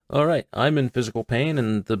All right, I'm in physical pain,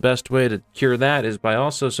 and the best way to cure that is by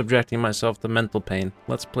also subjecting myself to mental pain.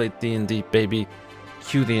 Let's play D&D, baby.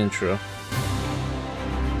 Cue the intro.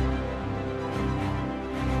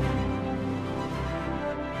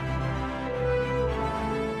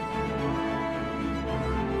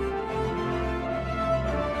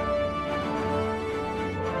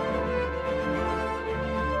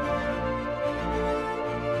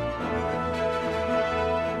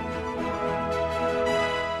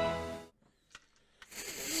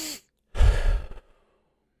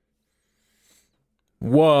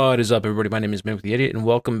 What is up, everybody? My name is Mimic the Idiot, and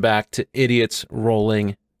welcome back to Idiots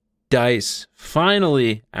Rolling Dice.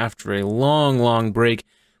 Finally, after a long break,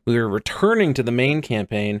 we are returning to the main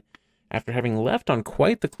campaign after having left on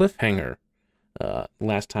quite the cliffhanger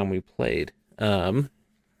last time we played. I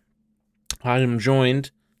am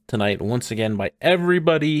joined tonight once again by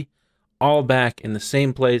everybody all back in the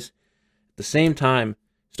same place at the same time,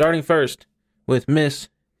 starting first with Miss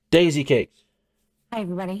Daisy Cakes. Hi,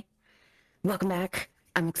 everybody. Welcome back.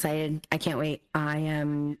 I'm excited. I can't wait. I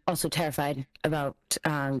am also terrified about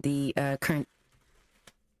the current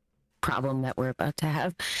problem that we're about to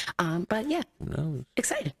have. But yeah, No.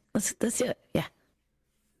 excited. Let's do it. Yeah.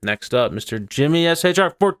 Next up, Mr. Jimmy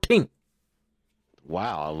SHR 14.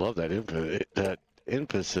 Wow, I love that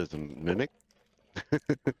emphasis, Mimic. I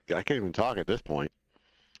can't even talk at this point.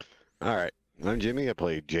 All right, I'm Jimmy. I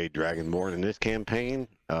played Jade Dragonborn in this campaign.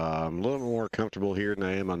 I'm a little more comfortable here than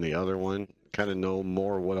I am on the other one. Kind of know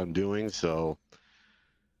more what I'm doing, so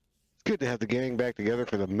it's good to have the gang back together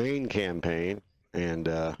for the main campaign. And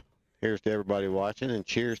here's to everybody watching, and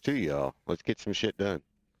cheers to y'all. Let's get some shit done.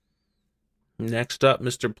 Next up,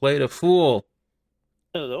 Mr. Played a Fool.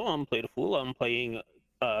 Hello, I'm Played a Fool. I'm playing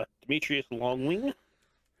Demetrius Longwing.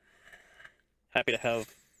 Happy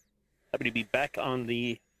to be back on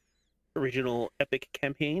the original epic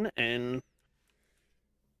campaign, and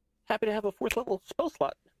happy to have a 4th level spell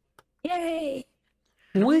slot. Yay!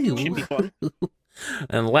 Woo. Should be fun.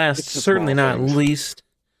 And last, It's the certainly small not things. least,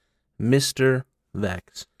 Mr.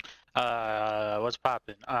 Vex. What's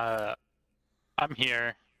poppin'? I'm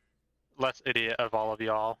here, less idiot of all of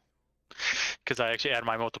y'all, because I actually add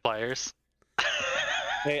my multipliers.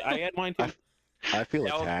 Hey, I had mine too. I feel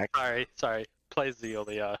Oh, attacked. sorry. Plays the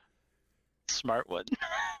only smart one.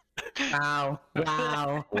 Wow.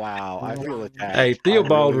 Wow, I feel attacked. Hey,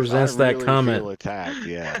 Theobald resents that I comment. Feel attacked.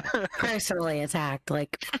 Yeah. Personally attacked.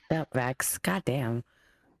 Like, that Vex. Goddamn.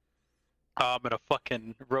 I'm in a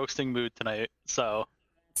fucking roasting mood tonight, so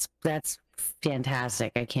That's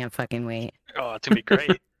fantastic. I can't fucking wait. it's gonna be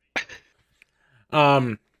great.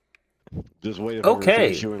 Just wait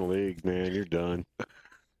Okay. you in the league, man. You're done.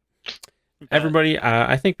 Everybody,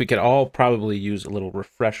 I think we could all probably use a little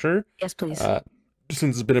refresher, Yes, please.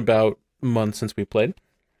 since it's been about a month since we played.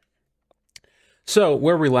 So,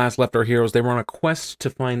 where we last left our heroes, they were on a quest to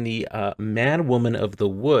find the Mad Woman of the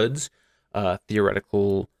Woods,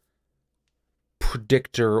 theoretical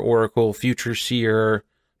predictor, oracle, future seer,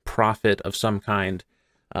 prophet of some kind.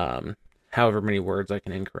 However many words I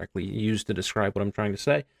can incorrectly use to describe what I'm trying to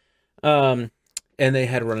say. And they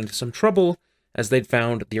had run into some trouble as they'd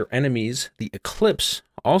found their enemies, the Eclipse,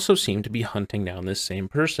 also seemed to be hunting down this same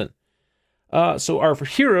person. So our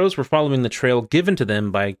heroes were following the trail given to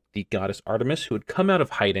them by the goddess Artemis, who had come out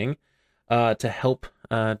of hiding to help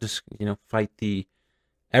fight the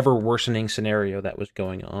ever-worsening scenario that was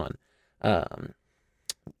going on.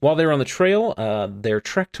 While they were on the trail, their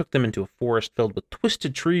trek took them into a forest filled with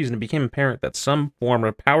twisted trees, and it became apparent that some form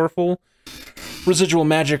of powerful residual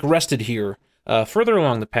magic rested here. Further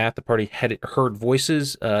along the path, the party had heard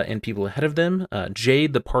voices and people ahead of them.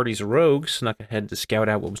 Jade, the party's rogue, snuck ahead to scout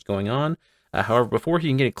out what was going on. However, before he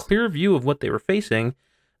can get a clear view of what they were facing,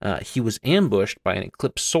 he was ambushed by an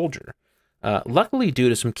Eclipse soldier. Luckily, due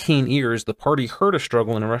to some keen ears, the party heard a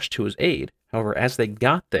struggle and rushed to his aid. However, as they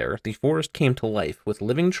got there, the forest came to life, with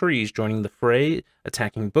living trees joining the fray,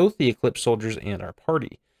 attacking both the Eclipse soldiers and our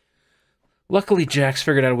party. Luckily, Jax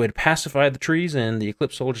figured out a way to pacify the trees, and the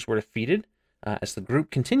Eclipse soldiers were defeated. As the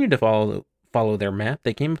group continued to follow their map,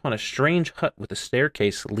 they came upon a strange hut with a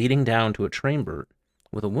staircase leading down to a chamber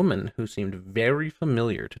with a woman who seemed very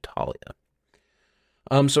familiar to Talia.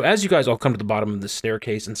 So as you guys all come to the bottom of the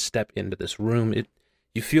staircase and step into this room,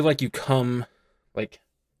 you feel like you pass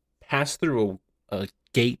through a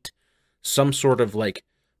gate, some sort of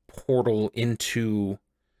portal into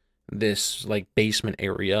this basement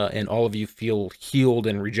area, and all of you feel healed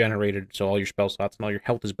and regenerated, so all your spell slots and all your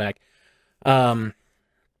health is back. The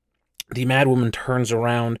Mad Woman turns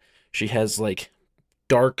around. She has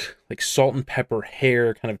dark, salt and pepper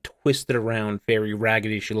hair, kind of twisted around, very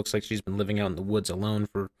raggedy. She looks like she's been living out in the woods alone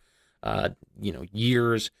for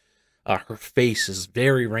years. Her face is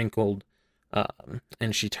very wrinkled,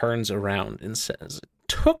 and she turns around and says, "It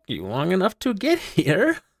took you long enough to get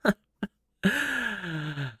here."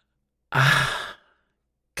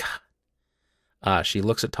 God. She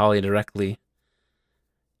looks at Talia directly.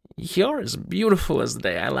 "You're as beautiful as the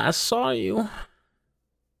day I last saw you."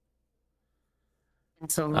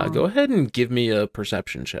 And so long. Go ahead and give me a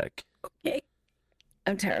perception check. Okay.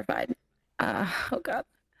 I'm terrified. Oh god.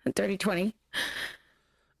 30-20.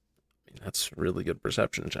 That's a really good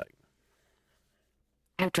perception check.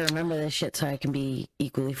 I have to remember this shit so I can be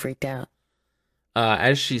equally freaked out.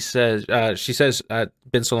 As she says,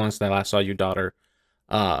 "Been so long since I last saw you, daughter."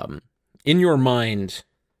 In your mind,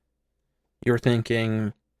 you're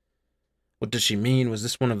thinking, what does she mean? Was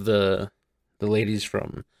this one of the ladies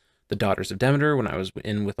from the Daughters of Demeter when I was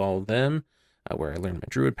in with all of them, where I learned my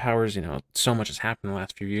druid powers? So much has happened in the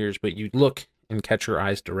last few years, but you look and catch her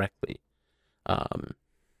eyes directly.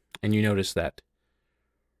 And you notice that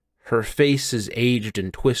her face is aged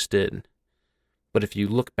and twisted, but if you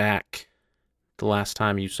look back the last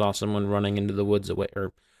time you saw someone running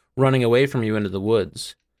away from you into the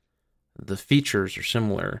woods, the features are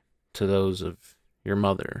similar to those of your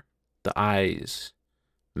mother. The eyes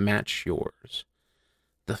match yours.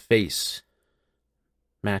 The face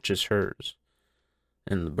matches hers.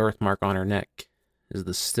 And the birthmark on her neck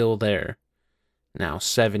is still there, now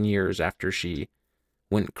 7 years after she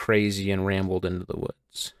went crazy and rambled into the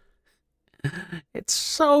woods. It's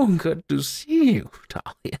so good to see you,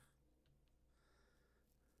 Talia.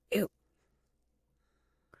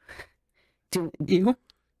 You?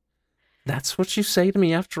 That's what you say to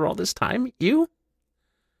me after all this time? You?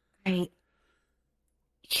 You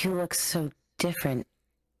look so different.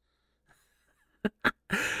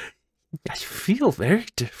 I feel very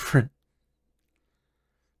different.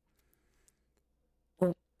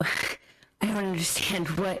 Well, I don't understand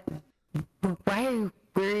why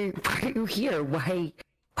are you here? Why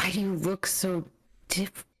do you look so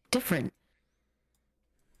different?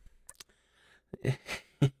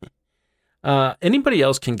 Anybody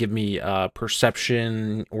else can give me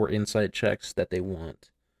perception or insight checks that they want.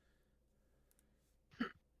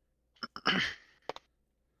 I'm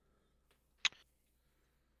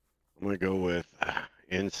going to go with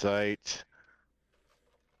insight.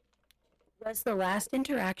 Was the last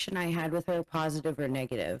interaction I had with her positive or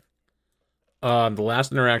negative? The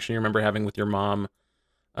last interaction you remember having with your mom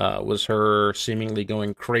was her seemingly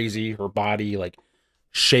going crazy, her body like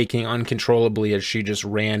shaking uncontrollably as she just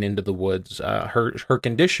ran into the woods. Her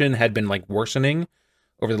condition had been like worsening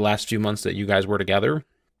over the last few months that you guys were together.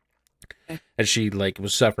 Okay. As she like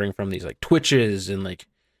was suffering from these like twitches and like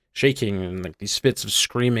shaking and like these fits of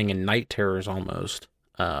screaming and night terrors almost.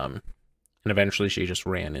 And eventually she just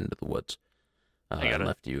ran into the woods. And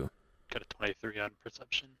left you. Got a 23 on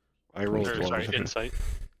perception. I rolled Or, 12. sorry, insight.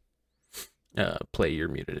 Play, you're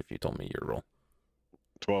muted if you told me your roll.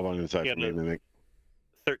 12 on insight Yeah, for me, no. Mimic.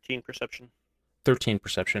 13 perception. 13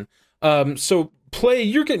 perception. So Play,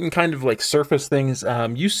 you're getting kind of like surface things.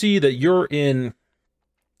 You see that you're in,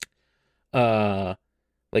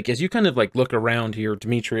 like as you kind of like look around here,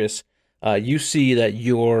 Demetrius, you see that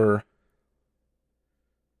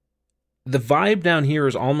the vibe down here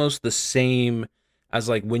is almost the same as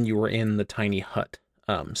like when you were in the tiny hut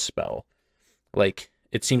spell. Like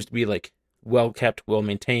it seems to be like well kept, well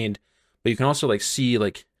maintained, but you can also like see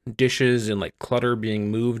like dishes and like clutter being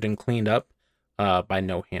moved and cleaned up by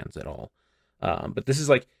no hands at all. But this is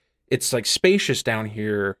like, it's like spacious down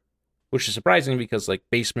here, which is surprising because like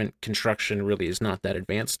basement construction really is not that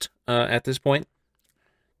advanced at this point.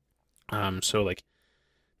 So like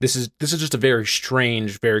this is just a very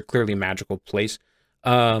strange, very clearly magical place.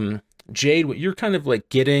 Jade, what you're kind of like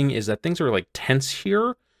getting is that things are like tense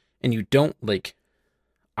here, and you don't like,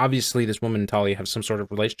 obviously this woman and Talia have some sort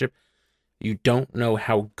of relationship. You don't know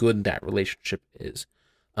how good that relationship is.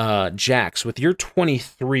 Jax, with your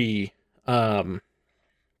 23,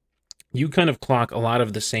 you kind of clock a lot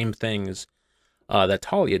of the same things that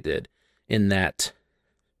Talia did, in that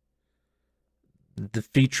the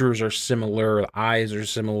features are similar, the eyes are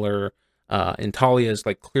similar, and Talia is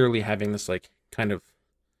like clearly having this like kind of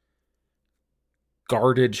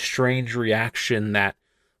guarded, strange reaction that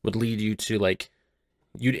would lead you to like,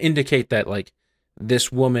 you'd indicate that like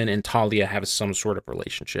this woman and Talia have some sort of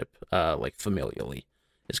relationship, like familially,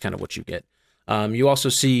 is kind of what you get. You also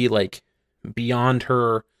see like beyond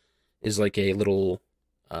her is like a little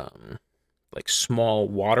like small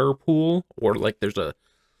water pool, or like there's a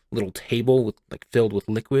little table with like filled with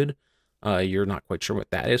liquid. You're not quite sure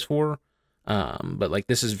what that is for. But like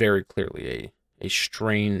this is very clearly a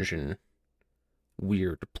strange and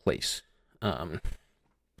weird place.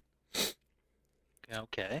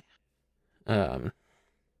 Okay. So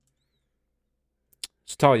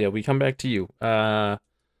Talia, we come back to you.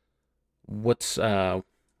 What are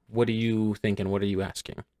you thinking? What are you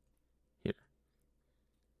asking?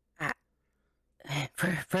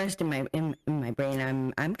 First, in my brain,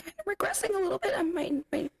 I'm kind of regressing a little bit.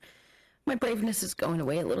 My braveness is going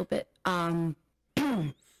away a little bit. I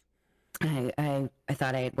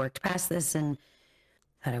thought I had worked past this and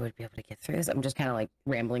thought I would be able to get through this. I'm just kind of like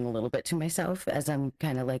rambling a little bit to myself as I'm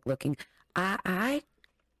kind of like looking. I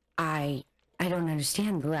don't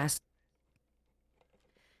understand. The last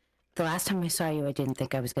time I saw you, I didn't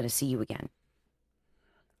think I was going to see you again.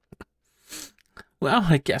 Well,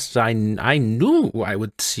 I guess I knew I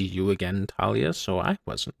would see you again, Talia, so I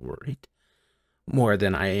wasn't worried. More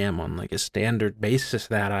than I am on like a standard basis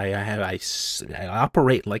that I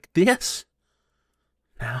operate like this.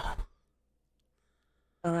 Now.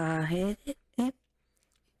 It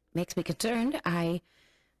makes me concerned. I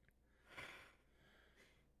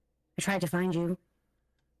tried to find you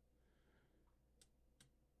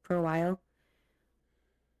for a while.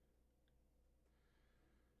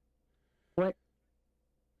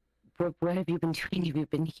 What have you been doing? Have you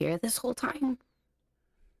been here this whole time?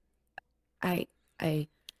 I'm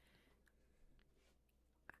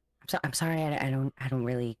sorry. I don't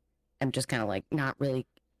really. I'm just kind of like not really.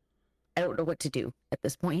 I don't know what to do at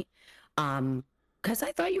this point. Because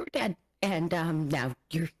I thought you were dead, and now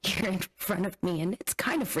you're here in front of me, and it's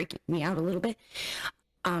kind of freaking me out a little bit.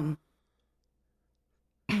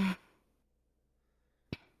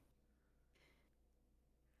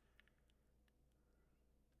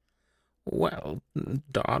 Well,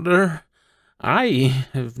 daughter, I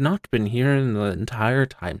have not been here in the entire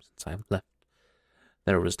time since I've left.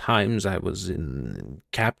 There was times I was in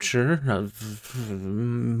capture of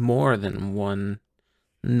more than one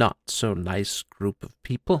not so nice group of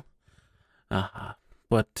people.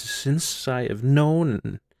 But since I have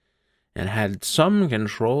known and had some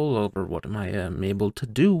control over what I am able to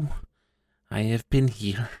do, I have been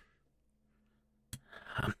here.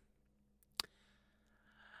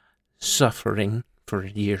 Suffering for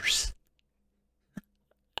years.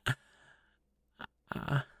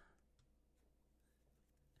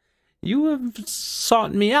 You have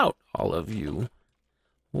sought me out, all of you.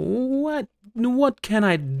 What can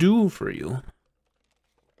I do for you?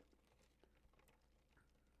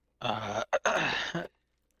 That's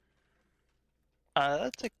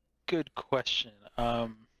a good question.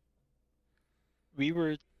 We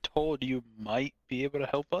were told you might be able to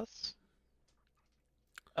help us.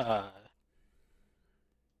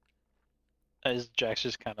 As Jax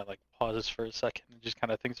just kind of like pauses for a second and just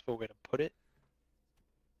kind of thinks of a way to put it.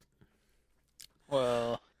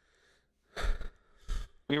 Well,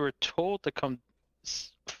 we were told to come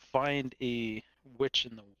find a witch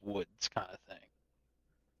in the woods kind of thing.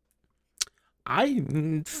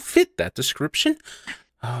 I fit that description.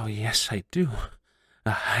 Oh, yes, I do.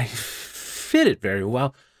 I fit it very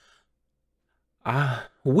well.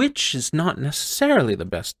 Witch is not necessarily the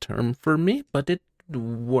best term for me, but it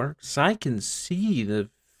works. I can see the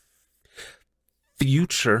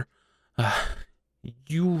future.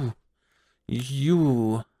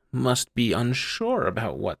 You must be unsure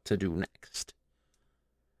about what to do next.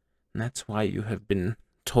 And that's why you have been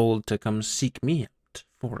told to come seek me out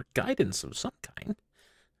for guidance of some kind.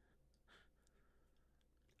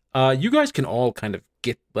 You guys can all kind of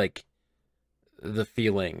get, like, the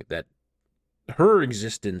feeling that her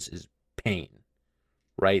existence is pain,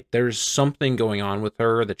 right? There's something going on with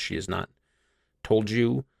her that she has not told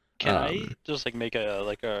you. Can I just, like, make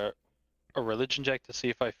a religion check to see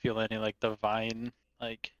if I feel any, like, divine,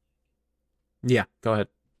 like... Yeah, go ahead.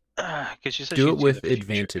 Because she said do she it can see with the future.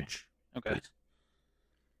 advantage. Okay. Please.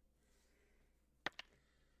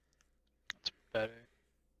 That's better.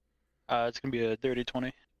 It's gonna be a dirty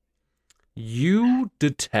 20. You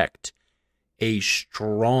detect a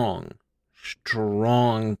strong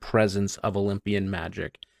presence of Olympian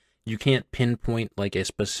magic. You can't pinpoint like a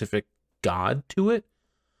specific god to it,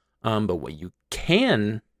 but what you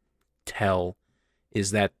can tell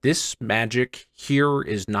is that this magic here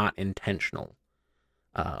is not intentional.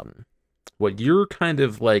 What you're kind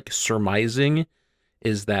of like surmising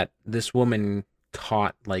is that this woman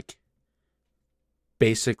caught like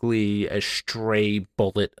basically a stray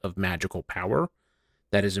bullet of magical power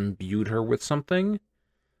that has imbued her with something.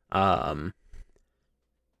 And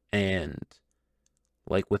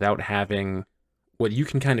like without having, what you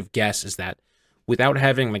can kind of guess is that without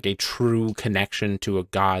having like a true connection to a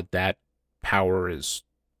god, that power is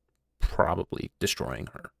probably destroying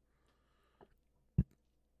her.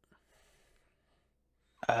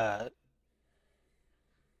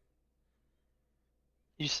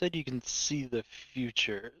 You said you can see the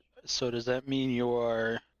future. So does that mean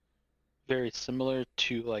you're very similar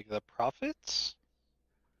to like the prophets?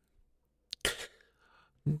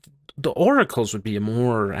 The oracles would be a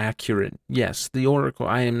more accurate. Yes, the oracle.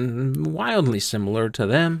 I am wildly similar to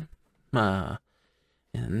them.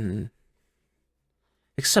 And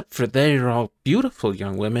except for they're all beautiful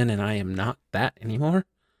young women, and I am not that anymore.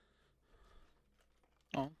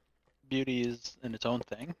 Oh, beauty is in its own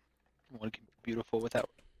thing. One can be beautiful without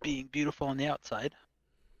being beautiful on the outside.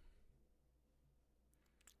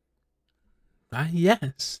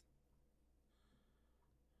 Yes.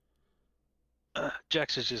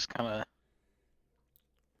 Jax is just kind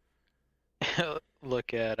of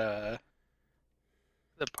look at the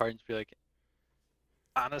part and be like,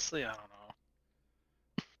 honestly, I don't know.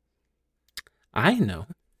 I know.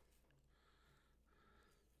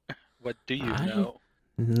 What do you I know?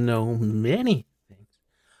 know many things.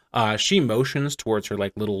 She motions towards her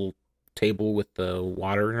like little table with the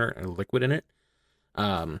water in her and liquid in it.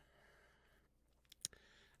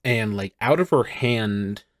 And like out of her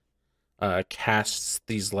hand, casts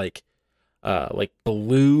these like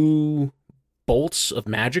blue bolts of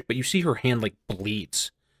magic, but you see her hand like bleeds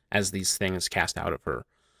as these things cast out of her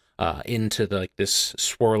into like this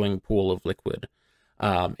swirling pool of liquid.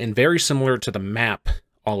 And very similar to the map,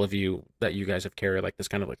 all of you that you guys have carried, like this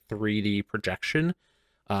kind of like 3D projection,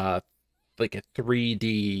 like a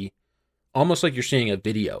 3D, almost like you're seeing a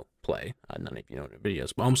video play. None of you know what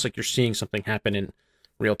videos, but almost like you're seeing something happen in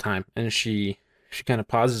real time. And she kind of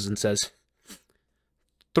pauses and says,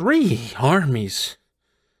 3 armies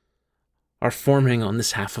are forming on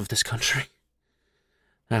this half of this country.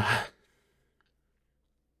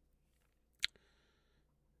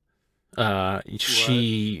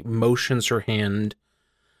 She motions her hand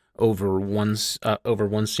over one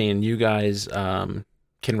scene. You guys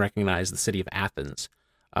can recognize the city of Athens,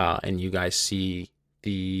 and you guys see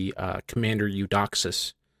the commander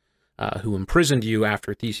Eudoxus, who imprisoned you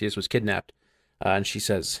after Theseus was kidnapped. And she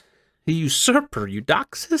says, "The usurper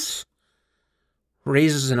Eudoxus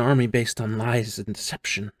raises an army based on lies and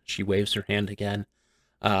deception." She waves her hand again.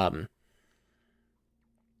 And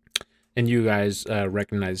you guys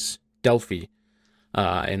recognize Delphi,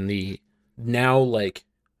 and the now like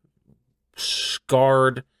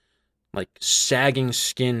scarred, like sagging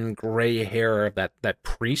skin, gray hair of that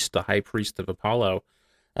priest, the high priest of Apollo.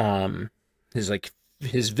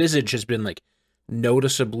 His visage has been like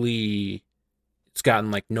noticeably, it's gotten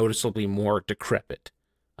like noticeably more decrepit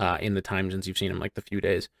in the time since you've seen him, like the few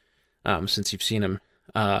days since you've seen him,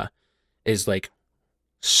 is like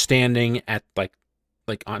standing at like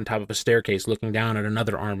on top of a staircase looking down at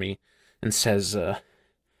another army and says,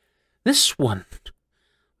 "This one,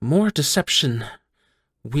 more deception,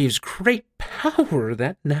 weaves great power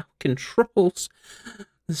that now controls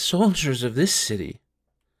the soldiers of this city."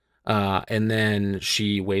 And then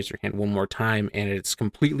she waves her hand one more time, and it's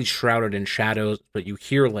completely shrouded in shadows, but you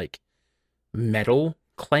hear like metal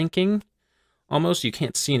clanking almost. You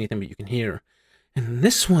can't see anything, but you can hear. "And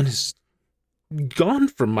this one is gone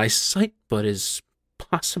from my sight, but is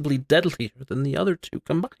possibly deadlier than the other 2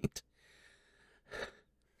 combined."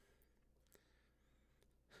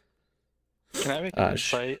 Can I make an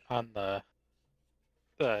insight on the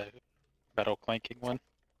metal clanking one?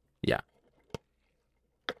 Yeah.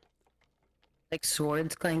 Like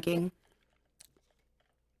swords clanking,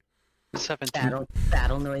 17.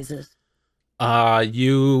 battle noises.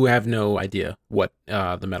 You have no idea what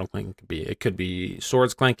the metal clanking could be. It could be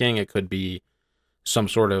swords clanking. It could be some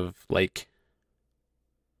sort of like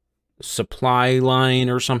supply line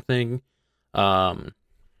or something.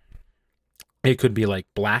 It could be like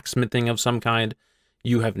blacksmithing of some kind.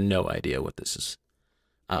 You have no idea what this is.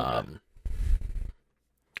 And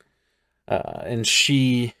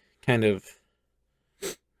she kind of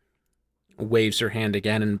waves her hand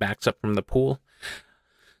again and backs up from the pool.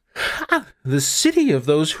 "The city of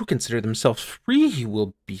those who consider themselves free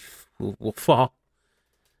will fall.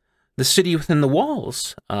 The city within the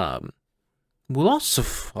walls will also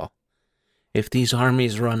fall if these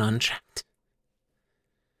armies run unchecked."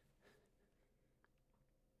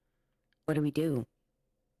 What do we do?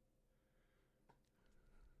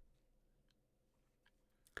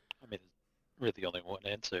 I mean, there's really only one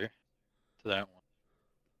answer to that one.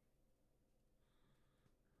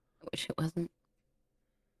 I wish it wasn't.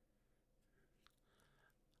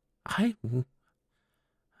 I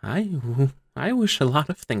wish a lot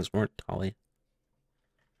of things weren't, Talia.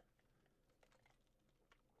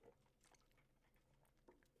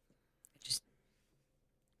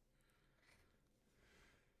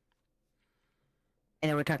 I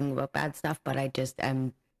know we're talking about bad stuff, but I just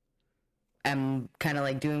am kind of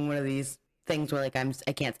like doing one of these things where like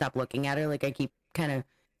I can't stop looking at her. Like I keep kind of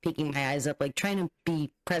peeking my eyes up, like trying to be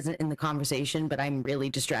present in the conversation, but I'm really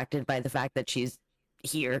distracted by the fact that she's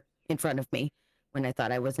here in front of me when I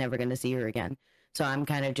thought I was never going to see her again. So I'm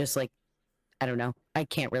kind of just like, I don't know. I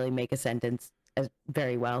can't really make a sentence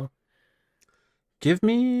very well. Give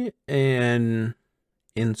me an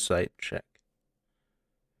insight check.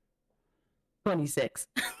 26.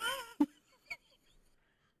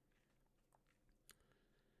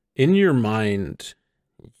 In your mind,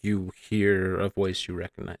 you hear a voice you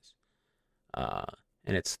recognize. And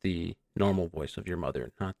it's the normal voice of your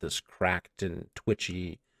mother, not this cracked and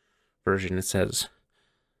twitchy version. It says,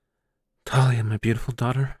 "Talia, my beautiful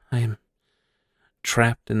daughter, I am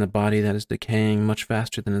trapped in the body that is decaying much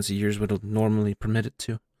faster than its years would normally permit it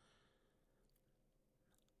to.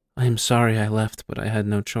 I am sorry I left, but I had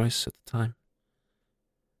no choice at the time.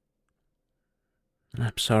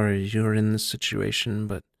 I'm sorry you're in this situation,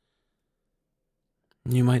 but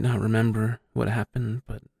you might not remember what happened,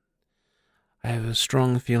 but I have a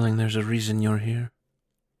strong feeling there's a reason you're here."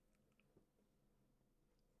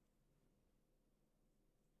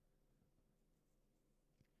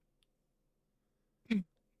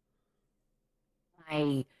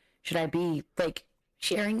 Should I be like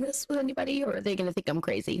sharing this with anybody, or are they gonna think I'm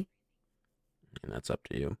crazy? And that's up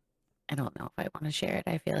to you. I don't know if I want to share it.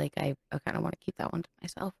 I feel like I kind of want to keep that one to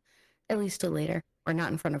myself, at least till later, or not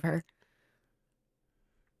in front of her.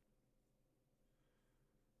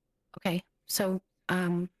 Okay, so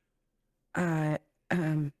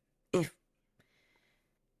if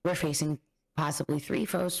we're facing possibly 3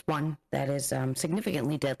 foes, one that is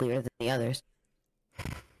significantly deadlier than the others.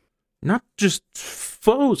 Not just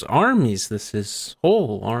foes, armies. This is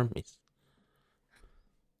whole armies.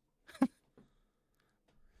 We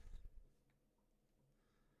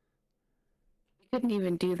couldn't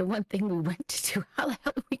even do the one thing we went to do. How the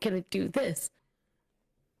hell are we gonna do this?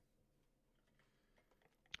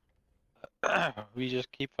 We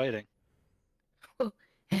just keep fighting.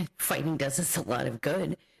 Fighting does us a lot of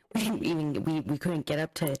good. We didn't even we couldn't get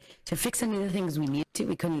up to fix any of the things we needed to.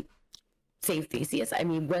 We couldn't save Theseus. I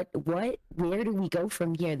mean, where do we go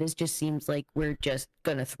from here? This just seems like we're just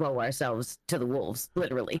gonna throw ourselves to the wolves,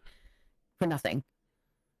 literally, for nothing.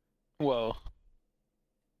 Well,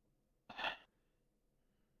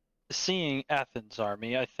 seeing Athens'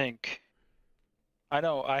 army, I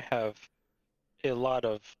know I have a lot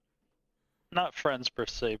of, not friends per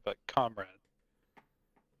se, but comrades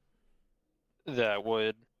that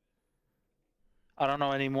would, I don't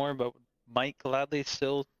know anymore, but might gladly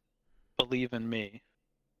still believe in me,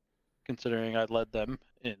 considering I led them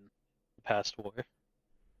in the past war.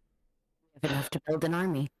 We have enough to build an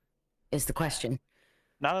army, is the question.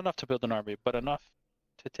 Not enough to build an army, but enough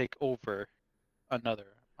to take over another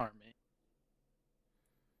army.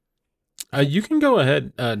 You can go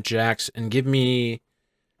ahead, Jax, and give me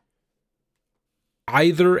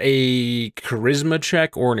either a charisma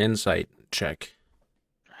check or an insight check.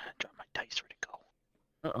 Drop my dice, ready to go.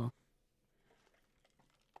 Uh-oh.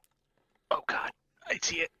 Oh god, I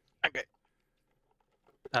see it. Okay.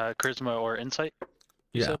 Charisma or insight?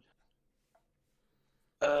 You Yeah. said?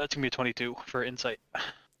 It's gonna be a 22 for insight.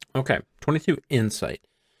 Okay, 22 insight.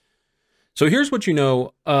 So here's what you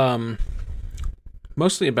know,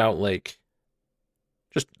 mostly about like,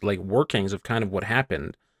 just like workings of kind of what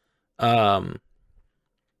happened.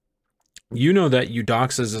 You know that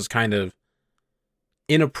Eudoxus is kind of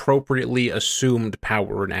inappropriately assumed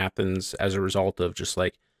power in Athens as a result of just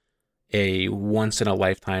like a once in a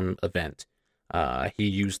lifetime event. He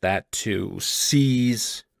used that to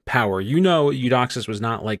seize power. You know, Eudoxus was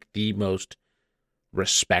not like the most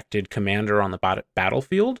respected commander on the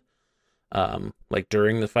battlefield. Like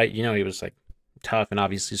during the fight, you know, he was like tough and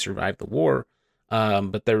obviously survived the war.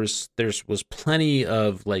 But there was plenty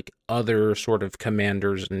of like other sort of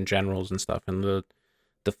commanders and generals and stuff in the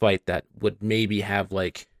fight that would maybe have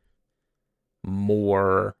like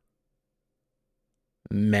more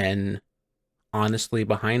men honestly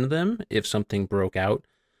behind them if something broke out.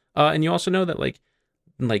 And you also know that like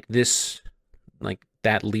this, like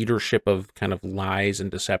that leadership of kind of lies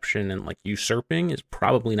and deception and like usurping is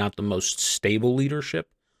probably not the most stable leadership.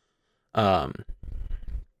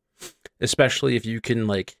 Especially if you can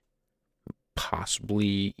like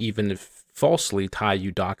possibly even if falsely tie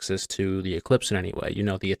Eudoxus to the eclipse in any way. You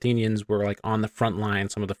know, the Athenians were like on the front line,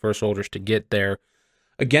 some of the first soldiers to get there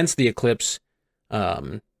against the eclipse.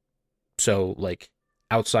 So like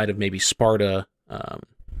outside of maybe Sparta,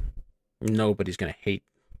 nobody's going to hate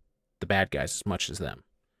the bad guys as much as them,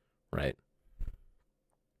 right?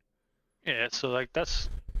 Yeah, so like that's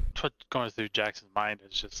what going through Jackson's mind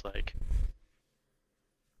is just like,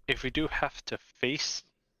 if we do have to face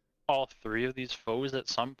all three of these foes at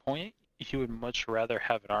some point, he would much rather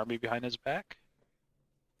have an army behind his back.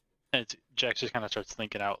 And Jax just kind of starts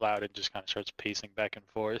thinking out loud and just kind of starts pacing back and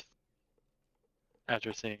forth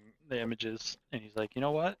after seeing the images. And he's like, you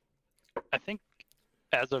know what? I think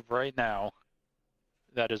as of right now,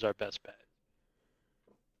 that is our best bet.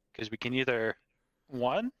 Because we can either,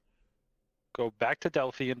 one, go back to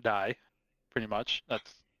Delphi and die, pretty much.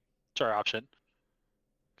 That's our option.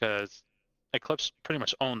 Because Eclipse pretty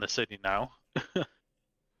much own the city now.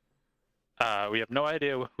 We have no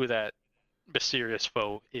idea who that mysterious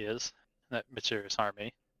foe is, that mysterious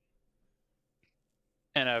army.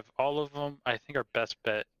 And of all of them, I think our best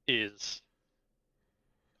bet is,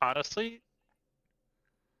 honestly,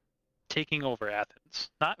 taking over Athens.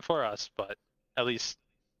 Not for us, but at least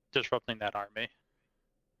disrupting that army.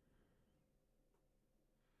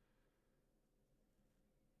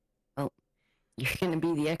 You're gonna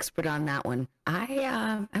be the expert on that one.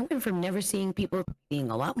 I went from never seeing people to seeing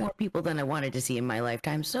a lot more people than I wanted to see in my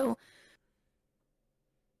lifetime. So,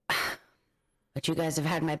 but you guys have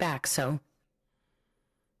had my back, so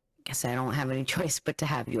I guess I don't have any choice but to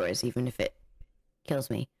have yours, even if it kills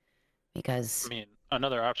me. Because I mean,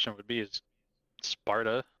 another option would be is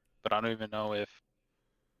Sparta, but I don't even know if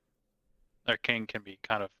their king can be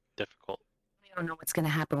kind of difficult. we don't know what's gonna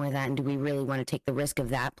happen with that, and do we really want to take the risk of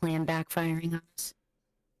that plan backfiring on us?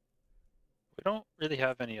 We don't really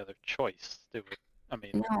have any other choice, do we? I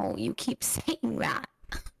mean, No, you keep saying that.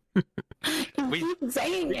 You We- keep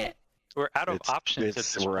saying it. we're out of options at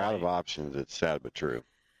this We're out of point. options. It's sad but true.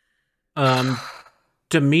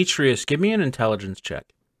 Demetrius, give me an intelligence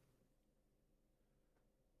check.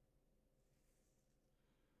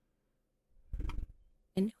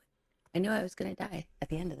 I knew I was gonna die at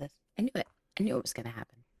the end of this. I knew it. I knew it was gonna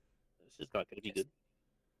happen. This is not going to be good.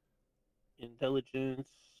 Intelligence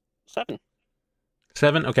 7.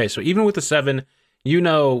 7. Okay, so even with the 7, you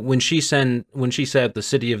know when she said the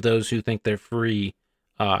city of those who think they're free,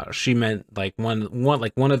 she meant like one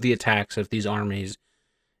of the attacks of these armies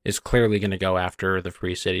is clearly going to go after the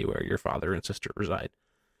free city where your father and sister reside.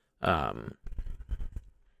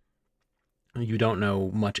 You don't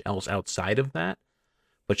know much else outside of that,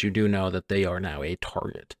 but you do know that they are now a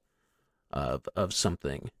target of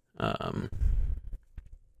something.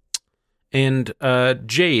 And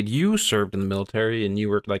Jade, you served in the military and you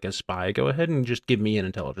were like a spy. Go ahead and just give me an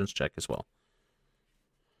intelligence check as well.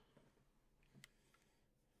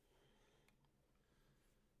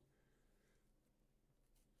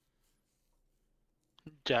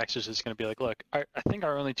 Jax is just going to be like, look, I think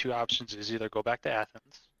our only two options is either go back to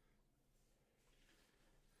Athens,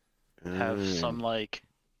 have some like,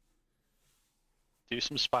 do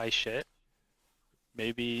some spy shit,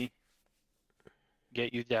 maybe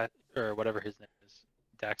get or whatever his name is,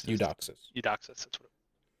 Daxus. Eudoxus. That's what.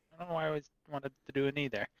 I don't know why I always wanted to do an E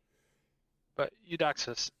there, but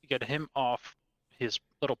Eudoxus, get him off his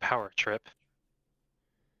little power trip,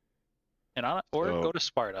 and go to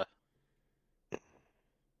Sparta.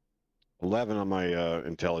 11 on my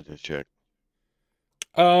intelligence check.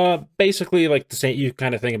 Basically like the same. You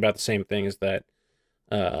kind of think about the same things that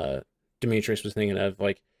Demetrius was thinking of,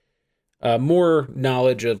 like more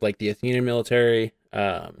knowledge of like the Athenian military.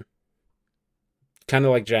 Kind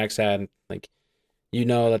of like Jax had, like, you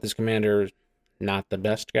know that this commander is not the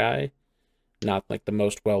best guy, not like the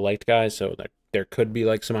most well-liked guy, so that there could be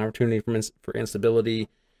like some opportunity for instability.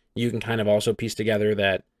 You can kind of also piece together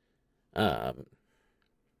that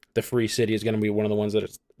the free city is going to be one of the ones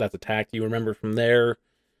that's attacked. You remember from there,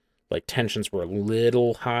 like, tensions were a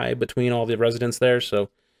little high between all the residents there, so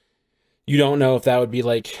you don't know if that would be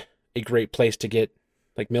like a great place to get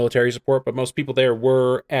like military support, but most people there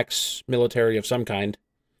were ex-military of some kind,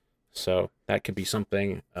 so that could be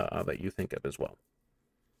something that you think of as well.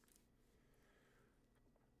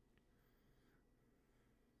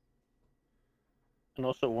 And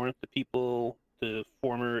also, weren't the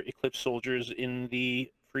former Eclipse soldiers in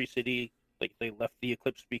the Free City, like, they left the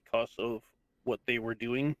Eclipse because of what they were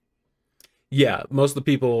doing? Yeah, most of the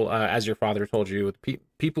people, as your father told you,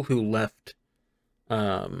 people who left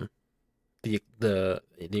the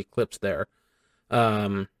Eclipse there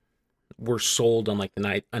were sold on like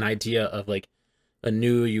an idea of like a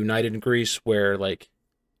new united Greece where like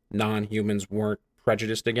non-humans weren't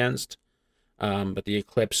prejudiced against, but the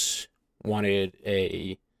Eclipse wanted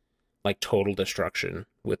a like total destruction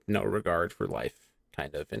with no regard for life,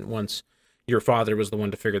 kind of. And once your father was the one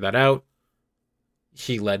to figure that out,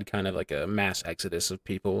 he led kind of like a mass exodus of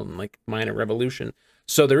people and like minor revolution.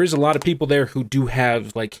 So there is a lot of people there who do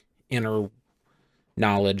have like inner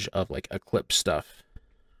knowledge of like Eclipse stuff.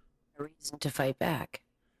 A reason to fight back.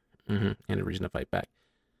 And a reason to fight back.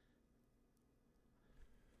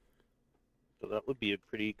 So that would be a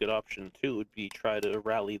pretty good option too. Would be try to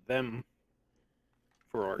rally them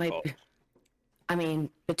for our Might cause. be- I mean,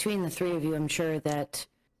 between the three of you, I'm sure that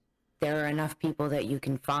there are enough people that you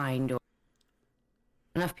can find, or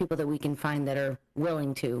enough people that we can find that are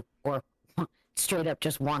willing to, or straight up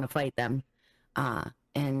just want to fight them,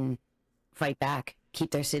 and fight back,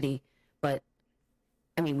 keep their city. But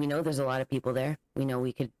I mean, we know there's a lot of people there. We know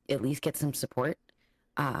we could at least get some support,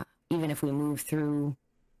 even if we move through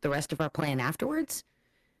the rest of our plan afterwards.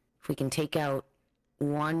 If we can take out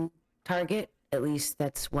one target, at least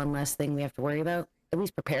that's one less thing we have to worry about. At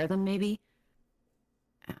least prepare them, maybe.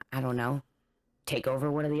 I don't know. Take over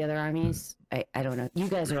one of the other armies. I don't know. You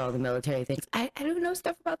guys are all the military things. I don't know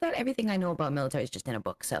stuff about that. Everything I know about military is just in a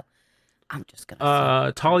book, so I'm just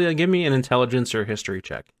gonna Talia, give me an intelligence or history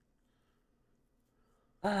check.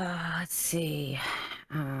 let's see.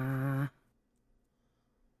 12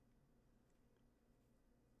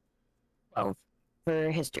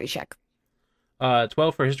 for history check.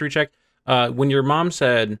 12 for history check. When your mom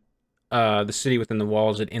said the city within the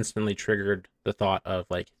walls, it instantly triggered the thought of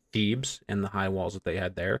like Thebes and the high walls that they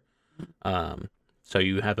had there. So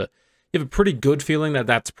you have a pretty good feeling that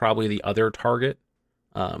that's probably the other target.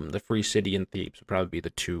 The Free City and Thebes would probably be the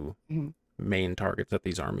two main targets that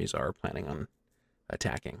these armies are planning on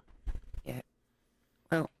attacking. Yeah.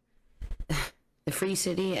 Well, the Free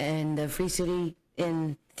City and the Free City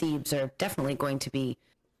in Thebes are definitely going to be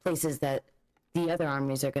places that the other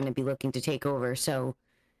armies are going to be looking to take over. So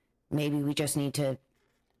maybe we just need to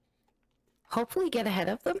hopefully get ahead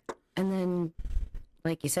of them. And then,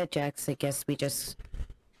 like you said, Jax, I guess we just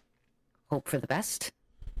hope for the best.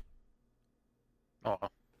 Oh,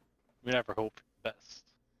 we never hope for the best.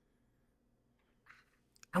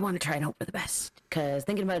 I want to try and hope for the best, because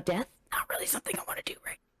thinking about death, not really something I want to do,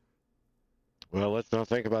 right? Well, let's not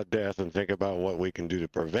think about death and think about what we can do to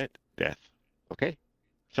prevent death. Okay?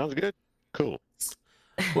 Sounds good? Cool.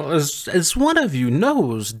 Well, as one of you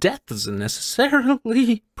knows, death isn't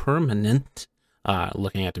necessarily permanent.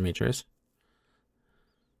 Looking at Demetrius.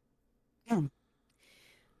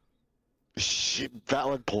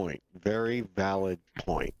 Valid point. Very valid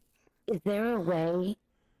point. Is there a way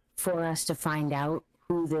for us to find out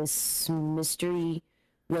who this mystery,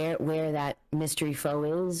 where that mystery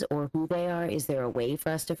foe is, or who they are? Is there a way for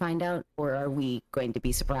us to find out, or are we going to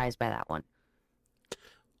be surprised by that one?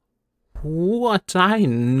 What I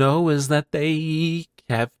know is that they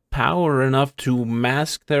have power enough to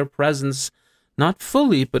mask their presence, not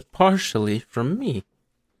fully, but partially, from me.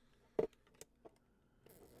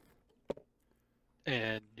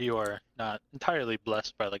 And you are not entirely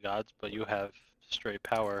blessed by the gods, but you have stray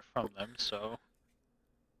power from them, so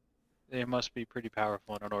they must be pretty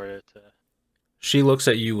powerful in order to... She looks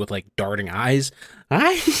at you with, like, darting eyes.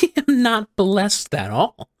 I am not blessed at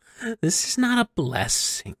all. This is not a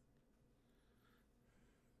blessing.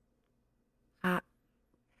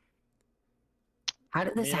 How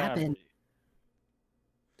did this happen?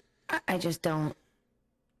 I just don't.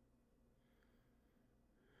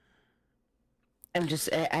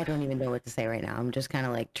 I don't even know what to say right now. I'm just kind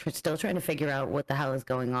of like still trying to figure out what the hell is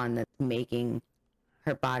going on that's making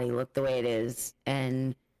her body look the way it is,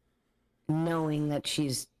 and knowing that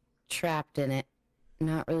she's trapped in it,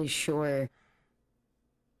 not really sure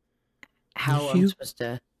how I'm supposed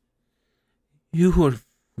to. You were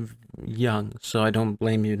young, so I don't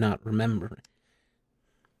blame you not remembering.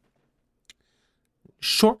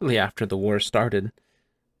 Shortly after the war started,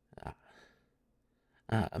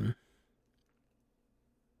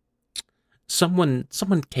 someone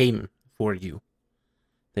came for you.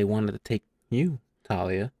 They wanted to take you,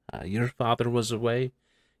 Talia. Your father was away.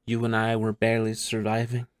 You and I were barely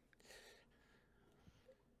surviving.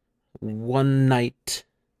 One night,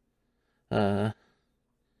 a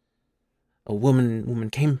woman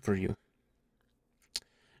came for you.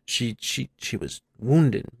 She was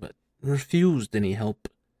wounded, but refused any help.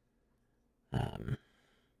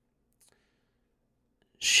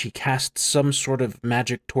 She cast some sort of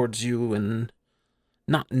magic towards you, and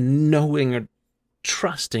not knowing or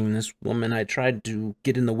trusting this woman, I tried to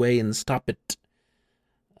get in the way and stop it.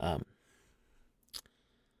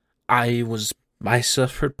 I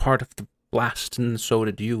suffered part of the blast, and so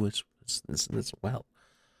did you as well.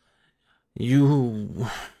 You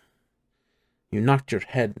knocked your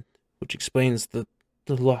head, which explains the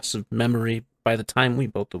loss of memory. By the time we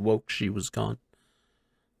both awoke, she was gone.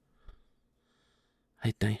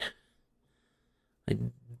 I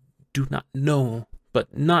do not know,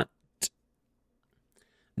 but not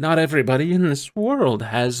not everybody in this world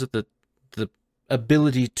has the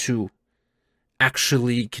ability to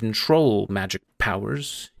actually control magic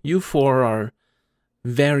powers. You four are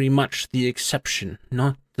very much the exception,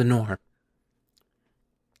 not the norm.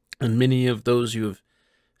 And many of those you have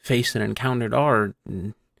faced and encountered are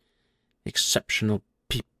exceptional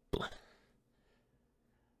people.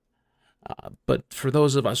 But for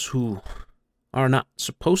those of us who are not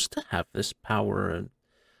supposed to have this power,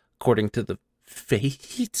 according to the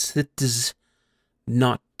fates, it does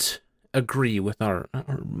not agree with our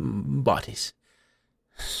bodies.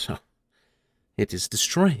 So, it is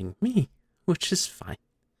destroying me, which is fine.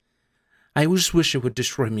 I just wish it would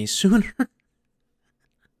destroy me sooner.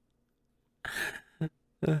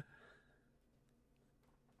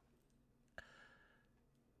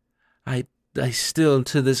 I still,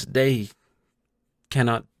 to this day,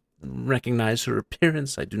 cannot recognize her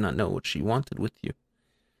appearance. I do not know what she wanted with you.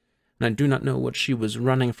 And I do not know what she was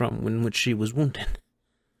running from when which she was wounded.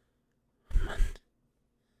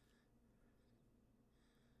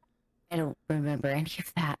 I don't remember any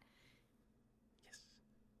of that.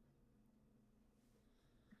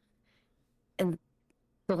 And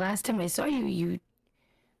the last time I saw you,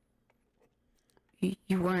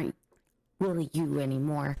 you weren't really you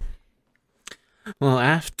anymore. Well,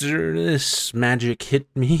 after this magic hit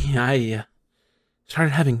me, I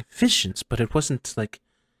started having visions, but it wasn't like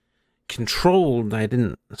controlled. I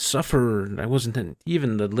didn't suffer. I wasn't in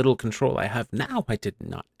even the little control I have now. I did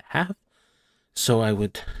not have. So I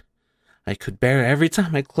could bear every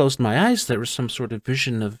time I closed my eyes, there was some sort of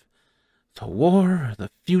vision of the war, or the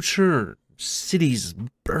future, or cities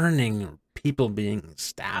burning, or people being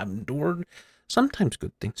stabbed, or sometimes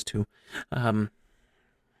good things too.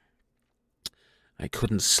 I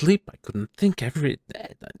couldn't sleep. I couldn't think. I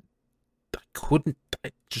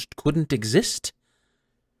just couldn't exist.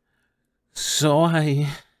 So I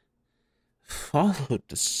followed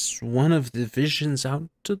one of the visions out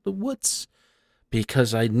to the woods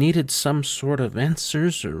because I needed some sort of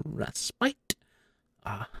answers or respite.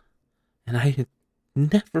 And I had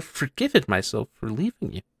never forgiven myself for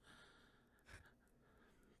leaving you.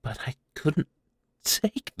 But I couldn't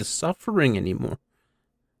take the suffering anymore.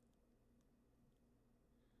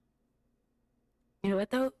 You know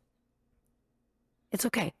what, though? It's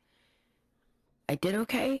okay. I did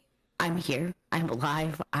okay. I'm here. I'm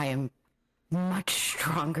alive. I am much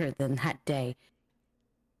stronger than that day.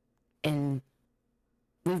 And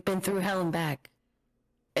we've been through hell and back.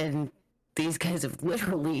 And these guys have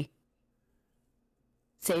literally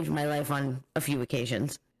saved my life on a few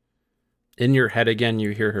occasions. In your head again,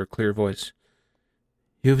 you hear her clear voice.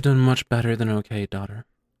 You've done much better than okay, daughter.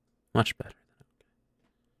 Much better.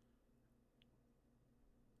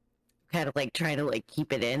 Kind of like try to like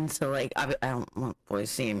keep it in, so like I don't want boys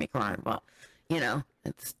seeing me crying, but you know,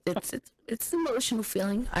 it's an emotional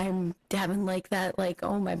feeling. I'm having like that, like,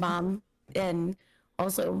 oh, my mom, and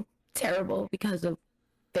also terrible because of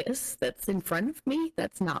this that's in front of me.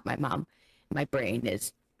 That's not my mom. My brain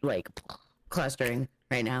is like clustering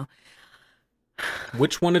right now.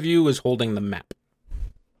 Which one of you is holding the map?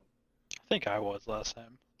 I think I was last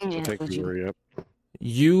time. I think you were, yep.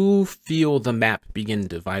 You feel the map begin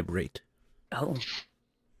to vibrate. Oh,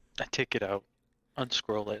 I take it out,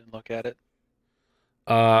 unscroll it, and look at it.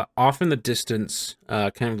 Off in the distance,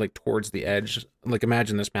 kind of like towards the edge. Like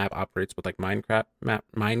imagine this map operates with like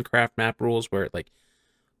Minecraft map rules, where it like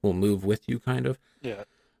will move with you, kind of. Yeah.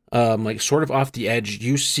 Like sort of off the edge,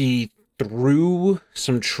 you see through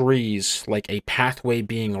some trees, like a pathway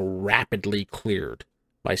being rapidly cleared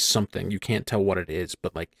by something. You can't tell what it is,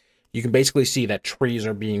 but like you can basically see that trees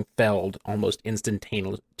are being felled almost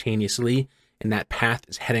instantaneously, and that path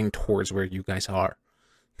is heading towards where you guys are.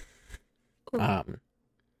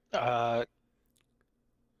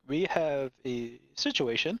 We have a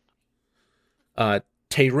situation.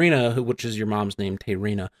 Tayrina, which is your mom's name,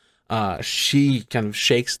 Tayrina, she kind of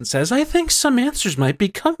shakes and says, I think some answers might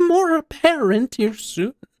become more apparent here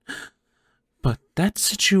soon. But that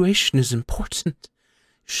situation is important.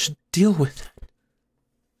 You should deal with it.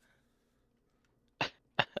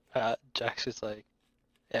 Jax is like,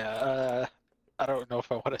 yeah, I don't know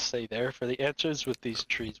if I want to stay there for the answers with these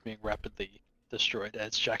trees being rapidly destroyed,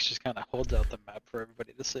 as Jax just kind of holds out the map for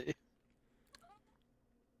everybody to see.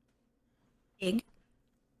 big.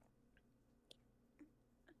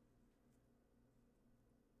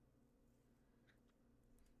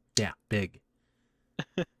 Yeah, big.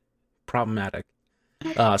 Problematic.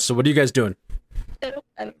 So what are you guys doing? I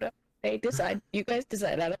don't know. Hey, decide. You guys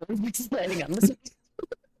decide. I don't know who's deciding on this.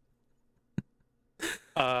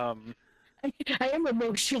 I am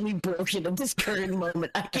emotionally broken at this current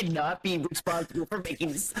moment. I cannot be responsible for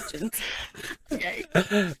making decisions. Okay.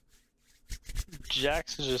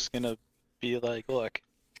 Jax is just gonna be like, look,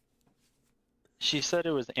 she said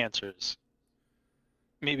it was answers.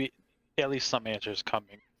 Maybe at least some answers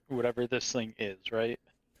coming, whatever this thing is, right?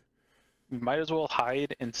 We might as well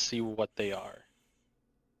hide and see what they are.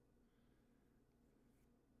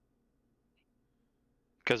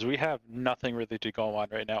 Because we have nothing really to go on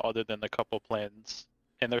right now other than the couple plans,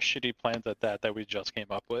 and they're shitty plans at that we just came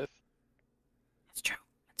up with. That's true.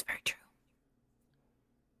 That's very true.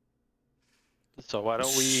 So why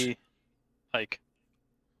don't we, like,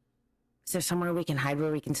 Is there somewhere we can hide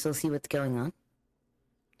where we can still see what's going on?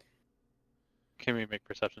 can we make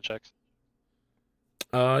perception checks?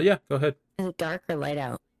 Yeah, go ahead. Is it dark or light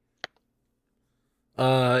out?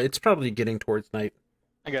 It's probably getting towards night.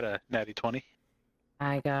 I got a natty 20.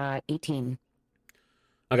 I got 18.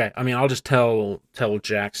 Okay, I mean, I'll just tell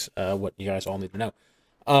Jax what you guys all need to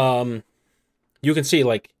know. You can see,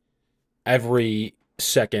 like, every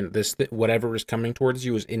second, whatever is coming towards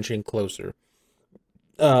you is inching closer.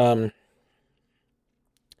 You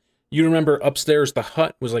remember upstairs, the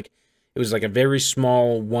hut was like, it was like a very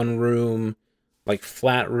small one-room, like,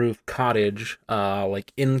 flat roof cottage,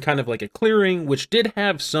 like, in kind of like a clearing, which did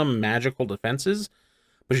have some magical defenses,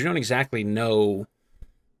 but you don't exactly know.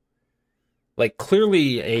 Like,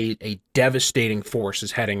 clearly a devastating force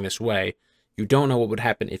is heading this way. You don't know what would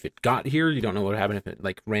happen if it got here. You don't know what would happen if it,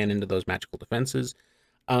 like, ran into those magical defenses.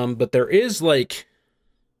 But there is, like,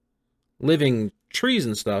 living trees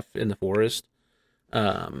and stuff in the forest,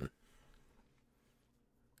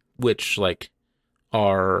 which, like,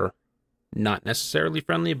 are not necessarily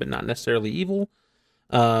friendly, but not necessarily evil.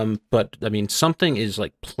 But, I mean, something is,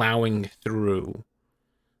 like, plowing through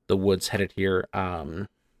the woods headed here.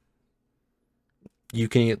 You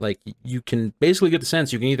can basically get the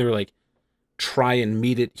sense you can either, like, try and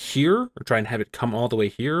meet it here or try and have it come all the way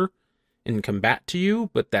here and combat to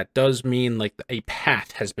you, but that does mean, like, a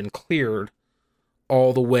path has been cleared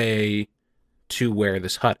all the way to where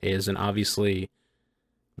this hut is, and obviously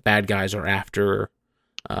bad guys are after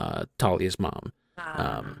Talia's mom.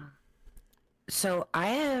 So I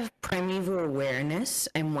have primeval awareness.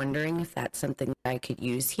 I'm wondering if that's something that I could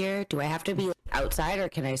use here. Do I have to be, like, outside, or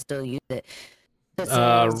can I still use it? So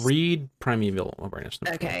it says- Read primeval awareness.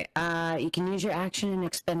 Okay. You can use your action and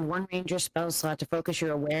expend one ranger spell slot to focus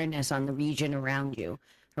your awareness on the region around you.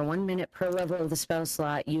 For 1 minute per level of the spell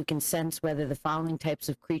slot, you can sense whether the following types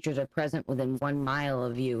of creatures are present within 1 mile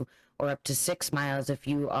of you, or up to 6 miles if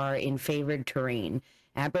you are in favored terrain.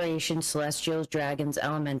 Aberrations, celestials, dragons,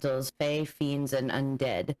 elementals, fae, fiends, and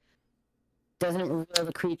undead. Doesn't reveal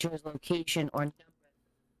the creature's location or number,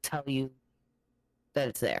 tell you that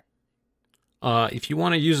it's there. If you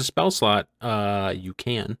want to use a spell slot, you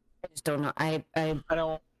can. I just don't know. I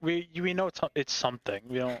don't. We know it's something.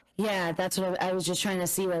 We don't. Yeah, that's what I was just trying to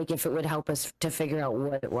see, like, if it would help us to figure out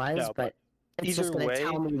what it was, No, but it's just either going to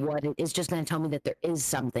way- tell me what it is. Just going to tell me that there is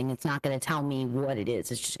something. It's not going to tell me what it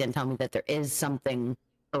is. It's just going to tell me that there is something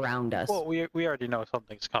around us. Well, we already know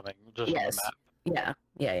something's coming. Just on the Yes. map.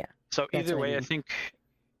 Yeah. So That's either what I way, I mean.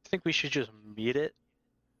 think we should just meet it.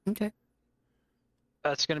 Okay.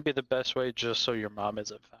 That's gonna be the best way, just so your mom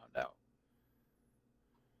isn't found out.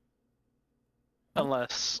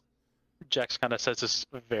 Unless Jax kind of says this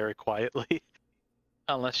very quietly.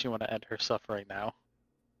 Unless you want to end her suffering now.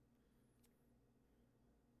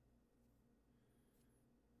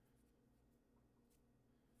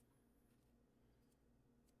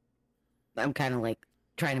 I'm kind of like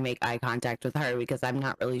trying to make eye contact with her because I'm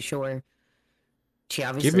not really sure. She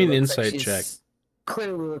obviously Give me an looks like insight check. she's-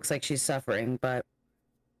 Clearly looks like she's suffering, but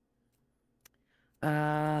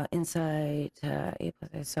insight 8 plus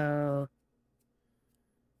 8, so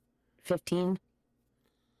 15.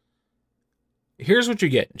 Here's what you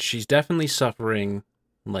get. She's definitely suffering,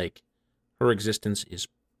 like, her existence is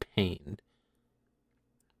pained.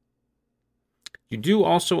 You do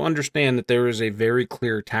also understand that there is a very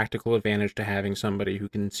clear tactical advantage to having somebody who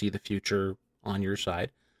can see the future on your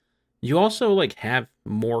side. You also, like, have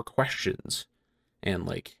more questions and,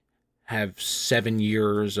 like, have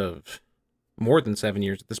more than 7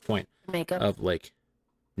 years at this point Makeup. of, like,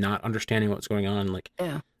 not understanding what's going on, like,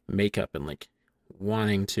 Yeah. makeup and, like,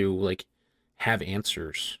 wanting to, like, have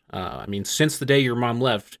answers. I mean, since the day your mom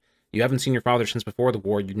left, you haven't seen your father since before the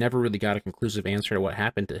war. You never really got a conclusive answer to what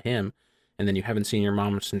happened to him. And then you haven't seen your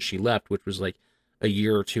mom since she left, which was, like, a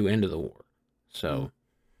year or two into the war. So,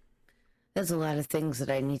 There's a lot of things that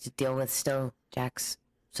I need to deal with still, Jax.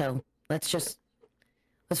 So let's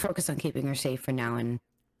focus on keeping her safe for now, and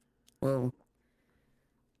we'll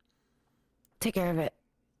take care of it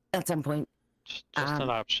at some point. Just an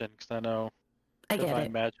option, because I know I get divine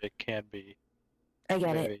it. magic can be I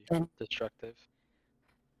get it. very And destructive.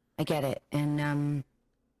 I get it. And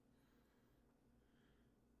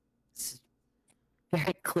it's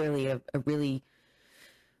very clearly a really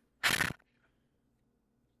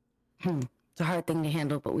it's a hard thing to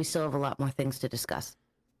handle, but we still have a lot more things to discuss.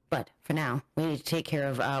 But for now, we need to take care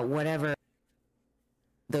of whatever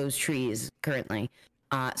those trees currently.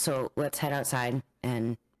 So let's head outside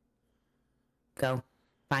and go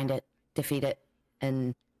find it, defeat it,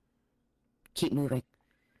 and keep moving.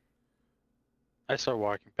 I start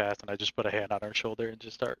walking past, and I just put a hand on her shoulder and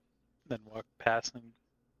just start, then walk past and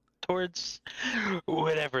towards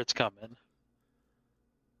whatever it's coming.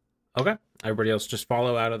 Okay. Everybody else just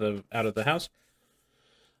follow out of the house.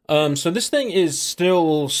 So this thing is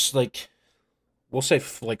still like, we'll say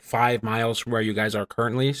like 5 miles from where you guys are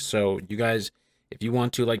currently. So you guys, if you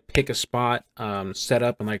want to like pick a spot, set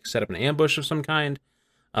up an ambush of some kind,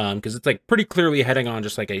 because it's like pretty clearly heading on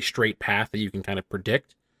just like a straight path that you can kind of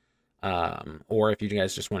predict. Or if you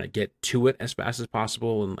guys just want to get to it as fast as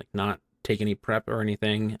possible and like not take any prep or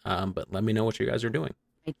anything. But let me know what you guys are doing.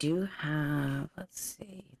 I do have, let's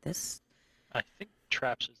see, this. I think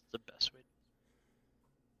traps is the best way.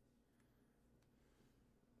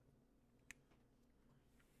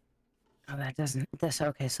 Oh,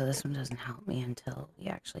 okay, so this one doesn't help me until we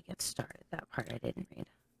actually get started. That part I didn't read.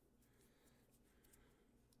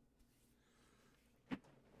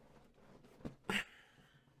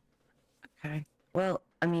 Okay. Well,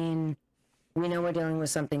 I mean, we know we're dealing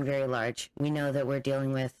with something very large. We know that we're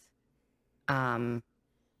dealing with, something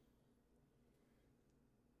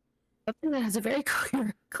that has a very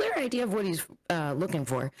clear idea of what he's looking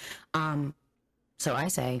for. So I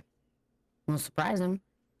say, we'll surprise him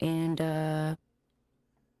and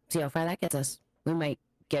see how far that gets us. We might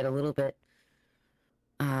get a little bit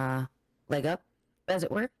leg up, as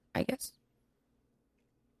it were, I guess.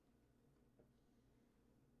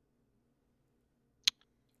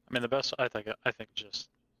 I mean, the best, I think just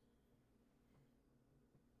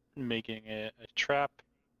making it a trap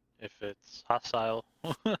if it's hostile.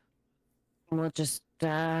 We'll just,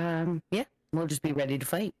 we'll just be ready to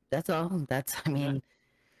fight. That's all. That's, I mean,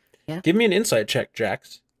 Give me an insight check,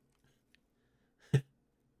 Jax. See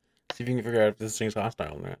if you can figure out if this thing's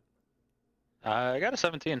hostile or not. I got a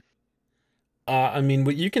 17. I mean,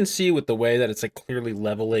 what you can see with the way that it's like clearly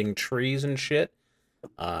leveling trees and shit,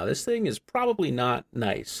 this thing is probably not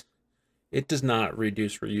nice. It does not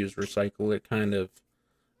reduce, reuse, recycle. It kind of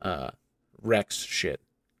wrecks shit.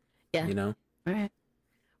 Yeah. You know? all right.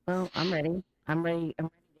 Well, I'm ready. I'm ready.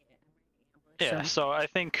 Yeah, so I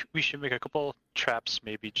think we should make a couple traps,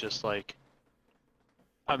 maybe just like,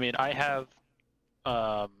 I mean, I have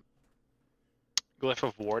Glyph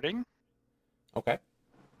of Warding. Okay.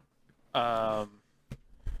 And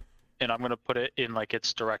I'm going to put it in like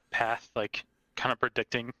its direct path, like kind of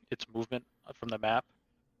predicting its movement from the map.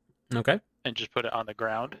 Okay. And just put it on the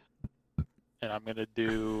ground. And I'm going to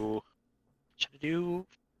do, should I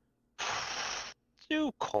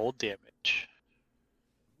do cold damage.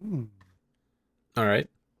 All right.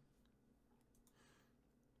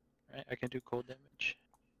 Right, I can do cold damage.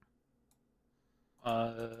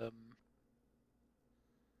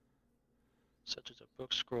 Such as a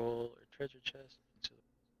book scroll or treasure chest, to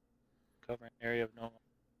cover an area of no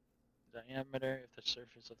diameter if the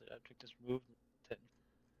surface of the object is moved.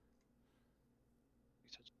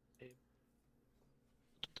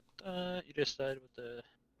 You decide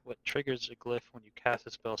what triggers a glyph when you cast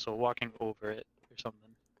a spell, so walking over it or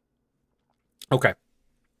something. Okay.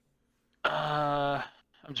 I'm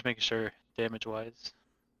just making sure damage-wise.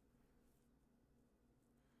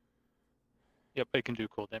 Yep, I can do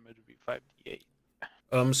cold damage. Would be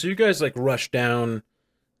 5d8. So you guys like rush down,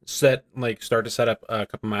 start to set up a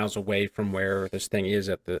couple miles away from where this thing is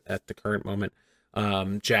at the current moment.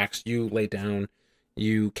 Jax, you lay down,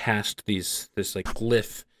 you cast this like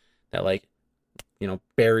glyph that like, you know,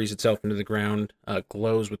 buries itself into the ground,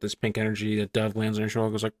 glows with this pink energy. A dove lands on your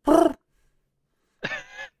shoulder, goes like, "Brr!"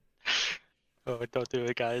 Oh, don't do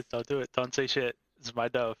it, guys. Don't do it. Don't say shit. This is my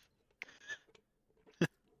dove.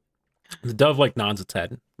 The dove like nods its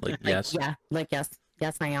head, like yes. Yeah, like yes,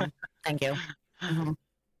 I am. Thank you. Mhm.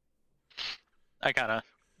 I kind of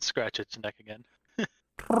scratch its neck again.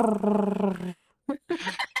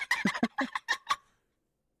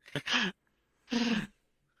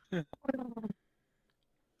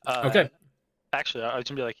 Okay. Actually, I was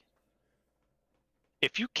gonna be like,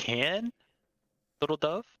 if you can, little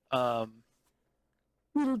dove,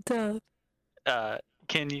 Little dove.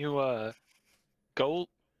 can you go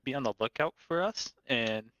be on the lookout for us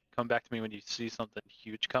and come back to me when you see something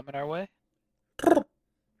huge coming our way.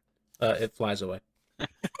 It flies away.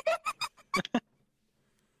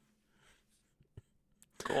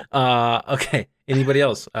 Cool. Okay. Anybody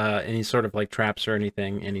else? Any sort of like traps or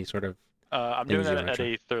anything? Any sort of... I'm Things doing you that wanna at try.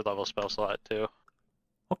 a 3rd level spell slot too.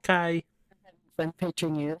 Okay. Fun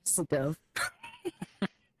picturing you as a dove.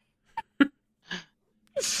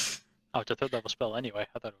 Oh, it's a 3rd level spell anyway.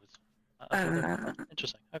 I thought it was. A 3rd level spell.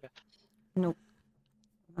 Interesting. Okay.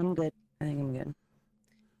 I'm good. I think I'm good.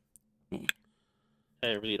 I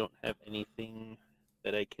really don't have anything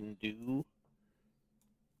that I can do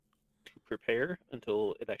to prepare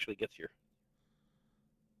until it actually gets here.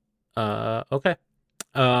 Okay.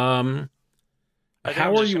 I think How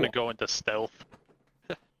I'm are just you? gonna go into stealth.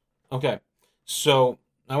 Okay. So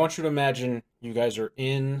I want you to imagine you guys are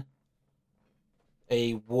in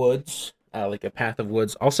a woods, like a path of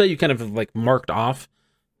woods. I'll say you kind of have like marked off,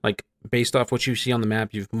 like based off what you see on the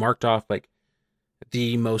map, you've marked off like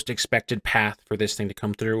the most expected path for this thing to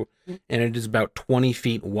come through, and it is about 20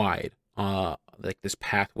 feet wide. Like this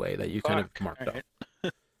pathway that you kind of Fuck, marked alright.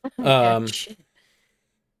 off. Shit.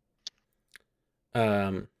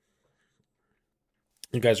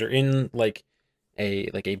 You guys are in like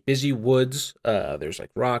a busy woods. There's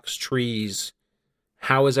like rocks, trees.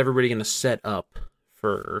 How is everybody gonna set up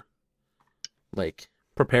for like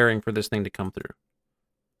preparing for this thing to come through?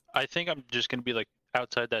 I think I'm just gonna be like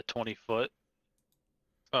outside that 20-foot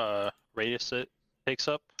radius it takes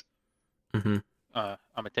up. Mm-hmm.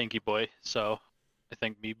 I'm a tanky boy, so I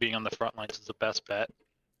think me being on the front lines is the best bet.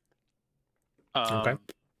 Okay.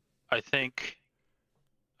 I think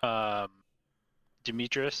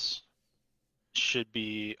Demetrius should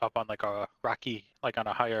be up on like a rocky, like on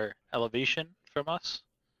a higher elevation from us.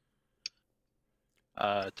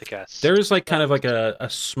 To cast. There is like kind of spells. like a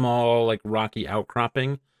small like rocky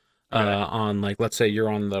outcropping Okay. on like, let's say you're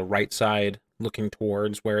on the right side looking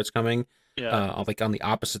towards where it's coming. Yeah. Like on the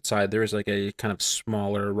opposite side there is like a kind of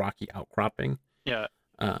smaller rocky outcropping. Yeah.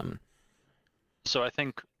 So I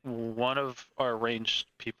think one of our ranged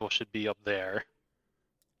people should be up there,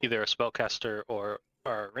 either a spellcaster or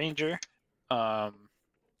our ranger.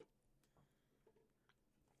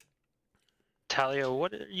 Talia,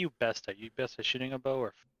 what are you best at? You best at shooting a bow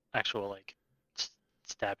or actual like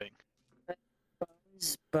stabbing?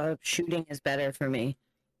 But shooting is better for me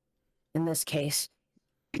in this case.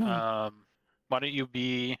 Why don't you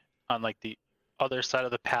be on like the other side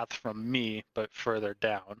of the path from me, but further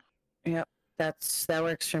down? That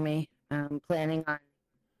works for me. I'm planning on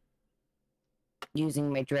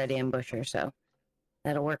using my dread ambusher, so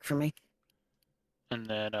that'll work for me. And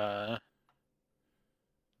then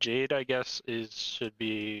Jade, I guess, should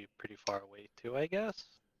be pretty far away too, I guess.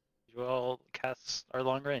 You all casts are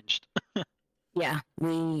long ranged. Yeah,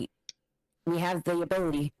 we have the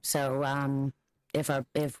ability. So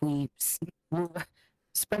if we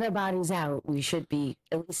spread our bodies out, we should be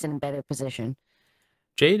at least in a better position.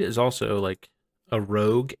 Jade is also like a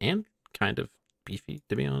rogue and kind of beefy,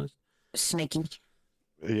 to be honest. Snaky.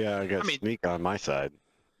 Yeah, I got I mean- sneak on my side.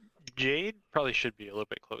 Jade probably should be a little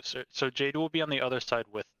bit closer. So Jade will be on the other side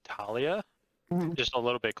with Talia, Mhm. just a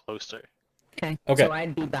little bit closer. Okay. Okay. So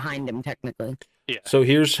I'd be behind him technically. Yeah. So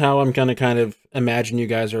here's how I'm gonna kind of imagine you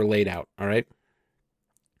guys are laid out, all right?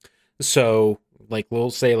 So, like,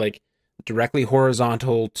 we'll say, like, directly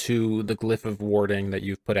horizontal to the glyph of warding that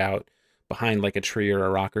you've put out behind, like, a tree or a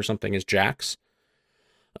rock or something is Jax.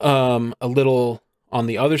 A little on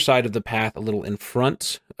the other side of the path, a little in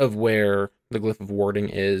front of where the glyph of warding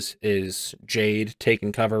is Jade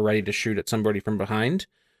taking cover, ready to shoot at somebody from behind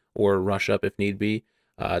or rush up if need be.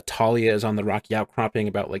 Talia is on the rocky outcropping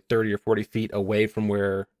about like 30 or 40 feet away from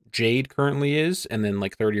where Jade currently is, and then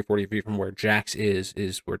like 30 or 40 feet from where Jax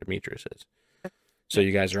is where Demetrius is. So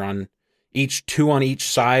you guys are on two on each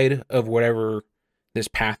side of whatever this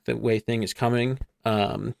pathway thing is coming.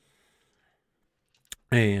 You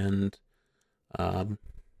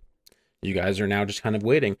guys are now just kind of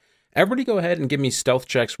waiting. Everybody go ahead and give me stealth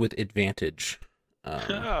checks with advantage.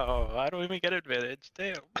 Oh, I don't even get advantage.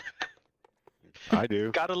 Damn. I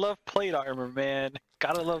do. Gotta love plate armor, man.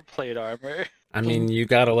 Gotta love plate armor. I mean, you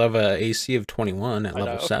gotta love a AC of 21 at I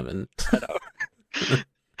level know. 7. I know.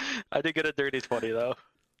 I did get a dirty 20 though.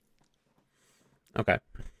 Okay.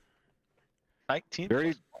 19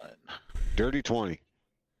 Dirty- plus 1. Dirty 20.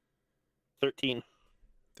 13.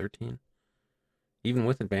 13. Even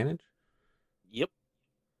with advantage? Yep.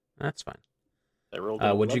 That's fine. I rolled.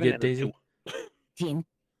 What'd you 11 get, and a Daisy? 2. Team.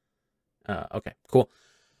 Okay, cool.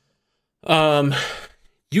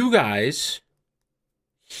 You guys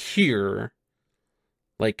hear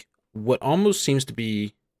like what almost seems to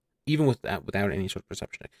be even without any sort of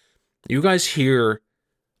perception check, you guys hear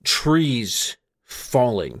trees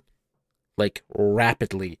falling like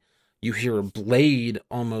rapidly. You hear a blade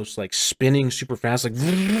almost like spinning super fast, like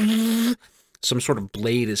some sort of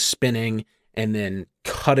blade is spinning and then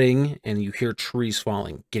cutting, and you hear trees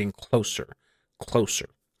falling, getting closer, closer,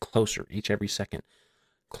 closer every second,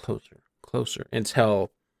 closer,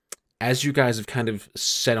 until as you guys have kind of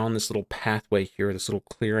set on this little pathway here, this little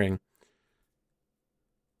clearing,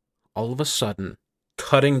 all of a sudden,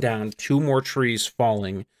 cutting down 2 more trees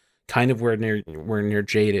falling, kind of where near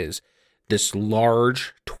Jade is, this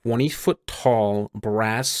large 20-foot tall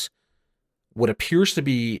brass, what appears to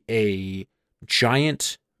be a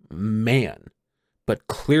giant man, but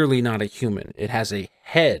clearly not a human. It has a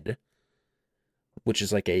head, which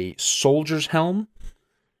is like a soldier's helm,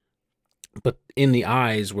 but in the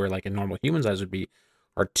eyes, where like a normal human's eyes would be,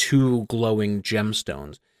 are 2 glowing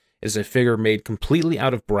gemstones. It is a figure made completely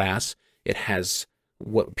out of brass. It has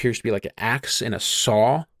what appears to be like an axe and a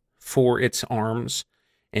saw for its arms,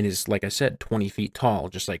 and is, like I said, 20 feet tall,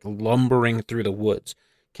 just like lumbering through the woods,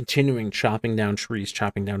 continuing chopping down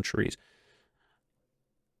trees.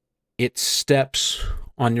 It steps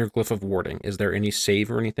on your glyph of warding. Is there any save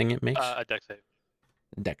or anything it makes? A deck save.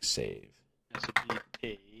 Dex save. This would be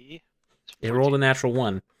a. It rolled a natural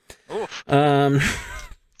 1. Oof.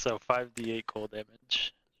 So 5d8 cold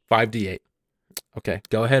damage. 5d8. Okay,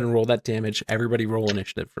 go ahead and roll that damage. Everybody roll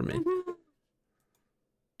initiative for me.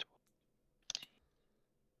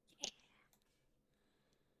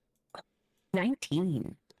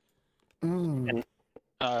 19.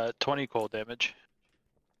 20 cold damage.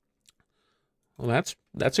 Well,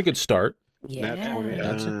 that's a good start. Yeah. Nat 20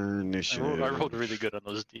 That's initiative. I rolled really good on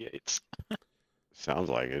those d8s. Sounds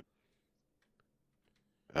like it.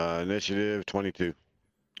 Initiative 22.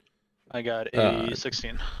 I got a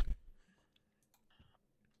 16.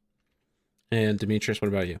 And Demetrius, what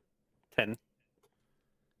about you? 10.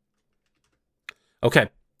 Okay.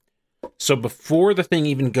 So before the thing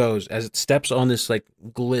even goes, as it steps on this like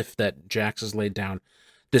glyph that Jax has laid down,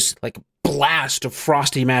 this like blast of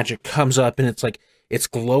frosty magic comes up, and it's like its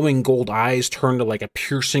glowing gold eyes turn to like a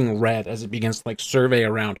piercing red as it begins to like survey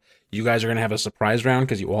around. You guys are gonna have a surprise round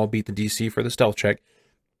because you all beat the DC for the stealth check.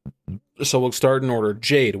 So we'll start in order.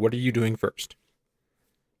 Jade, what are you doing first?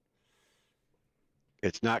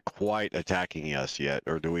 It's not quite attacking us yet,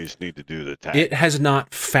 or do we just need to do the attack? It has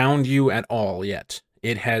not found you at all yet.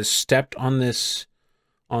 It has stepped on this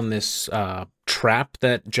trap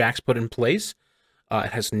that Jax put in place.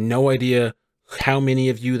 It has no idea how many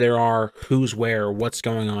of you there are, who's where, what's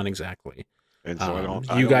going on exactly. And so you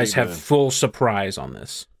don't guys need have full surprise on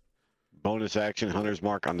this. bonus action Hunter's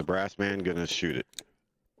Mark on the brass man. Gonna shoot it.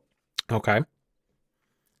 Okay.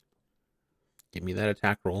 Give me that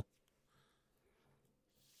attack roll.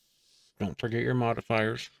 Don't forget your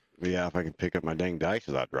modifiers. Yeah, if I can pick up my dang dice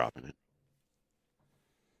without dropping it.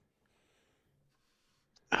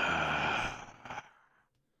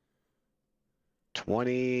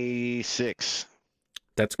 26.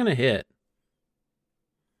 That's going to hit.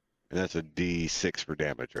 And that's a D6 for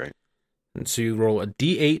damage, right? And so you roll a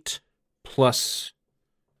D8 plus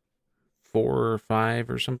 4 or 5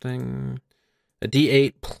 or something. A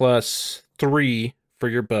D8 plus 3 for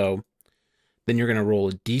your bow. Then you're going to roll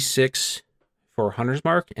a D6 for Hunter's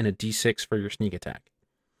Mark and a D6 for your sneak attack.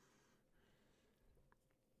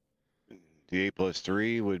 D8 plus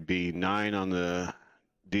 3 would be 9 on the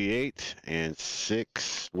D8, and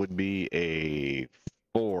 6 would be a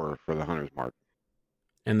 4 for the Hunter's Mark.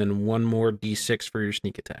 And then one more D6 for your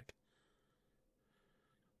sneak attack.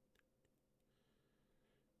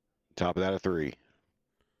 Top of that, a 3.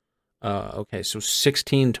 Okay, so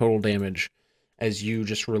 16 total damage as you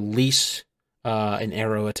just release an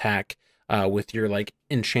arrow attack with your like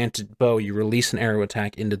enchanted bow. You release an arrow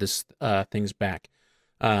attack into this thing's back.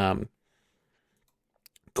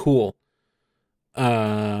 Cool.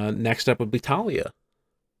 Next up would be Talia.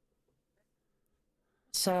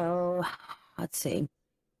 So, let's see.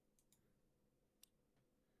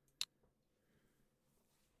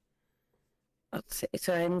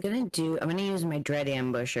 So I'm gonna use my Dread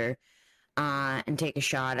Ambusher and take a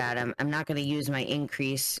shot at him. I'm not gonna use my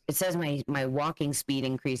increase. It says my walking speed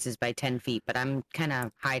increases by 10 feet, but I'm kind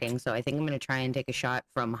of hiding, so I think I'm gonna try and take a shot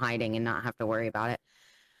from hiding and not have to worry about it.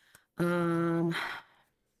 All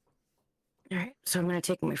right, so I'm gonna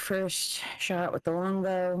take my first shot with the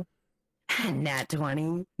longbow. Nat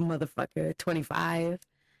 20, motherfucker, 25.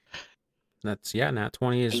 That's nat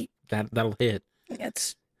 20 is that'll hit.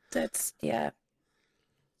 That's yeah.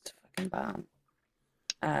 It's a fucking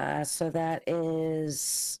bomb. So that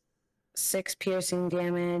is 6 piercing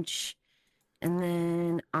damage And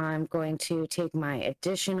then I'm going to take my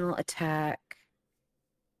additional attack.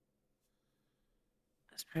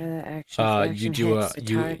 As part of the action, if the You action do hits the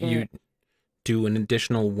target. you do an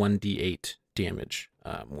additional 1d8 damage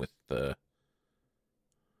with the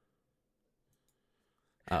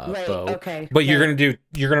Right, bow. okay. But you're okay.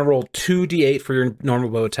 gonna roll 2d8 for your normal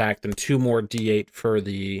bow attack, then 2 more d8 for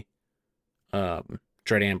the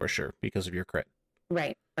Dread Ambusher because of your crit.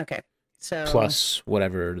 Right, okay. So Plus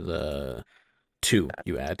whatever the 2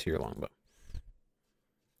 you add to your longbow.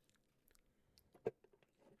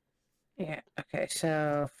 yeah, okay.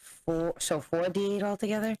 So 4d8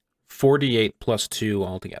 altogether. 4d8 plus 2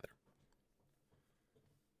 altogether.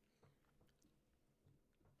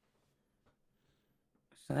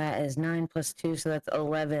 So that is 9 plus 2, so that's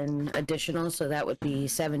 11 additional. So that would be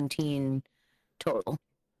 17 total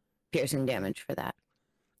piercing damage for that.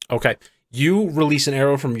 Okay. You release an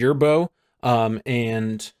arrow from your bow,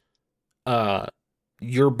 and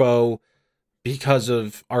your bow, because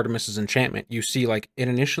of Artemis's enchantment, you see like it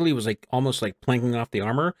initially was like almost like planking off the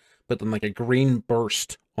armor, but then like a green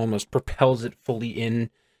burst almost propels it fully in,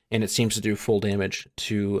 and it seems to do full damage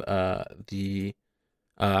to the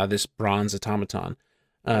this bronze automaton.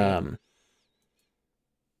 17.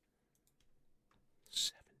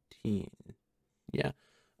 Yeah.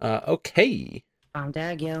 Okay.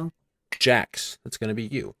 Dagyo. Jax, that's gonna be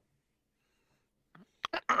you.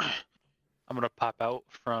 I'm gonna pop out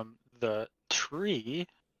from the tree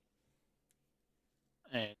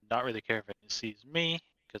and not really care if it sees me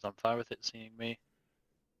because I'm fine with it seeing me.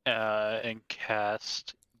 And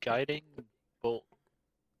cast Guiding Bolt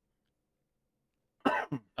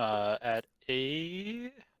at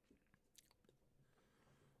a,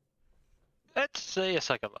 let's say, a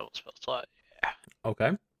second level spell slot. Yeah.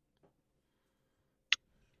 Okay.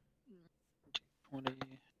 20.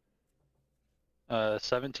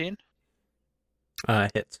 17.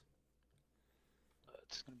 Hits.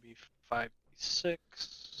 It's gonna be 5d6.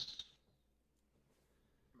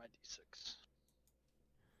 My d6.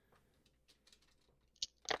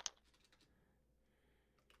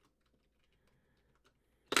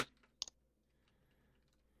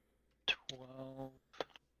 Twelve.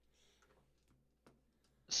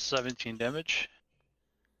 17 damage.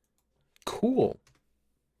 Cool.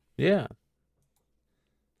 Yeah.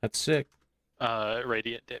 That's sick.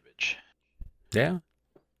 Radiant damage. Yeah.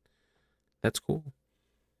 That's cool.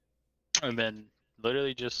 And then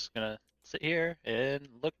literally just gonna sit here and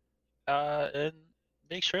look and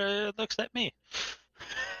make sure it looks at me.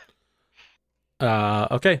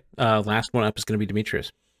 Okay. Last one up is going to be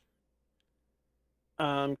Demetrius.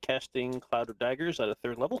 I'm casting Cloud of Daggers at a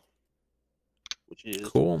 3rd level, which is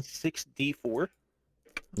Cool. 6d4.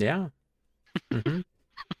 Yeah. Mm-hmm.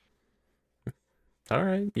 All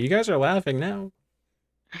right. You guys are laughing now.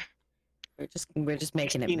 We're just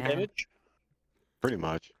making it 16 mad. damage. Pretty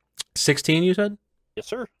much. 16, you said? Yes,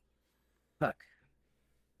 sir. Fuck.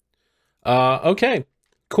 Okay.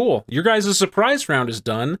 Cool. Your guys' surprise round is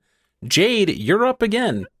done. Jade, you're up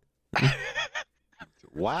again.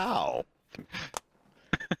 Wow.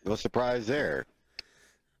 No surprise there.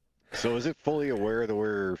 So is it fully aware that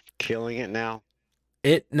we're killing it now?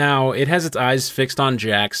 It has its eyes fixed on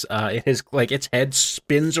Jax. It has like its head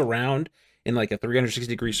spins around in like a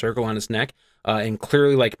 360-degree circle on its neck, and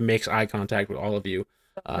clearly like makes eye contact with all of you.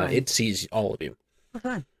 It sees all of you.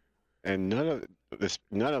 Fun. And none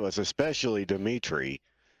of us, especially Dimitri,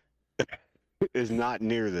 is not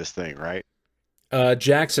near this thing, right?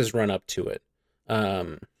 Jax has run up to it.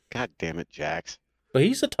 God damn it, Jax. But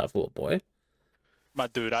he's a tough little boy. My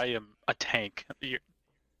dude, I am a tank.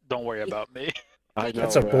 Don't worry about me. I know.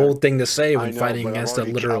 That's a bold thing to say I when know, fighting but I've against a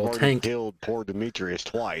already- literal I've already tank. killed poor Demetrius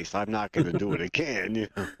twice. I'm not going to do it again. You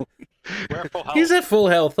know? We're at full health. He's at full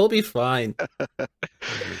health. He'll be fine.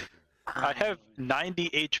 I have 90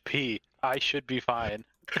 HP. I should be fine.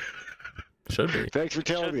 Should be. Thanks for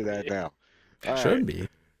telling Should me that be. now. All Should right. be.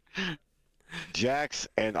 Jax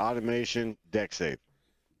and Automation deck save.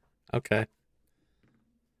 Okay.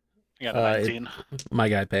 I got a 19. My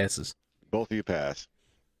guy passes. Both of you pass.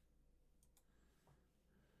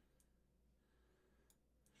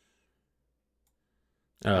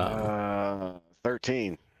 Uh,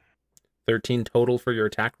 13. 13 total for your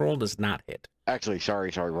attack roll does not hit. Actually,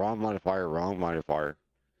 sorry. Wrong modifier.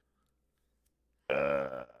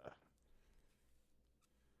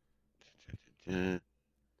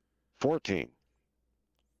 14.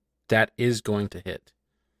 That is going to hit.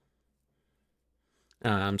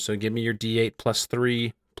 So give me your D8 plus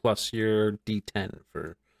 3 plus your D10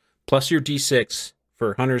 plus your D6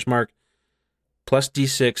 for Hunter's Mark, plus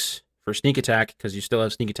D6 for sneak attack because you still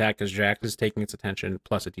have sneak attack because Jax is taking its attention,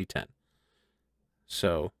 plus a D10.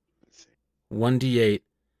 So Let's see. 1d8,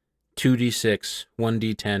 2d6,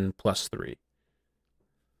 1d10 plus 3.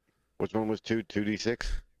 Which one was 2d6?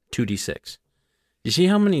 2d6. You see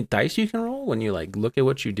how many dice you can roll when you like look at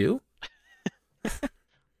what you do?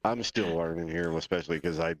 I'm still learning here, especially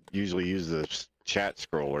because I usually use the chat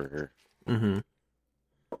scroller here. Mm-hmm.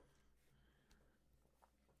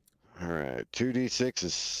 All right, 2d6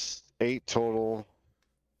 is 8 total.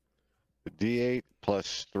 The d8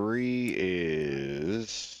 plus 3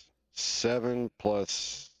 is 7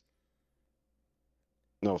 plus.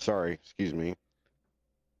 No, sorry, excuse me.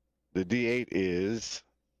 The d8 is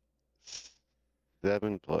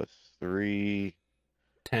 7 plus 3,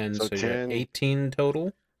 10, So so you're 10. at 18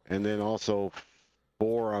 total. and then also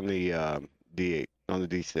 4 on the d8 on the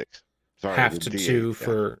d6. Sorry, half the to d8. 2 yeah.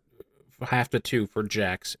 for half to 2 for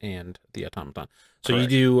Jax and the automaton. So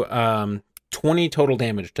Correct. you do 20 total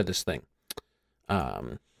damage to this thing.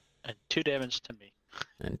 And 2 damage to me.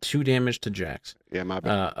 And 2 damage to Jax. Yeah, my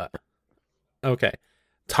bad. Okay.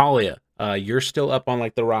 Talia, you're still up on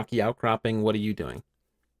like the rocky outcropping. What are you doing?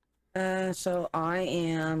 So I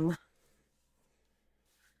am,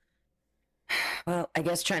 well, I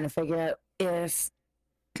guess trying to figure out if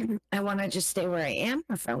I want to just stay where I am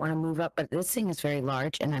or if I want to move up. But this thing is very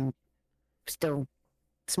large and I'm still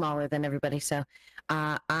smaller than everybody. So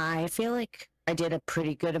I feel like I did a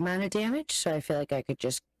pretty good amount of damage. So I feel like I could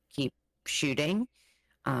just keep shooting,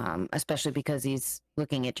 especially because he's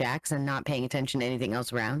looking at Jax and not paying attention to anything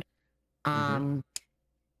else around. I'm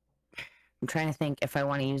trying to think if I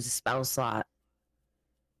want to use a spell slot.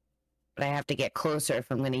 But I have to get closer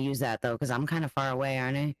if I'm going to use that, though, because I'm kind of far away,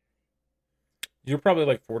 aren't I? You're probably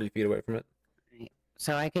like 40 feet away from it.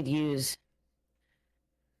 So I could use.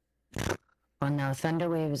 Well, no, Thunder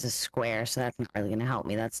Wave is a square, so that's not really going to help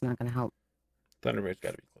me. That's not going to help. Thunderwave's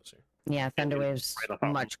got to be closer. Yeah, Thunder Wave's Right on top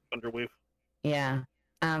of much. Thunderwave. Yeah.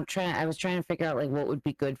 I was trying to figure out like what would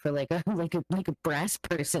be good for like a like a brass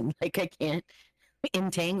person. Like I can't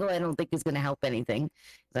entangle. I don't think is going to help anything.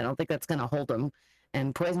 'Cause I don't think that's going to hold him.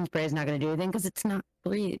 And poison spray is not going to do anything because it's not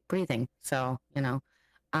breathing. So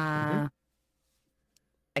I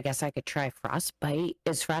guess I could try frostbite.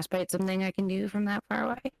 Is frostbite something I can do from that far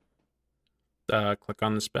away? Click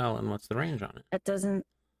on the spell and what's the range on it? It doesn't.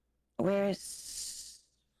 Where's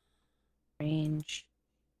range?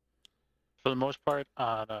 For the most part,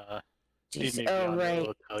 on Jeez. maybe Oh on it, right.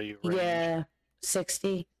 it'll tell you range. Yeah,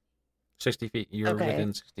 60. 60 feet. You're Okay.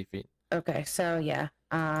 within 60 feet. Okay, so yeah.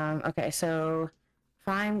 Okay, so if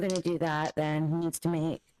I'm gonna do that, then he needs to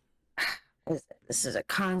make. This is a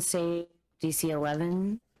con save, DC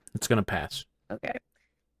 11. It's going to pass. Okay.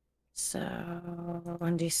 So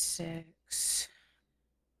 1d6.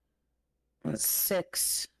 That's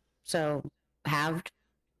 6. So halved.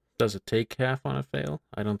 Does it take half on a fail?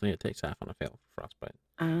 I don't think it takes half on a fail for frostbite.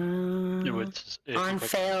 It would, On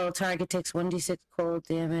fail, target takes 1d6 cold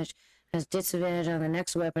damage, has disadvantage on the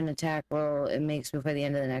next weapon attack roll it makes before the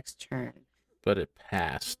end of the next turn. But it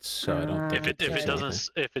passed, so I don't think if Okay.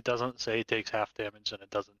 it doesn't say it takes half damage, then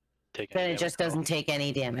it doesn't take any Then it damage just at all. doesn't take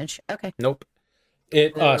any damage. Okay. Nope.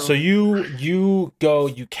 It so you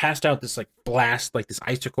cast out this like blast, like this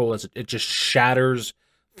icicle as it just shatters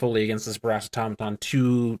fully against this brass automaton.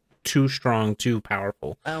 Too strong, too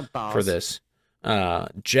powerful Oh, balls. for this.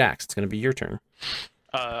 Jax, it's gonna be your turn.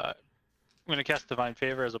 I'm gonna cast Divine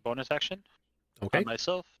Favor as a bonus action Okay. on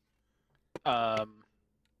myself.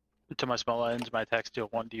 To my spell ends, my attacks deal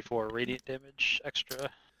 1d4 radiant damage extra,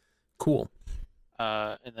 Cool.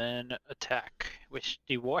 and then attack with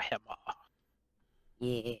the Warhammer.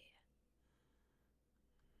 Yeah.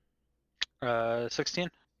 16.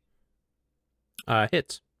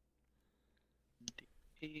 Hits.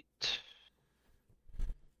 8.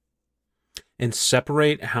 And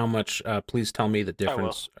separate how much. Please tell me the will.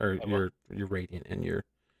 difference, or I will. your radiant and your.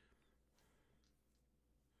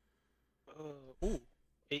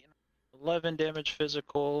 8, 11 damage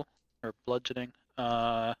physical or bludgeoning.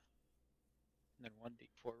 And then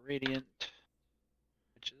 1d4 radiant,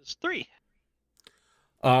 which is 3.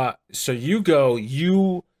 So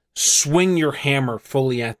you swing your hammer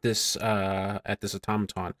fully at this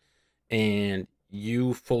automaton, and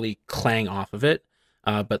you fully clang off of it.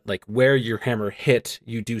 But like where your hammer hit,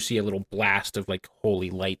 you do see a little blast of like holy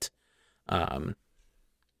light, that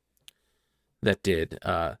did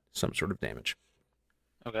some sort of damage.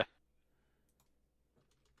 Okay.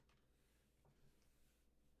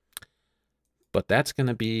 But that's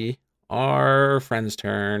gonna be our friend's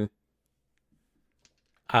turn.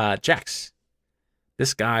 Jax,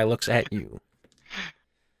 this guy looks at you.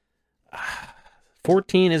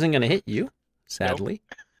 14 isn't gonna hit you, sadly.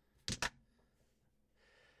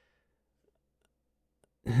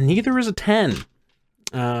 Neither is a 10.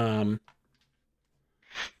 Um,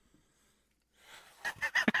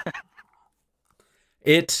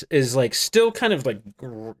 it is like still kind of like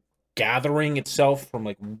gathering itself from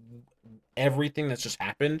like everything that's just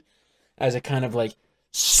happened as it kind of like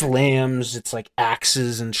slams its like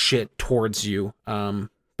axes and shit towards you,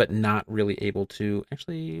 but not really able to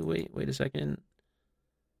actually wait a second.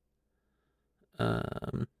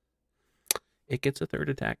 It gets a third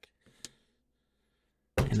attack,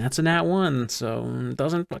 and that's a nat 1, so it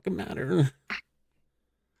doesn't fucking matter.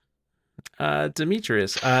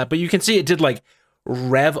 Demetrius, but you can see it did like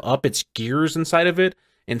rev up its gears inside of it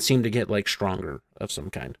and seem to get like stronger of some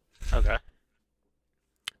kind. Okay.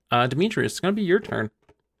 Demetrius, it's gonna be your turn.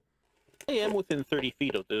 I am within 30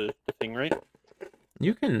 feet of the thing, right?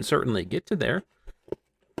 You can certainly get to there.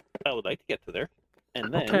 I would like to get to there.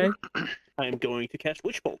 And then Okay. I am going to cast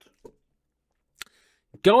Witch Bolt.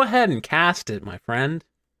 Go ahead and cast it, my friend.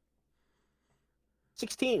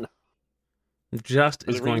 16. Just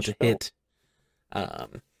For is the going ranged to spell.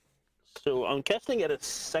 hit. So I'm casting at a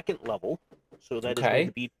second level. So that is Okay. going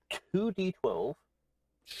to be 2d12.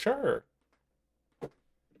 Sure.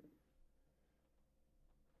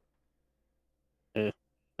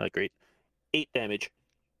 Great. 8 damage.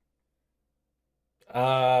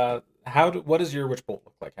 What does your witch bolt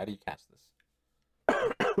look like? How do you cast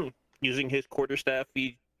this? Using his quarterstaff,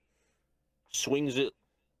 he swings it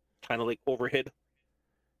kind of like overhead.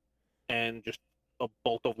 And just a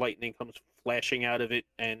bolt of lightning comes flashing out of it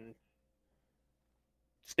and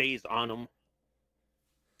stays on him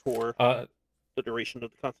for the duration of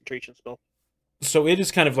the concentration spell. So it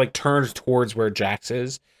is kind of like turned towards where Jax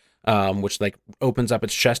is, which like opens up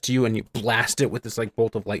its chest to you, and you blast it with this like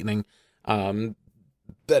bolt of lightning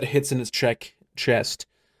that hits in its chest,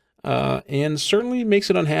 and certainly makes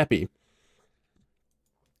it unhappy.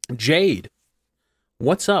 Jade,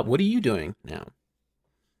 what's up? What are you doing now?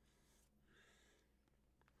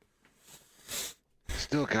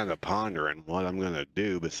 Still kind of pondering what I'm going to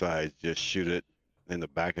do besides just shoot it in the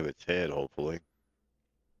back of its head, hopefully.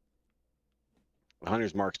 The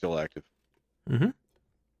Hunter's Mark still active. Mm-hmm.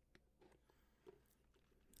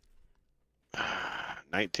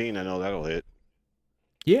 19, I know that'll hit.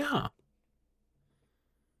 Yeah.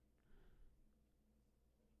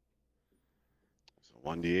 So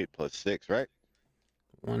 1d8 plus 6, right?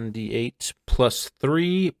 1d8 plus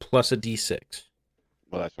 3 plus a d6.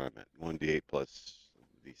 Well, that's what I meant. 1d8 plus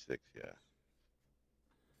d6, yeah.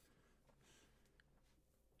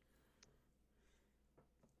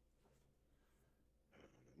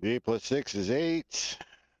 D8 plus 6 is 8.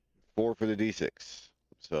 4 for the d6.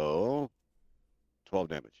 So 12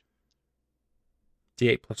 damage.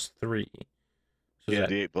 D8 plus 3. So, Yeah,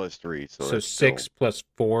 d8 plus 3. So, so that's 6 still- plus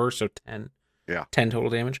 4, so 10. Yeah. 10 total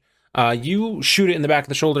damage. You shoot it in the back of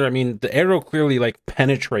the shoulder. I mean, the arrow clearly like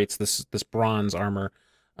penetrates this bronze armor,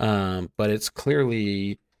 but it's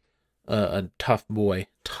clearly a tough boy.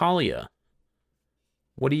 Talia,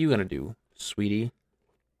 what are you gonna do, sweetie?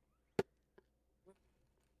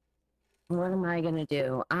 What am I gonna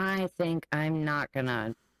do? I think I'm not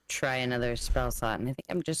gonna try another spell slot, and I think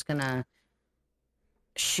I'm just gonna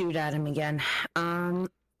shoot at him again.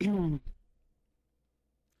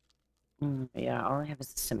 Yeah, all I have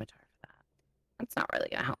is a scimitar for that. That's not really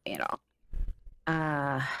gonna help me at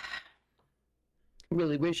all.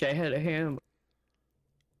 Really wish I had a hammer.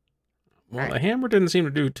 Well, Alright. the hammer didn't seem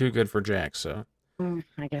to do too good for Jack, so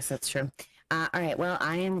I guess that's true. All right, well,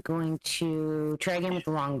 I am going to try again with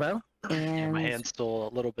the longbow. Yeah, And my hand's still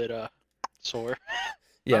a little bit sore.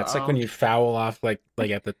 yeah, it's like when Uh-oh. you foul off like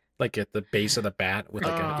at the base of the bat with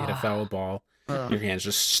like hit a foul ball, Ugh. your hands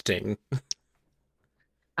just sting.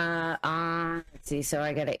 Let's see. So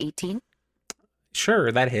I got an 18.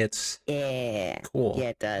 Sure, that hits. Yeah. Cool. Yeah,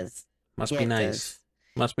 it does. Must Yeah, be it nice. does.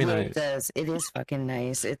 Must be Yeah, nice. it does. It is fucking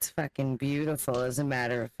nice. It's fucking beautiful, as a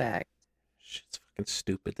matter of fact. Shit's fucking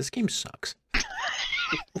stupid. This game sucks.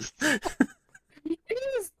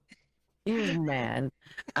 You man.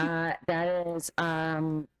 That is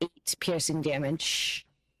 8 piercing damage.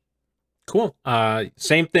 Cool.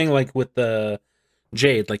 Same thing like with the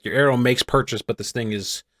Jade. Like your arrow makes purchase, but this thing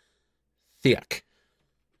is thick.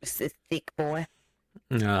 It's a thick boy.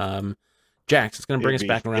 Jax, it's gonna bring It'd us be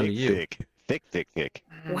back around to thick, you. Thick.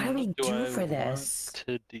 What do we do I for want this?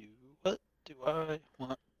 To do? What do I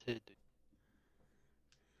want to do?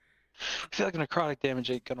 I feel like necrotic damage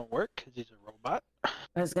ain't gonna work because he's a robot.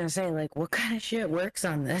 I was gonna say, like, what kind of shit works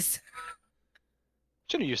on this?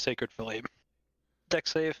 Should've used Sacred Flame. Deck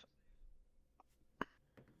save.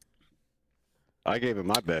 I gave it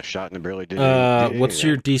my best shot and it barely did. What's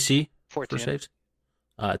your DC 14. for saves?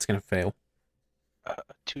 It's gonna fail.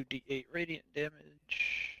 2d8 radiant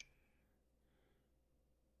damage.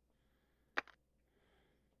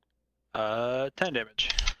 10 damage.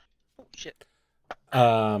 Oh shit.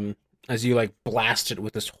 As you like blast it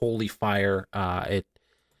with this holy fire, it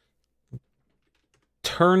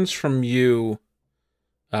turns from you,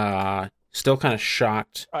 still kind of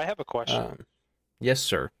shocked. I have a question. Yes,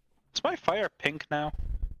 sir. Is my fire pink now?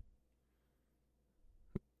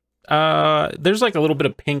 There's like a little bit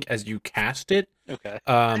of pink as you cast it, Okay.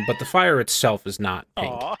 but the fire itself is not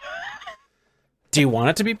pink. Aw. Do you want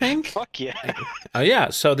it to be pink? Fuck yeah. Yeah,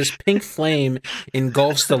 so this pink flame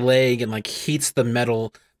engulfs the leg and like heats the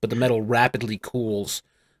metal, but the metal rapidly cools.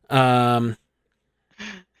 This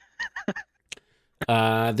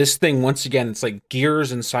thing, once again, it's like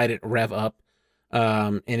gears inside it rev up,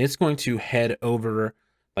 and it's going to head over,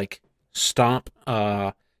 like, stomp.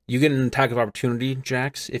 You get an attack of opportunity,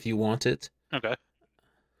 Jax, if you want it. Okay.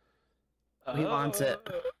 He wants it.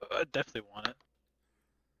 I definitely want it.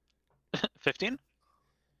 15?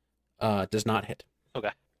 Does not hit. Okay.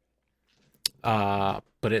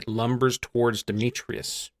 But it lumbers towards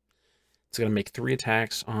Demetrius. It's going to make 3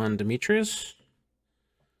 attacks on Demetrius.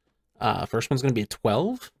 First one's going to be a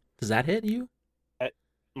 12. Does that hit you?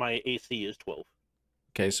 My AC is 12.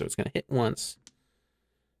 Okay, so it's going to hit once.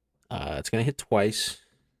 It's going to hit twice.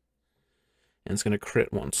 And it's going to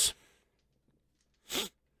crit once.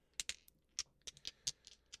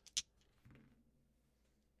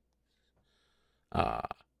 It's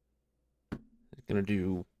going to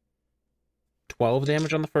do 12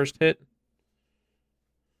 damage on the first hit.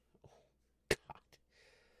 God.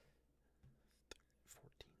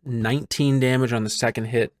 19 damage on the second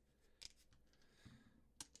hit.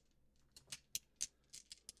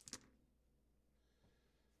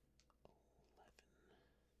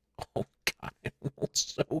 Oh God, it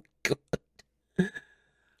rolls so good.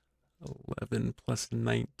 11 plus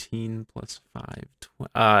 19 plus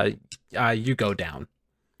 5. You go down.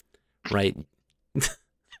 Right?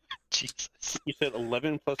 Jesus. You said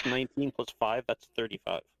 11 plus 19 plus 5, that's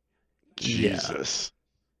 35. Yeah. Jesus.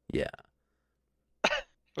 Yeah.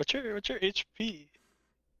 What's your HP?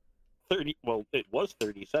 30. Well, it was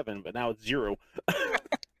 37, but now it's 0.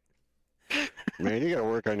 Man, you gotta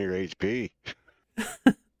work on your HP. I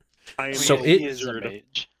am So He it- is a injured.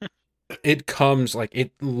 mage. It comes, like,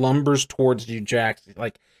 it lumbers towards you, Jax.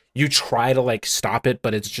 Like, you try to, like, stop it,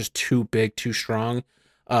 but it's just too big, too strong.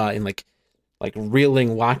 And, like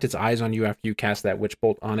reeling, locked its eyes on you after you cast that witch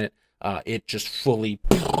bolt on it. It just fully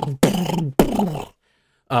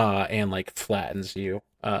and, like, flattens you,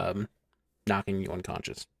 knocking you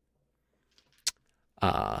unconscious.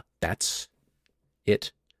 That's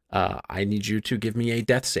it. I need you to give me a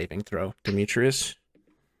death saving throw, Demetrius.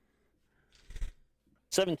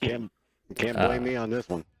 17. Can't blame me on this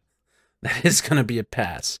one. That is going to be a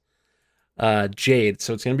pass. Jade,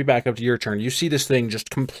 so it's going to be back up to your turn. You see this thing just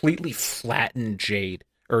completely flatten Jade,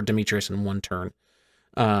 or Demetrius, in one turn.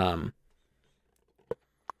 How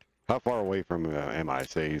far away from am I?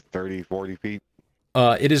 Say 30, 40 feet?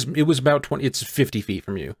 It was about 20, it's 50 feet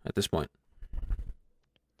from you at this point.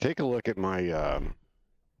 Take a look at my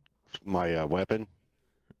my weapon.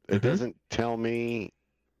 It Mhm. doesn't tell me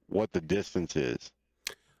what the distance is.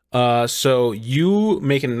 So you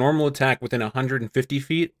make a normal attack within 150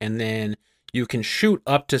 feet, and then you can shoot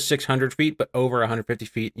up to 600 feet, but over 150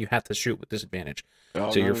 feet, you have to shoot with disadvantage.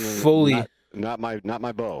 Oh, So no, you're no, no, no, fully... not my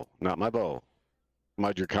bow. Not my bow.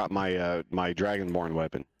 My dragonborn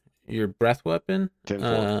weapon. Your breath weapon? 10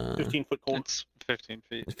 foot. 15-foot cone. It's 15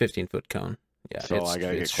 feet. 15-foot cone. Yeah, So I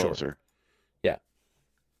gotta get short. closer. Yeah.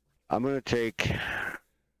 I'm gonna take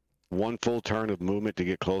one full turn of movement to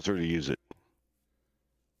get closer to use it.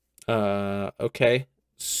 Okay.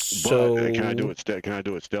 So But can I do it? Can I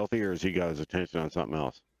do it stealthy, or has he got his attention on something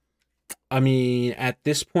else? I mean, at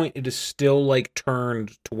this point, it is still like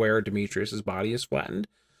turned to where Demetrius's body is flattened.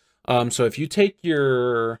 So if you take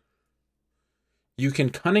you can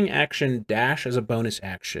cunning action dash as a bonus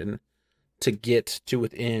action to get to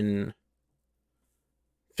within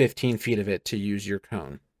 15 feet of it to use your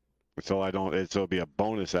cone. So so it'll be a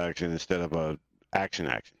bonus action instead of a action.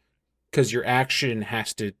 Because your action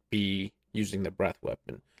has to be using the breath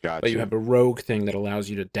weapon. Gotcha. But you have a rogue thing that allows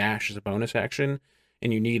you to dash as a bonus action,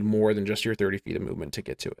 and you need more than just your 30 feet of movement to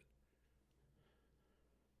get to it.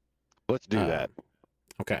 Let's do that.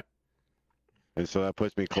 Okay. And so that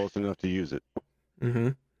puts me close enough to use it. Mm-hmm.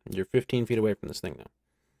 You're 15 feet away from this thing now.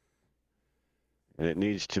 And it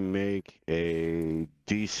needs to make a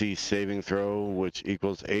DC saving throw, which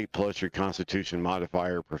equals 8 plus your Constitution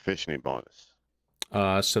modifier proficiency bonus.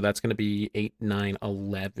 So that's going to be 8, 9,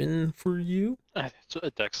 11 for you. It's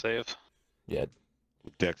a deck save. Yeah.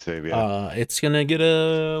 Dex save, yeah. It's gonna get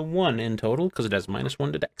a 1 in total because it has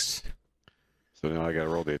 -1 to Dex. So now I gotta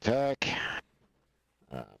roll the attack.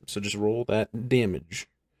 So just roll that damage.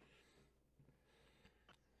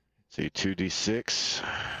 See, 2d6.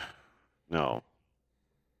 No.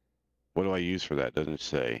 What do I use for that? Doesn't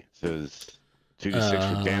say. It says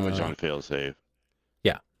 2d6 for damage on fail save.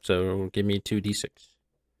 Yeah. So give me 2d6.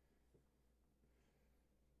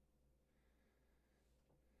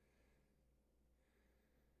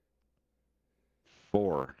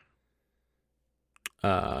 4.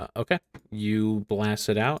 Okay. You blast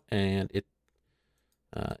it out, and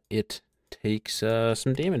it takes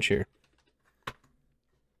some damage here.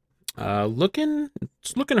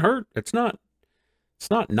 It's looking hurt. It's not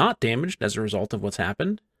damaged as a result of what's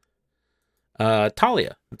happened.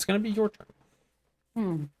 Talia, it's gonna be your turn.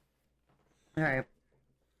 All right.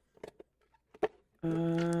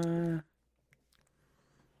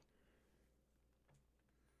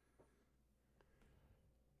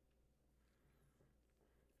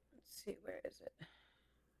 Let's see, where is it?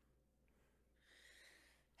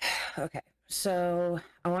 Okay, so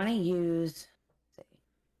I want to use.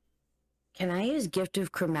 Can I use Gift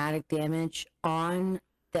of Chromatic Damage on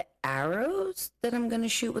the arrows that I'm gonna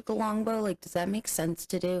shoot with the longbow? Like, does that make sense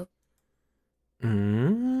to do?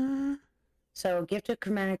 So, Gift of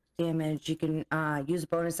Chromatic Damage, you can use a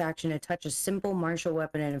bonus action to touch a simple martial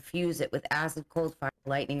weapon and infuse it with acid, cold fire,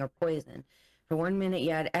 lightning, or poison. For 1 minute,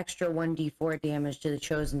 you add extra 1d4 damage to the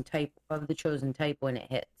chosen type when it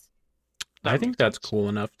hits. I think that's cool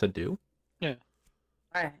enough to do. Yeah.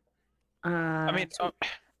 All right. I mean,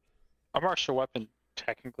 a martial weapon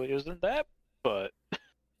technically isn't that, but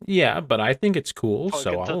Yeah, but I think it's cool,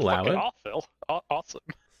 so I'll allow it. Awesome.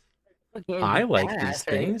 Okay, I like badass, these right?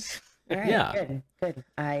 things. All right, Yeah. Good.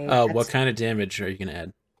 What kind of damage are you gonna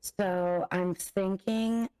add? So I'm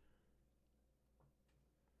thinking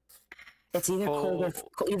it's either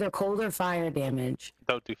cold or fire damage.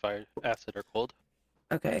 Don't do fire, acid, or cold.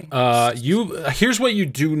 Okay. Here's what you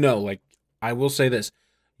do know. Like, I will say this: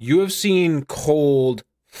 you have seen cold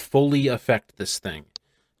fully affect this thing,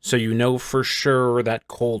 so you know for sure that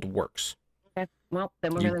cold works. Okay. Well,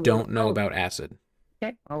 then we're You gonna don't go know cold. about acid.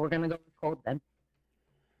 Okay. Well, we're gonna go with cold then.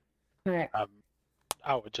 All right.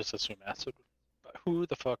 I would just assume acid, but who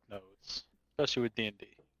the fuck knows? Especially with D&D.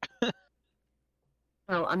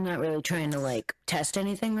 Well, I'm not really trying to like test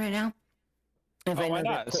anything right now. If I Why know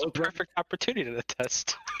not? that It's a cold perfect opportunity to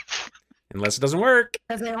test. Unless it doesn't work,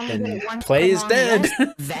 because I only then get it once play per is long dead.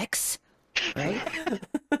 rest, Vex, right?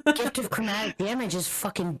 Gift of Chromatic Damage is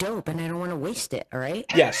fucking dope, and I don't want to waste it. All right.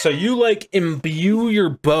 Yeah, so you like imbue your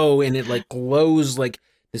bow and it like glows like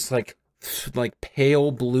this like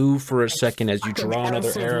pale blue for a second as you draw another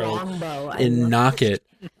Elsa's arrow longbow. I and love knock it.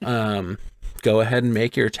 Go ahead and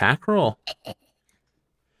make your attack roll.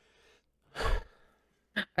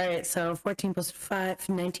 All right, so 14 plus 5,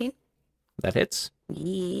 19. That hits.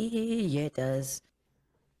 Yeah, it does.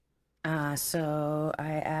 So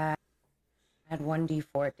I add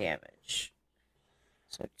 1d4 damage.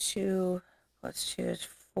 So 2 plus 2 is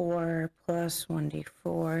 4 plus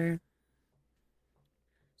 1d4.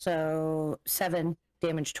 So 7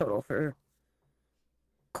 damage total for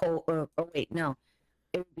cold. Oh wait, no.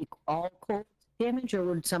 It would be all cold damage, or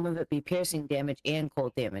would some of it be piercing damage and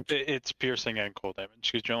cold damage? It's piercing and cold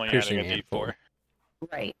damage because you're only Piercing adding a and D4. cold.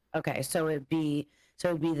 Right. Okay. So it'd be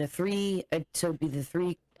the 3. So it'd be the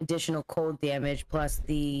 3 additional cold damage plus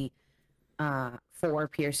the 4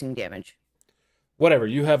 piercing damage. Whatever.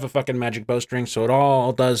 You have a fucking magic bowstring, so it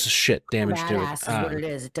all does shit damage to Badass it. is what it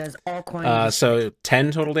is. It does all quantities. So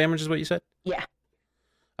 10 total damage is what you said? Yeah.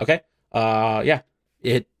 Okay. Yeah.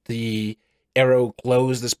 The arrow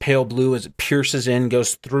glows this pale blue as it pierces in,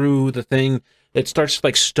 goes through the thing. It starts to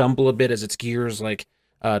like stumble a bit as its gears like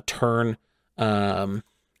turn.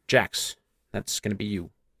 Jax, that's gonna be you.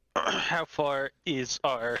 How far is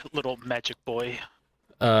our little magic boy?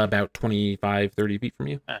 About 25, 30 feet from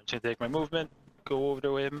you. I'm just gonna take my movement, go over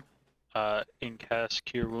to him, and cast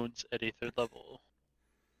Cure Wounds at a 3rd level.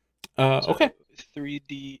 Okay.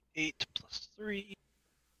 3d8 plus 3.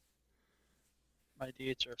 My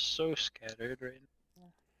d8s are so scattered right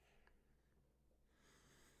now.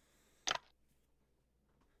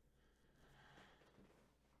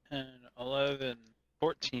 And 11,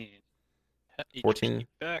 14. 14. HP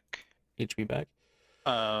back. HP back.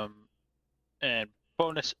 And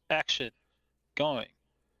bonus action going.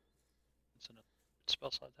 It's another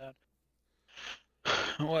spell slot down.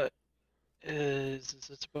 What is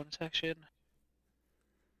this? A bonus action?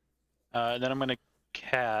 And then I'm gonna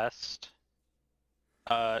cast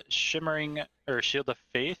Shimmering or Shield of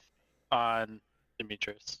Faith on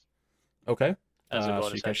Demetrius. Okay. as a So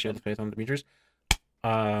bonus you got Shield action. of Faith on Demetrius.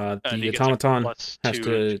 And The he gets a automaton plus has 2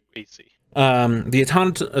 to. AC. The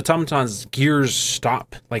automaton's gears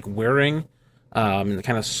stop like whirring, and it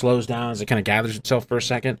kind of slows down as it kind of gathers itself for a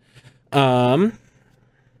second. And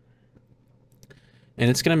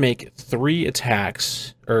it's gonna make 3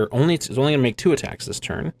 attacks, or it's only gonna make 2 attacks this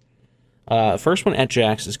turn. First one at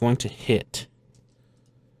Jax is going to hit.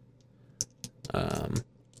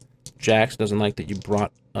 Jax doesn't like that you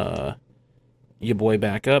brought your boy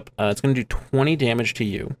back up. It's gonna do 20 damage to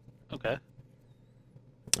you. Okay.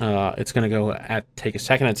 It's gonna go take a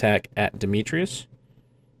second attack at Demetrius.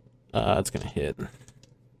 It's gonna hit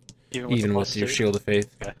even with your Shield of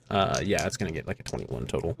Faith. Okay. Yeah, it's gonna get like a 21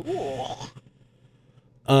 total. Ooh.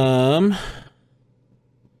 And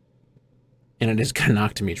it is gonna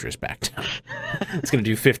knock Demetrius back down. It's gonna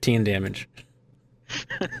do 15 damage.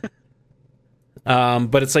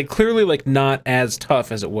 But it's like clearly like not as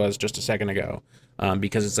tough as it was just a second ago,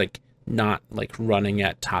 because it's like not like running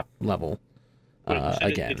at top level. Wait, you said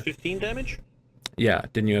Again. It did 15 damage? Yeah,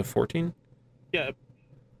 didn't you have 14? Yeah.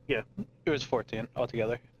 It was 14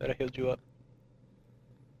 altogether that I healed you up.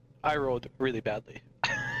 I rolled really badly.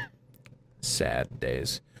 Sad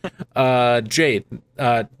days. Jade,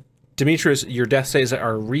 Demetrius, your death saves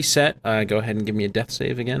are reset. Go ahead and give me a death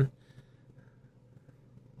save again.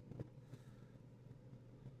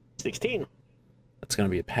 16. That's going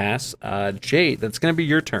to be a pass. Jade, that's going to be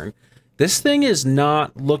your turn. This thing is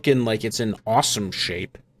not looking like it's in awesome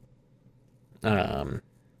shape. Yeah,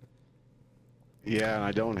 and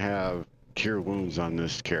I don't have cure wounds on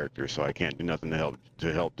this character, so I can't do nothing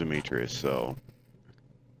to help Demetrius. So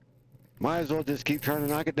might as well just keep trying to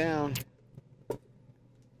knock it down.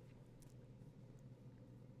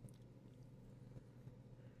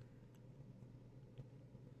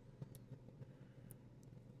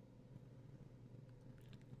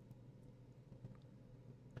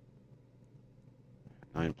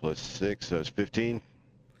 Nine plus 6, so that's 15.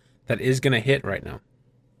 That is going to hit right now.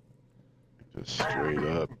 Just straight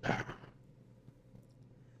up.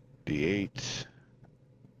 D8.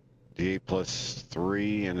 D8 plus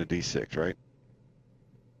 3 and a D6, right?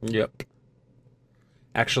 Yep.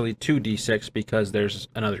 Actually, 2d6 because there's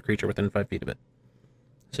another creature within 5 feet of it.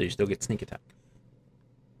 So you still get sneak attack.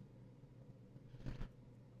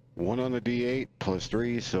 1 on the D8 plus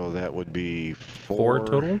 3, so that would be 4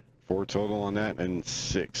 total? 4 total on that, and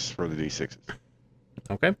 6 for the D6s.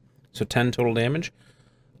 Okay. So 10 total damage.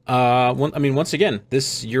 Once again,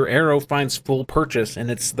 your arrow finds full purchase, and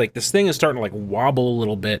it's like this thing is starting to like wobble a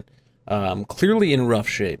little bit. Clearly in rough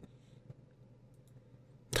shape.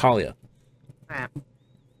 Talia.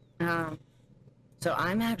 Alright. So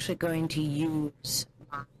I'm actually going to use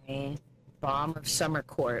my Bomb of Summer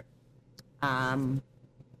Court.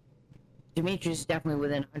 Demetrius is definitely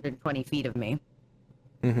within 120 feet of me.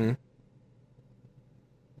 Mm-hmm.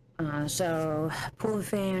 So pool of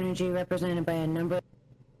fey energy represented by a number.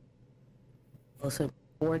 Also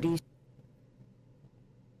 4D.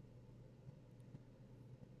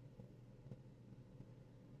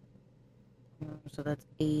 So that's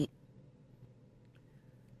 8.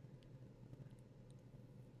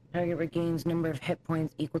 Target regains number of hit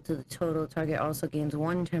points equal to the total. Target also gains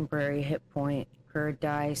 1 temporary hit point per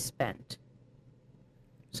die spent.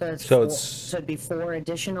 So it's so it'd be 4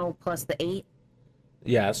 additional plus the 8.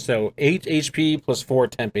 Yeah, so 8 HP plus 4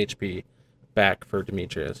 temp HP back for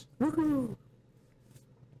Demetrius. Woohoo!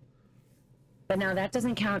 But now that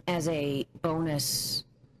doesn't count as a bonus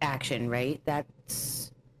action, right?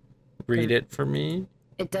 That's... Read it for me.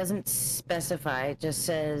 It doesn't specify. It just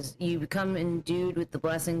says you become endued with the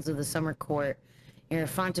blessings of the Summer Court. You're a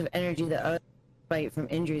font of energy that others fight from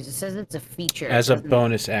injuries. It says it's a feature. As a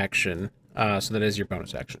bonus action. So that is your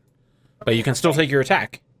bonus action. But you can still take your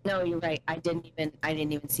attack. No, you're right. I didn't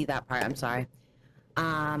even see that part. I'm sorry.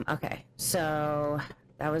 Okay. So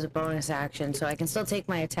that was a bonus action. So I can still take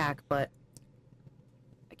my attack, but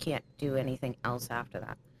I can't do anything else after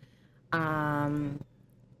that.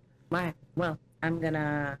 Well, I'm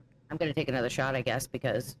gonna take another shot, I guess,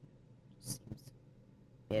 because it seems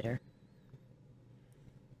bitter.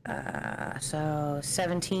 So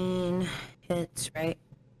 17 hits, right?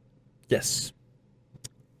 Yes.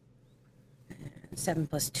 7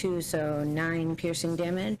 plus 2, so 9 piercing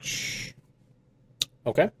damage.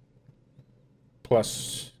 Okay.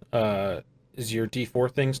 Plus, is your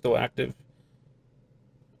D4 thing still active?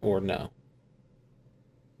 Or no?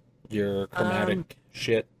 Your chromatic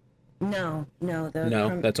shit? No. No,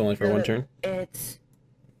 that's only for one turn? It's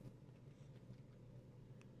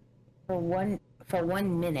for one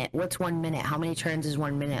minute. What's 1 minute? How many turns is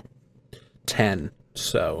 1 minute? 10,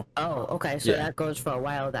 so... Oh, okay, so Yeah. that goes for a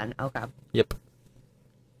while then. Okay. Yep.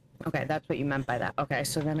 Okay, that's what you meant by that. Okay,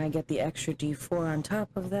 so then I get the extra d4 on top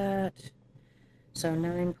of that. So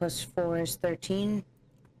 9 plus 4 is 13.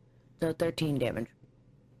 So 13 damage.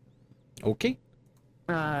 Okay.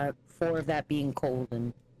 4 of that being cold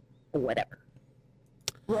and whatever.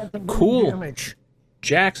 Cool. Damage.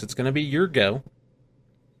 Jax, it's gonna be your go.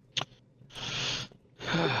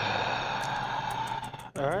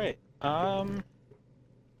 Alright.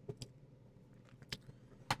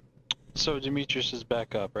 So Demetrius is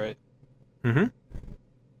back up, right? Mm-hmm.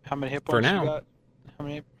 How many hit For points now. you got? How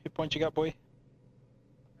many hit points you got, boy?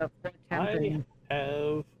 I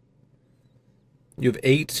have You have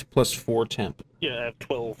 8 plus 4 temp. I have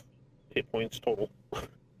 12 hit points total.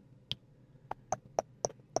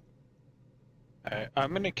 Alright,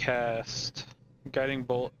 I'm gonna cast Guiding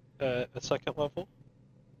Bolt at a second level.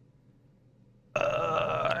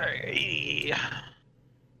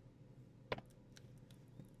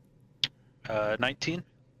 19.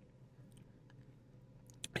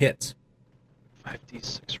 Hits.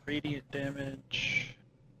 5d6 radiant damage.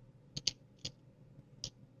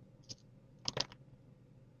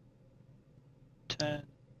 $10,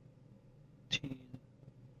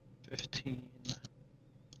 15.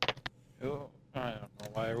 Oh, I don't know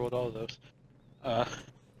why I rolled all of those.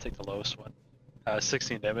 Take the lowest one.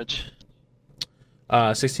 16 damage.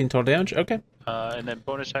 16 total damage. Okay. And then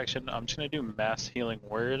bonus action, I'm just gonna do Mass Healing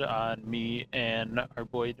Word on me and our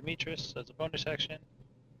boy Demetrius as a bonus action.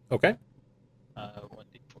 Okay.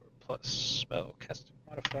 1d4 plus spell casting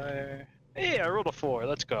modifier. Hey, I rolled a 4.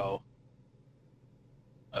 Let's go.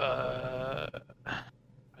 My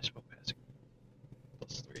spell casting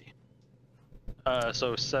plus 3.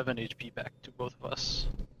 So 7 HP back to both of us.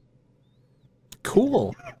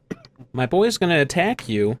 Cool. My boy's gonna attack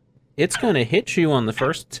you. It's gonna hit you on the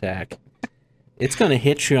first attack. It's gonna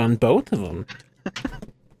hit you on both of them.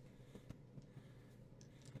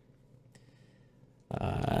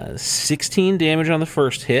 16 damage on the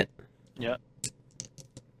first hit. Yeah.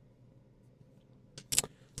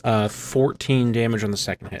 14 damage on the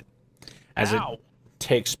second hit. As Ow! it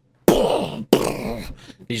takes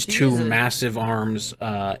these two Jesus. massive arms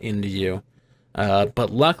into you. But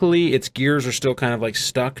luckily, its gears are still kind of like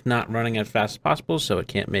stuck, not running as fast as possible, so it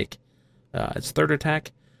can't make its third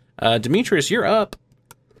attack. Demetrius, you're up.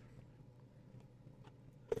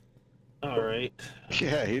 Alright.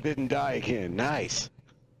 Yeah, he didn't die again. Nice.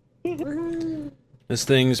 This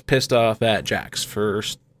thing's pissed off at Jax for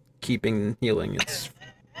keeping healing. It's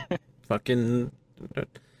fucking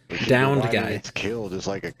downed Why guy. It's killed. It's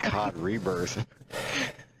like a COD rebirth.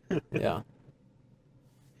 Yeah.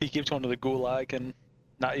 He keeps going to the gulag and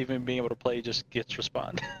not even being able to play, just gets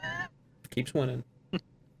respawn. Keeps winning.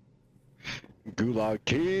 Gulag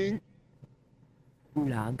King.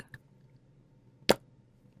 Gulag.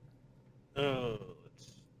 Oh,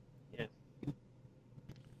 yeah.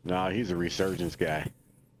 Nah, he's a resurgence guy.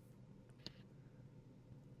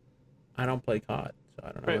 I don't play COD, so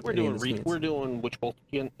I don't know. Right, what any of this means. we're doing Witch Bolt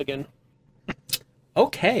again.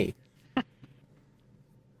 Okay.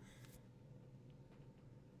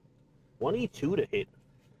 22 to hit.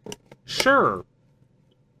 Sure.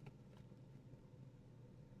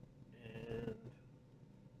 And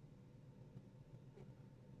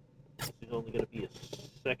this is only going to be a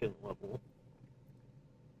second level.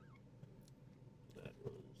 That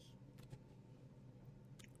was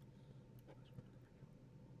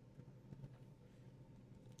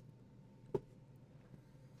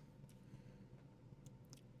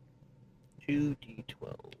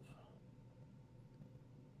 2d12.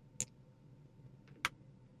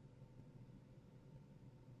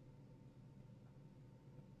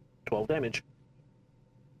 12 damage.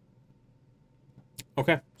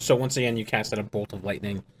 Okay. So once again, you cast out a bolt of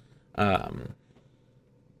lightning.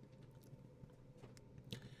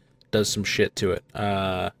 Does some shit to it.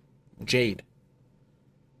 Jade.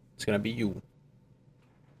 It's gonna be you.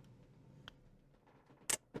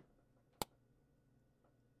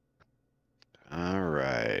 All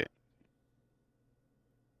right.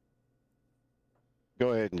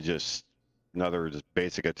 Go ahead and just another just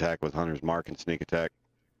basic attack with Hunter's Mark and sneak attack.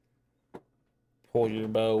 Pull your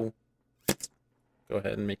bow. Go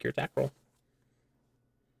ahead and make your attack roll.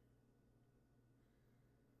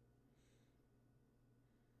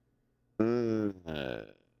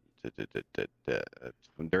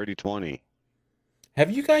 Dirty 20.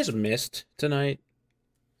 Have you guys missed tonight?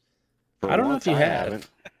 For I don't know once, if you I have. haven't.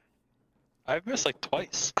 I've missed like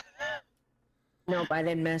twice. Nope, I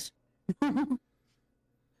didn't miss.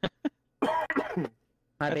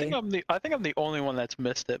 I think I'm the only one that's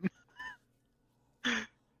missed him.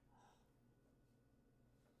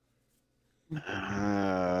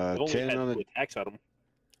 I've only 10 had on 2 attacks at him.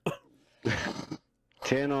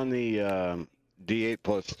 10 on the D8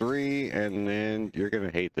 plus 3, and then you're going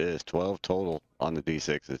to hate this. 12 total on the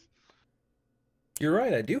D6s. You're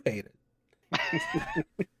right, I do hate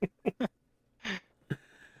it.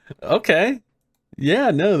 Okay.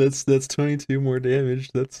 Yeah, no, that's 22 more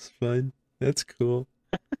damage. That's fine. That's cool.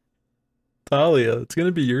 Talia, it's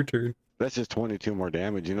gonna be your turn. That's just 22 more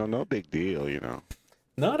damage. No big deal,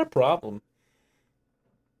 Not a problem.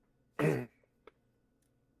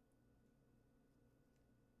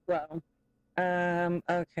 Well,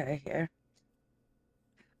 okay, here.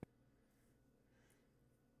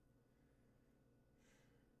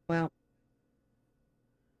 Well,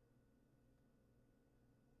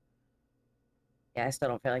 yeah, I still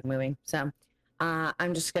don't feel like moving, so I'm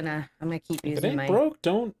gonna keep If it using ain't my. broke,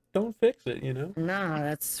 don't fix it, No,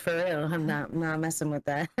 that's for real. I'm not messing with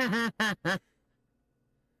that.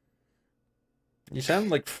 You sound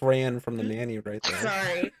like Fran from The Nanny right there.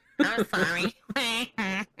 Sorry, I'm sorry.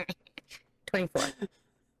 24.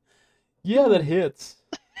 Yeah, that hits.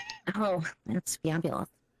 Oh, that's fabulous.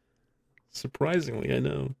 Surprisingly, I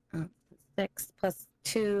know. 6 plus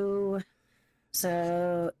 2,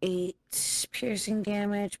 so 8 piercing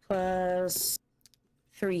damage plus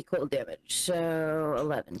 3 cold damage, so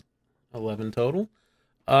 11. 11 total.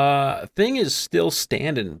 Thing is still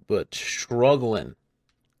standing, but struggling.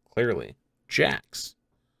 Clearly. Jax.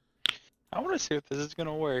 I want to see if this is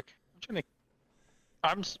gonna work.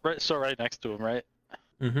 I'm right next to him, right?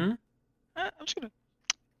 Mm-hmm. I'm just gonna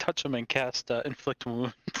touch him and cast inflict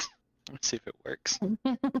wounds. Let's see if it works. Melee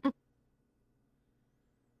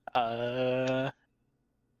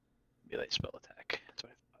spell attack. That's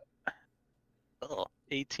what I thought.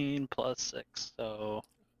 18 plus 6, so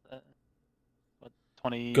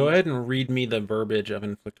 20. Go ahead and read me the verbiage of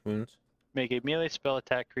inflict wounds. Make a melee spell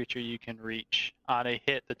attack creature you can reach. On a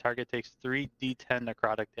hit, the target takes 3d10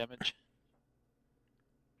 necrotic damage.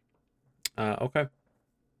 Okay.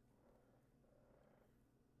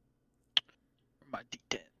 My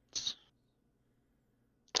d10s.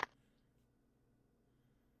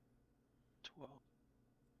 12.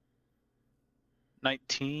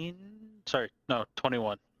 19. Sorry, no,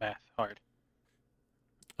 21. Math hard.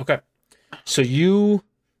 Okay. So you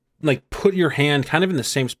put your hand kind of in the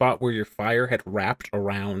same spot where your fire had wrapped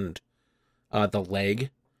around the leg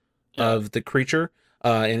of the creature,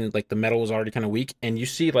 and the metal was already kind of weak, and you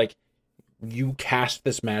see you cast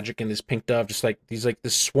this magic, and this pink dove just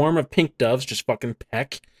this swarm of pink doves just fucking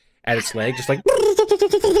peck at its leg, just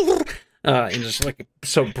and just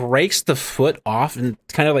so breaks the foot off and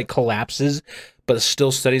kind of collapses, but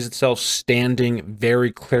still steadies itself, standing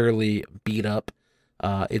very clearly beat up.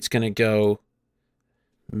 It's gonna go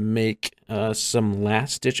make some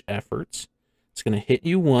last ditch efforts. It's gonna hit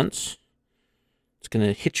you once. It's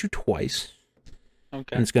gonna hit you twice.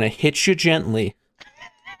 Okay. And it's gonna hit you gently.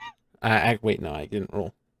 Wait, no, I didn't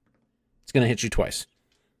roll. It's gonna hit you twice.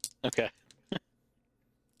 Okay.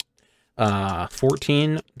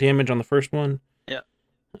 14 damage on the first one. Yeah.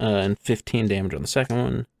 And 15 damage on the second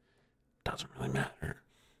one. Doesn't really matter.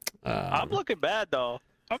 I'm looking bad though.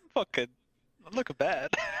 I'm looking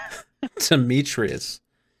bad. Demetrius,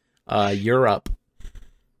 you're up.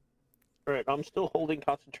 Alright, I'm still holding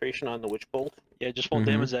concentration on the Witch Bolt. Yeah, just full Mhm.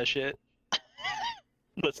 damage that shit.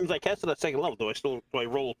 But since I casted at second level, do I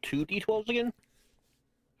roll 2 d12s again? I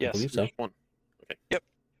Yes. believe so. Just one. Okay. Yep.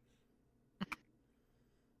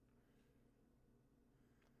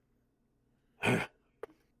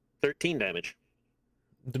 $13 damage.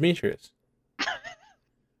 Demetrius,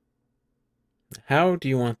 how do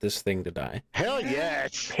you want this thing to die? Hell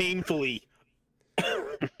yes! Painfully.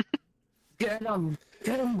 Get him,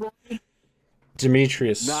 boy.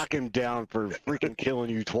 Demetrius, Knock him down for freaking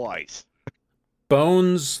killing you twice.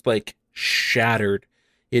 bones shattered.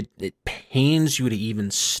 It pains you to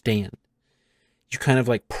even stand. You kind of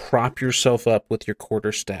prop yourself up with your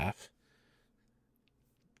quarterstaff.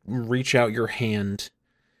 Reach out your hand,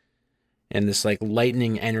 and this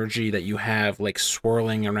lightning energy that you have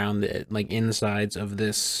swirling around the insides of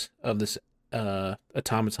this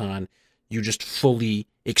automaton, you just fully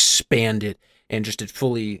expand it, and just it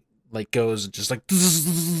fully goes just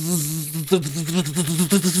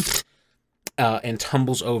and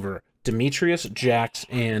tumbles over. Demetrius, Jax,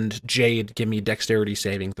 and Jade, give me dexterity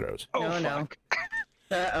saving throws. Oh, No, no. fuck.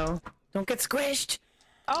 Uh-oh. Don't get squished.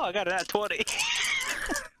 Oh, I got it at 20.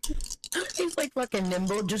 He's fucking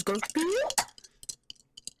nimble, just goes.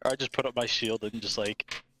 Or I just put up my shield and just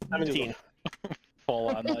 17.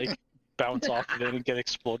 fall on, bounce off of it and get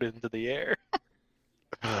exploded into the air.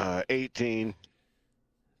 18.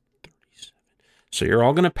 So you're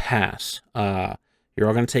all gonna pass. You're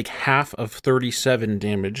all gonna take half of 37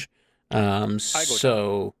 damage.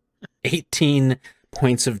 So 18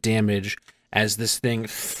 points of damage as this thing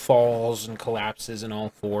falls and collapses in all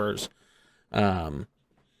fours.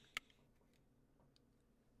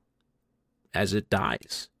 As it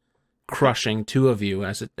dies, crushing two of you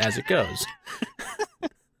as it goes.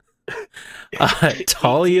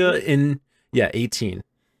 Talia 18.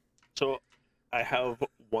 So I have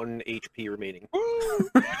 1 HP remaining.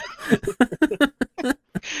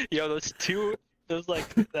 Yo, those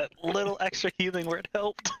like that little extra healing where it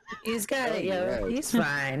helped. He's got it, yo. yes. He's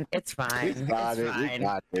fine. It's We fine. got It's it. We fine.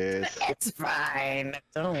 got this. It's fine.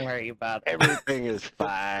 Don't worry about it. Everything is Temp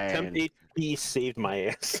fine. HP saved my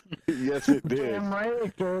ass. Yes, it did. Damn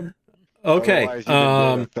right, dude. Okay. Otherwise, you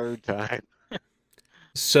didn't do it a third time.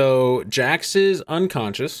 So Jax is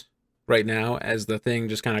unconscious right now as the thing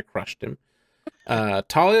just kind of crushed him.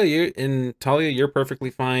 Talia, you're perfectly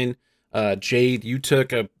fine. Jade, you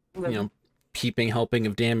took a peeping helping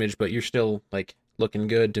of damage, but you're still like looking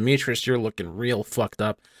good. Demetrius, you're looking real fucked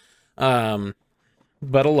up.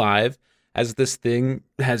 But alive as this thing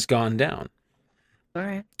has gone down. All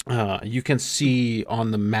right. You can see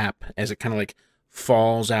on the map as it kind of like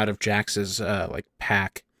falls out of Jax's like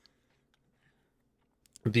pack.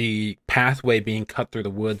 The pathway being cut through the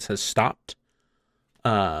woods has stopped.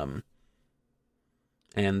 And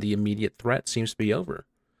the immediate threat seems to be over.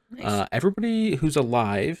 Nice. Everybody who's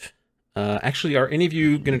alive, actually, are any of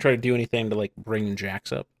you going to try to do anything to like bring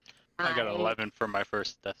Jax up? I got 11 for my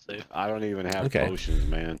first death save. I don't even have Okay. potions,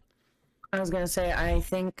 man. I was gonna say I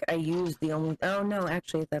think I used the only. Oh no,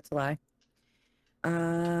 actually that's a lie.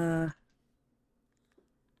 Oh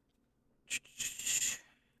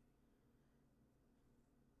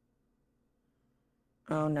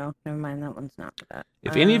no, never mind. That one's not for that.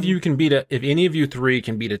 If any of you three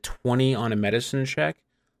can beat a 20 on a medicine check,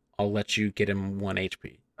 I'll let you get him 1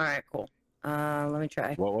 HP. All right, cool. Let me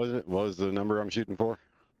try. What was it? What was the number I'm shooting for?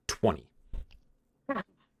 20.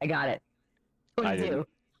 I got it. I 22.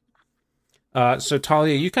 So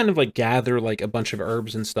Talia, you kind of like gather like a bunch of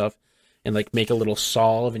herbs and stuff and like make a little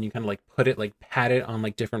salve and you kind of like put it, like pat it on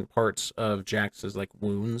like different parts of Jax's like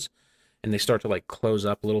wounds and they start to like close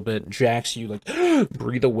up a little bit. Jax, you like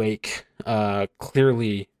breathe awake,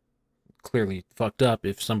 clearly fucked up.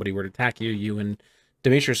 If somebody were to attack you, you and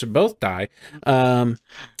Demetrius would both die.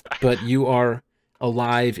 But you are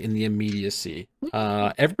alive in the immediacy.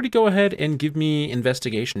 Everybody go ahead and give me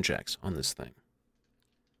investigation checks on this thing.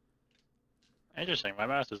 Interesting. My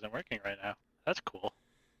mouse isn't working right now. That's cool.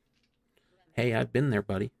 Hey, I've been there,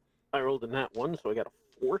 buddy. I rolled a nat 1, so I got a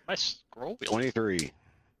 4. My scroll wheel. 23.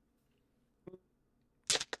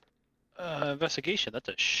 Investigation. That's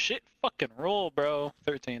a shit fucking roll, bro.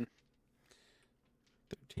 13.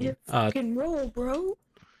 13. You fucking roll, bro.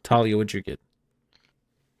 Talia, what'd you get?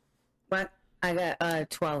 What? I got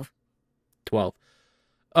 12. 12.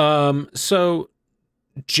 So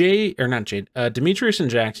Demetrius and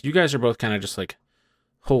Jax, you guys are both kind of just like,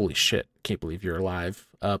 holy shit, can't believe you're alive.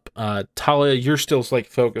 Talia, you're still like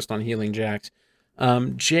focused on healing Jax.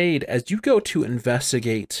 Jade, as you go to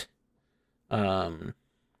investigate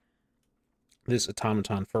this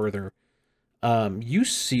automaton further, you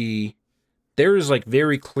see there's like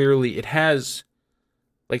very clearly, it has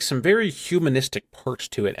like some very humanistic parts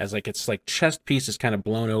to it, as like its like chest piece is kind of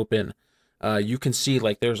blown open. You can see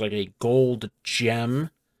like there's like a gold gem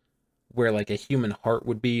where like a human heart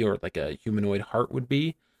would be, or like a humanoid heart would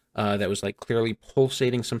be, that was like clearly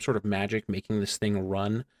pulsating some sort of magic, making this thing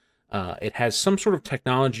run. It has some sort of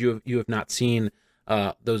technology you have not seen.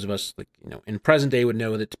 Those of us like, in present day would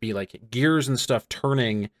know that to be like gears and stuff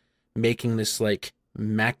turning, making this like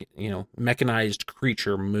mechanized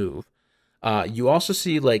creature move. You also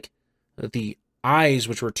see like the eyes,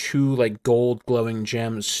 which were two like gold glowing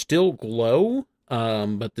gems, still glow.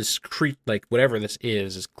 But this like whatever this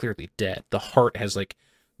is clearly dead. The heart has like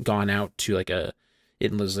gone out to like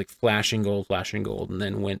it was like flashing gold, and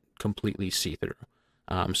then went completely see-through.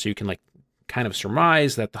 So you can like kind of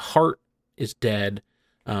surmise that the heart is dead,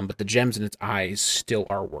 but the gems in its eyes still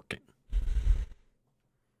are working.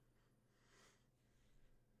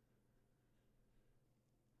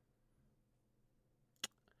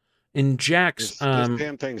 In Jax, This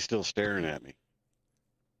damn thing's still staring at me.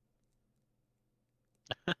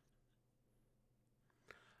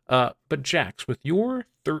 But Jax, with your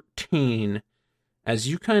 13, as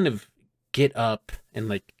you kind of get up and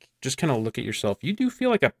like just kind of look at yourself, you do feel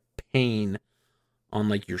like a pain on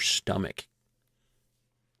like your stomach.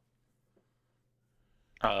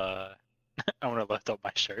 I want to lift up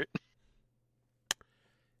my shirt.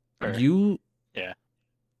 Or- Yeah.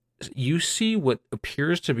 You see what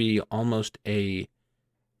appears to be almost a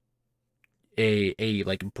a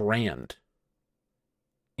like brand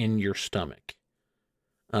in your stomach.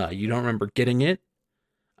 You don't remember getting it.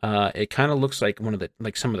 It kind of looks like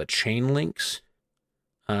some of the chain links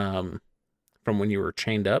from when you were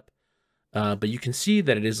chained up. But you can see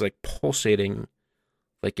that it is like pulsating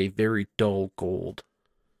like a very dull gold.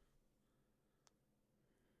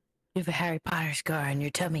 You have a Harry Potter scar on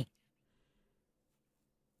your tummy.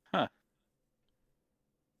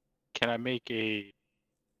 Can I make an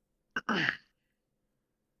What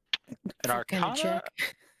kind of Arcana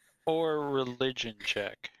check? or religion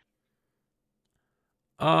check?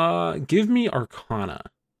 Give me Arcana.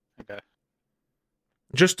 Okay.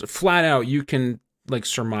 Just flat out, you can like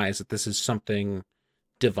surmise that this is something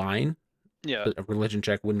divine. Yeah. But a religion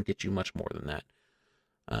check wouldn't get you much more than that.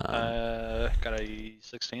 Got a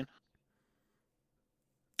 16.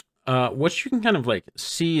 What you can kind of like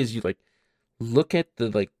see is you like look at the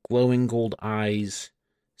like glowing gold eyes,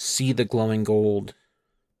 see the glowing gold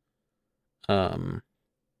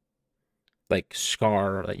like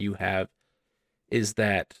scar that you have, is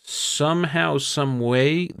that somehow, some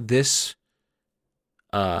way, this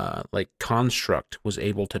like construct was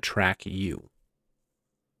able to track you.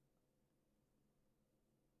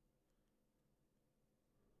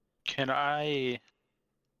 Can I...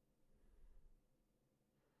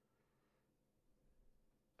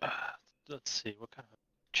 let's see, what kind of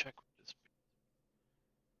check would this be?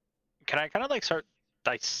 Can I kind of like start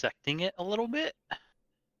dissecting it a little bit?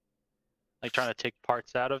 Like trying to take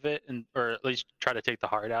parts out of it, or at least try to take the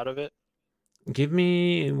heart out of it?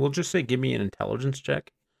 We'll just say give me an intelligence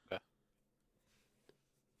check. Okay.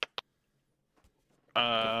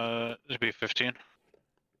 It'd be 15.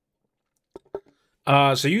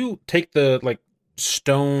 So you take the like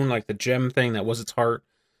stone, like the gem thing that was its heart,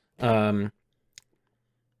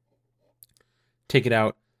 take it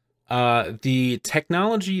out. The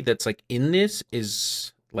technology that's like in this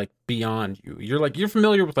is like beyond you. You're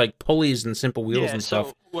familiar with like pulleys and simple wheels and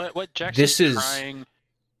stuff. What Jax This is is- trying,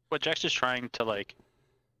 what Jax is trying to like,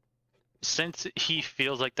 since he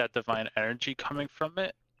feels like that divine energy coming from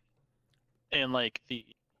it, and like the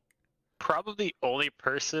probably only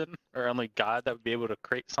person or only god that would be able to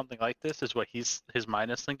create something like this is what his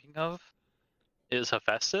mind is thinking of, is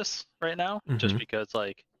Hephaestus right now, just Mhm. because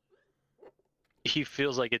like he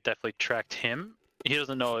feels like it definitely tracked him. He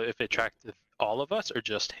doesn't know if it tracked all of us or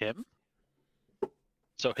just him.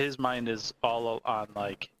 So his mind is all on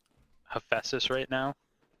like Hephaestus right now,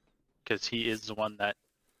 because he is the one that,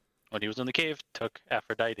 when he was in the cave, took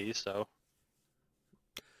Aphrodite. So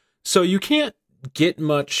you can't get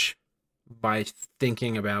much by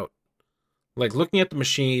thinking about, like, looking at the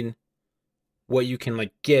machine. What you can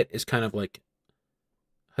like get is kind of like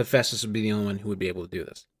Hephaestus would be the only one who would be able to do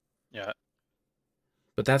this. Yeah.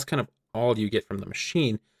 But that's kind of all you get from the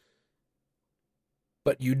machine.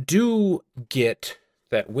 But you do get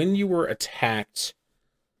that when you were attacked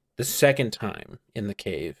the second time in the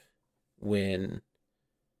cave, when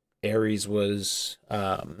Ares was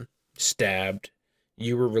stabbed,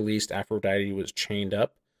 you were released, Aphrodite was chained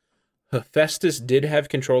up. Hephaestus did have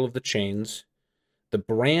control of the chains. The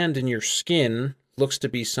brand in your skin looks to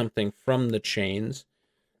be something from the chains.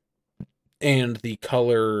 And the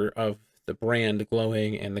color of the brand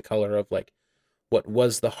glowing, and the color of like what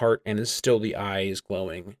was the heart and is still the eyes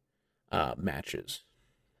glowing matches.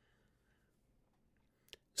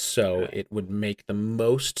 So Okay. it would make the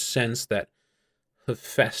most sense that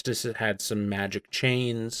Hephaestus had some magic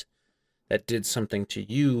chains that did something to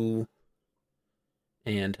you,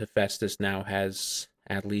 and Hephaestus now has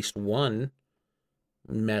at least one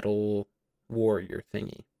metal warrior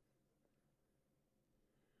thingy.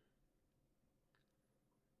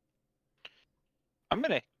 I'm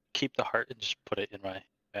gonna keep the heart and just put it in my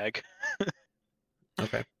bag.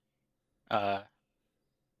 Okay. And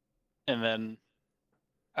then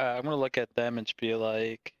I'm gonna look at them and just be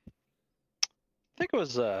like, I think it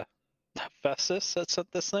was Hephaestus that sent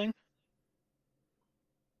this thing.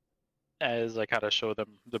 As I kind of show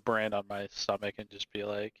them the brand on my stomach and just be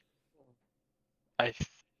like, I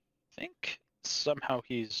think somehow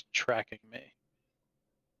he's tracking me.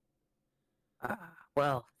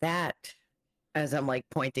 Well, that, as I'm like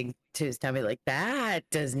pointing to his tummy, like that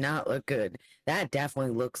does not look good. That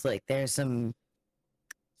definitely looks like there's some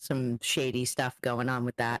shady stuff going on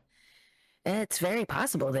with that. It's very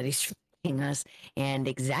possible that he's tracking us, and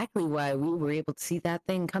exactly why we were able to see that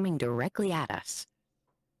thing coming directly at us.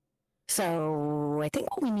 So I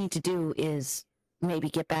think what we need to do is maybe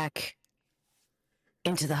get back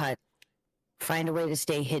into the hut, find a way to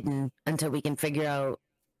stay hidden until we can figure out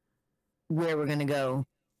where we're gonna go,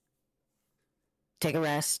 take a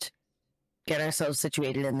rest, get ourselves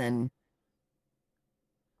situated, and then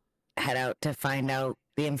head out to find out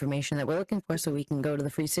the information that we're looking for so we can go to the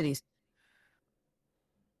free cities.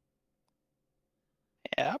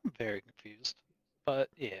 Yeah, I'm very confused. But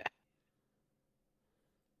yeah.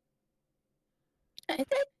 I think,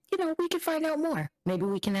 we could find out more. Maybe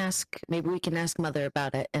we can ask Mother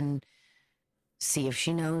about it and see if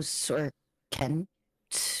she knows or can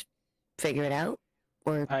figure it out.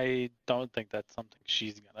 Or I don't think that's something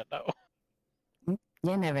she's gonna know.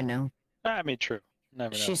 you never know. I mean, true.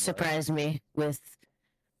 Never know. She surprised me with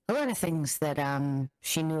a lot of things that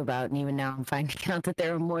she knew about, and even now I'm finding out that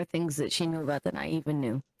there are more things that she knew about than I even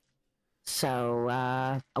knew. So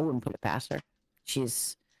I wouldn't put it past her.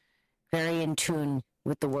 She's very in tune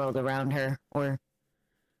with the world around her, or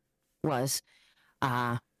was.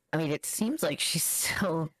 I mean, it seems like she's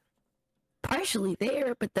still partially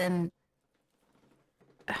there, but then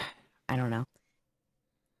I don't know.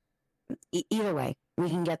 Either way, we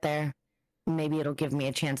can get there. Maybe it'll give me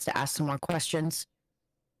a chance to ask some more questions,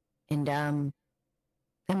 and then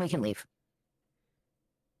we can leave.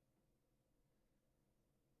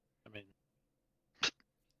 I mean,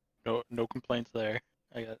 no complaints there.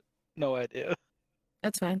 I got no idea.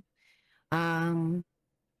 That's fine.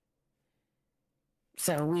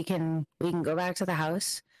 So we can go back to the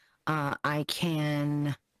house. I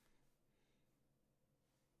can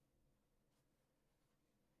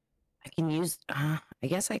use. I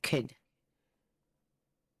guess I could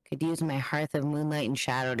use my Hearth of Moonlight and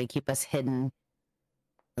Shadow to keep us hidden,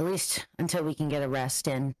 at least until we can get a rest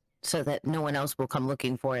in, so that no one else will come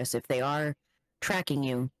looking for us. If they are tracking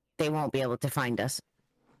you, they won't be able to find us.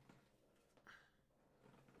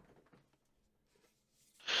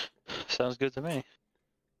 Sounds good to me.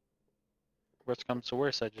 Worst comes to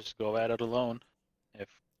worst, I just go at it alone if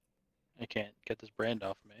I can't get this brand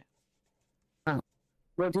off of me.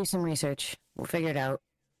 We'll do some research. We'll figure it out.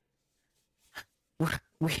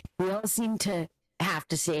 We all seem to have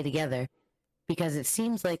to stay together because it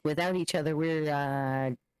seems like without each other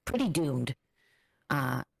we're pretty doomed.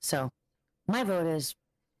 So my vote is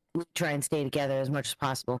we try and stay together as much as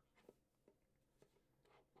possible.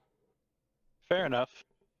 Fair enough.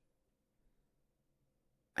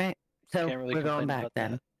 So Can't really we're going complain back about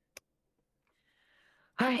then.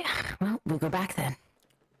 that. All right. Well, we'll go back then.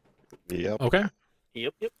 Yep. Okay.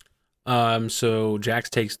 Yep. So Jax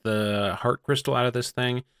takes the heart crystal out of this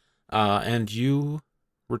thing, and you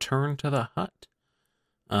return to the hut.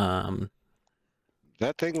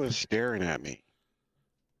 That thing was staring at me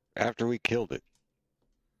after we killed it.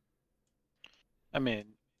 I mean,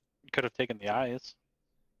 you could have taken the eyes.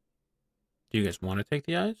 Do you guys want to take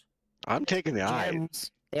the eyes? I'm taking the eyes.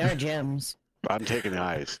 Gems. They are gems. I'm taking the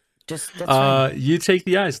eyes. Just that's fine. You take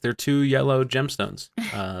the eyes. They're 2 yellow gemstones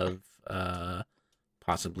of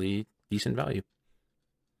possibly decent value.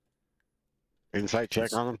 Insight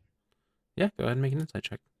check on them. Yeah, go ahead and make an insight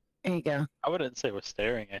check. There you go. I wouldn't say it was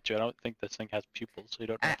staring at you. I don't think this thing has pupils, so you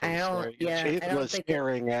don't know if I it was don't. staring at you. Yeah, It I don't was think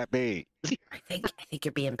staring at me. I think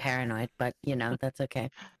you're being paranoid, but that's okay.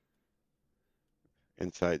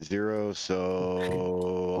 Insight 0,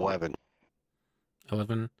 so 11.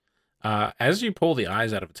 11. As you pull the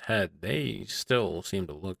eyes out of its head, they still seem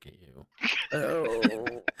to look at you.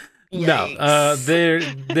 Oh. No,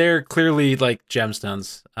 they're clearly like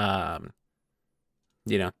gemstones.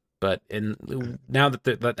 But now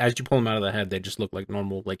that as you pull them out of the head, they just look like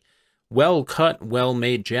normal, like well cut, well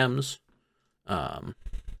made gems.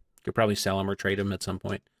 Could probably sell them or trade them at some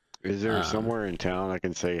point. Is there somewhere in town I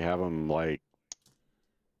can say have them like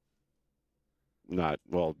not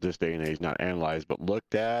this day and age not analyzed but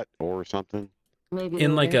looked at or something? Maybe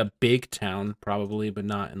In like later. a big town, probably, but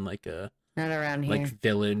not in like a Not around here. like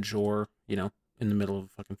village or in the middle of a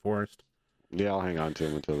fucking forest. Yeah, I'll hang on to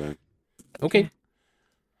them until then. Okay.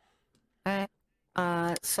 All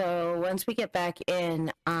right. So once we get back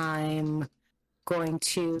in, I'm going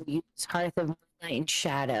to use Hearth of Moonlight and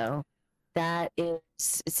Shadow. That is,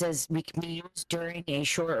 it says we can be used during a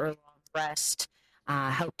short or long rest.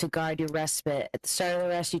 Help to guard your respite. At the start of the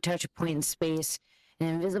rest, you touch a point in space. An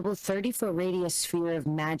invisible 30-foot radius sphere of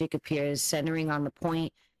magic appears, centering on the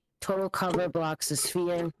point. Total cover blocks the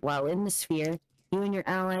sphere. While in the sphere, you and your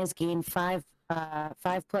allies gain 5+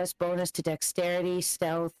 bonus to dexterity,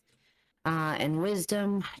 stealth, and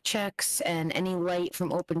wisdom checks, and any light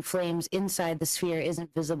from open flames inside the sphere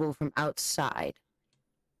isn't visible from outside.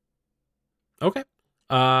 Okay.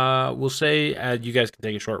 We'll say you guys can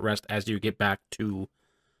take a short rest as you get back to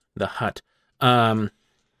the hut.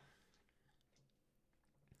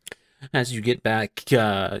 As you get back,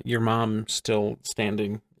 your mom's still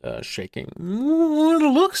standing, shaking. It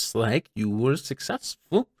looks like you were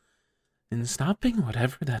successful in stopping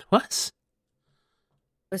whatever that was.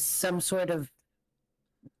 was some sort of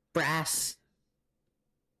brass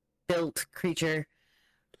built creature.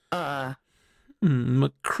 A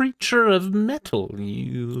creature of metal,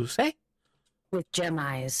 you say? With gem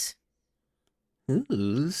eyes.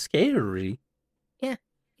 Ooh, scary.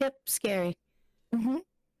 Yep, scary.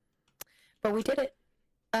 But we did it.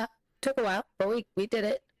 Took a while, but we did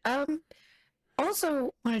it.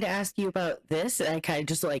 Also wanted to ask you about this. I kind of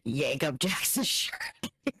just like yank up Jackson's shirt,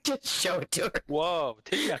 just show it to her. Whoa,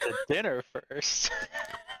 take me out to dinner first.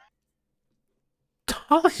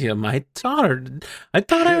 Talia, my daughter. I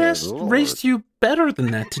thought I Good raised you better than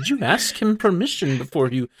that. Did you ask him permission before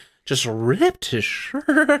you just ripped his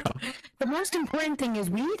shirt off? The most important thing is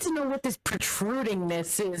we need to know what this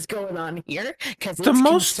protrudingness is going on here, because it's The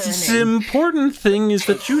most concerning. important thing is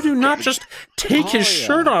that you do not just take his Talia.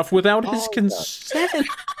 shirt off without his Talia. consent.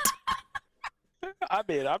 I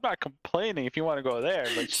mean, I'm not complaining if you want to go there,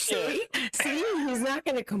 but shit. See, he's not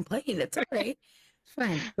going to complain. It's all right. It's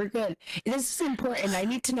fine. We're good. This is important. I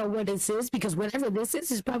need to know what this is, because whatever this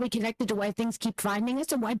is probably connected to why things keep finding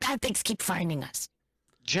us and why bad things keep finding us.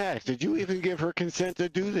 Jax, did you even give her consent to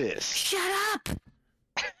do this? Shut up!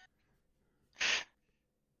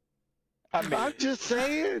 I mean, I'm just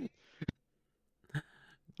saying.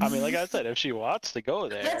 like I said, if she wants to go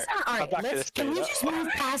there, That's not all I'm right. not gonna Let's, say can we no. just move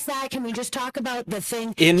past that? Can we just talk about the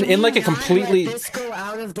thing? In Can we like a not completely let this go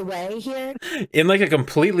out of the way here? in like a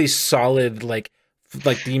completely solid like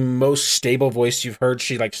the most stable voice you've heard,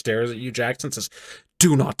 she like stares at you, Jackson, says,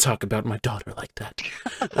 "Do not talk about my daughter like that."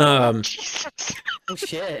 Jesus. Oh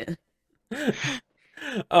shit!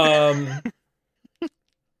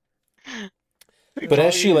 But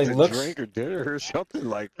as she like Needs a looks, drink or dinner or something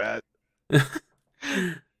like that.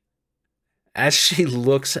 as she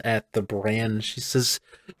looks at the brand, she says,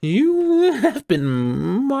 "You have been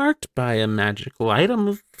marked by a magical item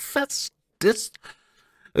of Festus.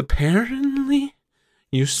 Apparently,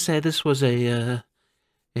 you said this was a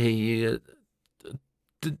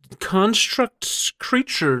construct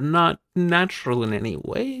creature, not natural in any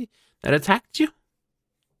way, that attacked you."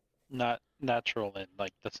 Not natural in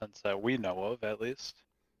like the sense that we know of, at least.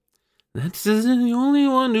 That's the only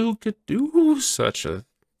one who could do such a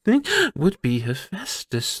thing would be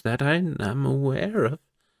Hephaestus that I am aware of.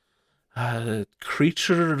 A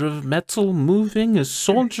creature of metal moving, a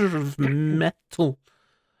soldier of metal.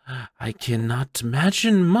 I cannot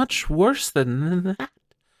imagine much worse than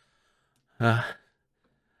that.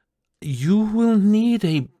 You will need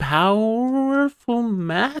a powerful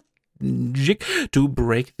magic to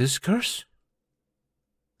break this curse.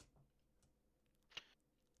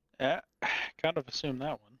 Yeah, kind of assume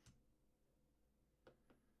that one.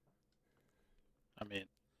 I mean,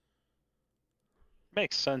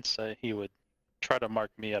 makes sense that he would try to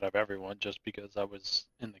mark me out of everyone just because I was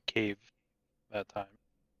in the cave that time.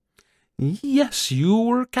 Yes, you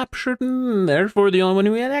were captured and therefore the only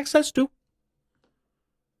one we had access to.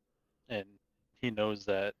 And he knows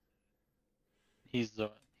that he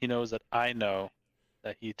knows that I know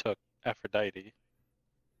that he took Aphrodite.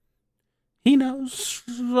 He knows.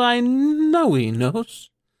 I know he knows.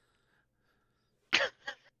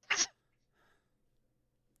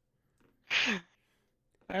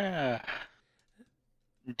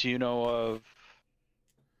 Do you know of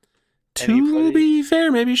To Anybody- be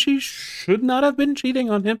fair, maybe she should not have been cheating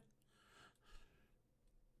on him.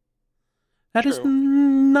 That is True.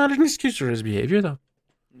 not an excuse for his behavior, though.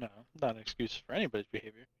 No, not an excuse for anybody's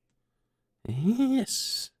behavior.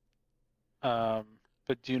 Yes. But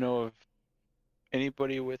do you know of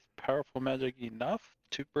anybody with powerful magic enough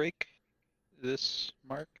to break this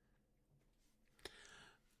mark?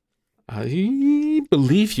 I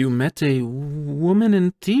believe you met a woman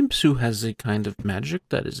in Thebes who has a kind of magic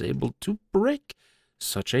that is able to break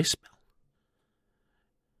such a spell.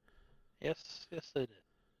 Yes, I did.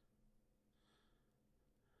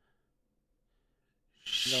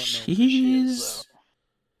 I don't know who she is,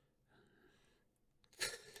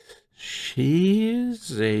 She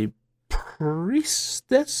is a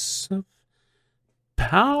priestess of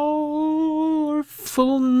powerful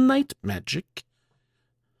night magic. though.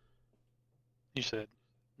 You said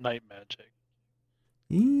night magic.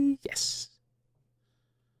 Yes.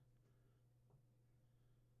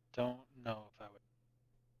 Don't know if I would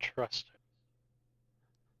trust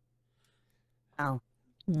her. Oh,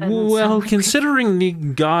 doesn't Well, sound like- considering the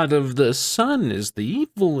god of the sun is the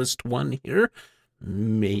evilest one here,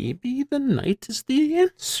 maybe the night is the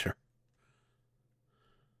answer.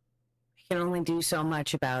 we can only do so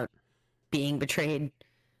much about being betrayed,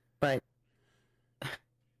 but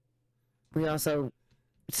we also,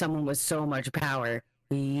 someone with so much power,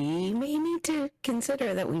 we may need to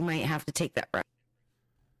consider that we might have to take that route.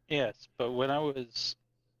 Yes, but when I was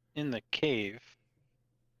in the cave,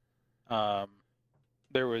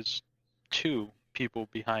 there was 2 people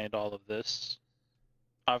behind all of this.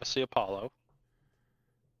 Obviously Apollo,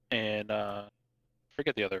 and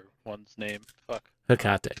forget the other one's name. Fuck.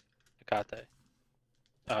 Hecate. Hecate.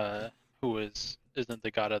 Isn't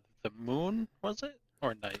the god of the moon, was it?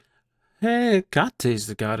 Or night? Hecate is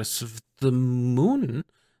the goddess of the moon,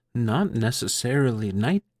 not necessarily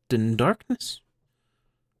night and darkness.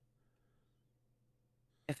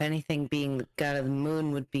 If anything, being the god of the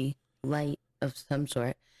moon would be light of some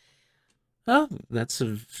sort. Oh, that's a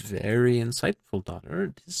very insightful daughter.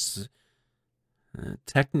 It is,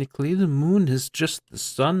 technically, the moon is just the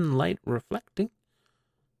sunlight reflecting.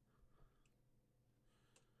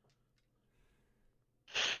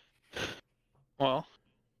 Well,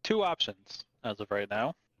 2 options as of right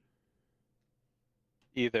now.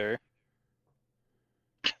 Either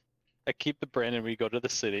I keep the brand and we go to the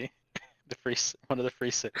city, one of the free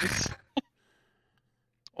cities,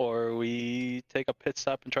 or we take a pit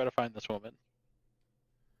stop and try to find this woman.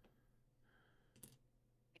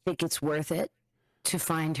 I think it's worth it to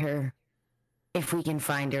find her. If we can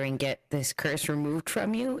find her and get this curse removed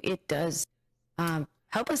from you, it does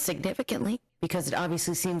help us significantly, because it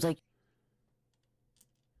obviously seems like,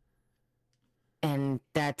 and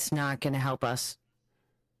that's not going to help us.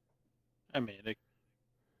 I mean,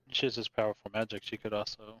 she has this powerful magic. She could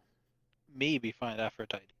also maybe find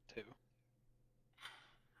Aphrodite too.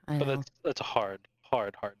 I But know. that's a hard.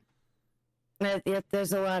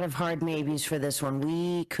 There's a lot of hard maybes for this one.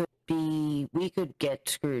 We could get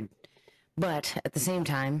screwed, but at the same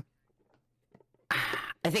time,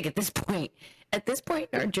 I think at this point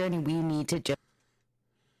in our journey, we need to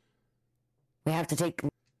we have to take the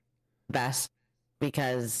best,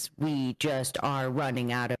 because we just are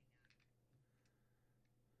running out of.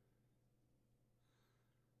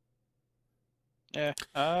 Yeah.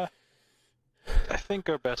 I think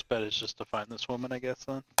our best bet is just to find this woman, I guess,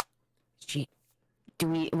 then. Is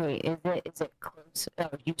it close? Oh,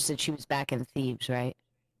 you said she was back in Thebes, right?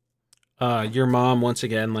 Your mom once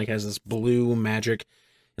again has this blue magic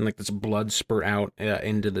and this blood spurt out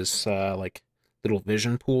into this like little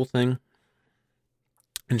vision pool thing.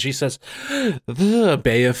 And she says, "The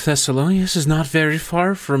Bay of Thessalonius is not very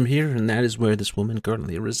far from here, and that is where this woman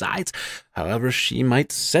currently resides. However, she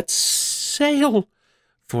might set sail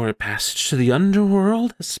for a passage to the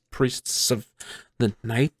underworld, as priests of the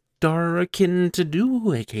night are akin to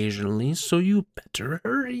do occasionally, so you better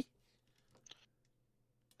hurry."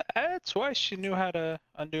 That's why she knew how to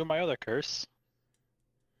undo my other curse.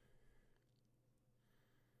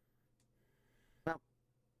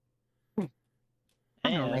 I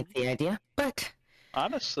don't like the idea, but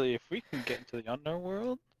honestly, if we can get into the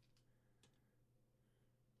underworld,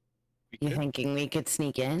 you're thinking we could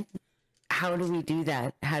sneak in? How do we do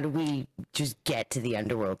that? How do we just get to the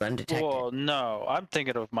underworld undetected? Well, no, I'm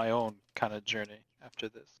thinking of my own kind of journey after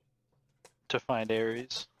this to find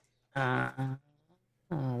Ares. Oh,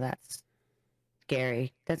 that's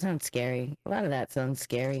scary. That sounds scary. A lot of that sounds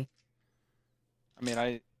scary. I mean,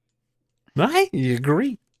 I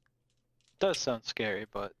agree. It does sound scary,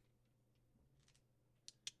 but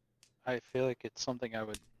I feel like it's something I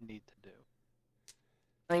would need to do.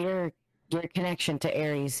 Well, your connection to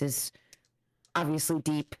Ares is obviously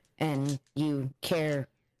deep, and you care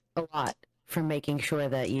a lot for making sure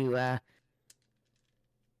that you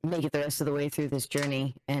make it the rest of the way through this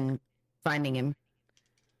journey and finding him.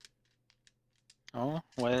 Oh,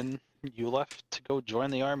 when you left to go join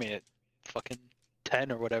the army at fucking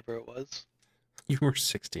 10 or whatever it was. You were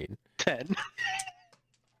 16. 10.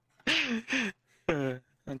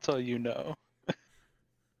 Until you know.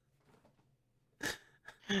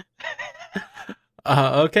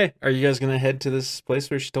 Okay. Are you guys gonna head to this place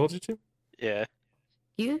where she told you to? Yeah.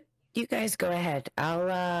 You guys go ahead.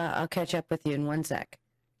 I'll catch up with you in 1 sec.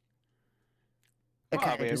 Well,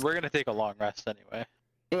 I mean, we're gonna take a long rest anyway.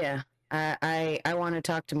 Yeah. I want to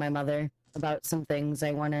talk to my mother about some things.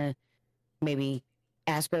 I want to maybe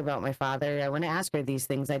ask her about my father. I want to ask her these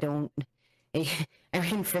things. I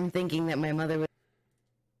mean, from thinking that my mother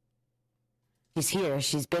she's here,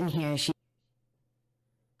 she's been here,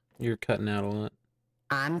 You're cutting out a lot.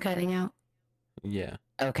 I'm cutting out? Yeah.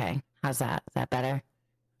 Okay. How's that? Is that better?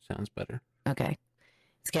 Sounds better. Okay.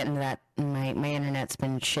 It's getting to that. My internet's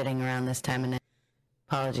been shitting around this time, and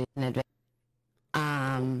apologies in advance.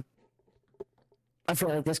 I feel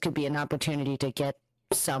like this could be an opportunity to get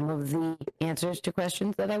some of the answers to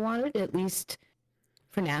questions that I wanted, at least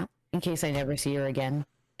for now, in case I never see her again.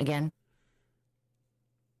 Yeah,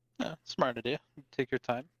 smart idea. Take your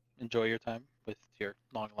time. Enjoy your time with your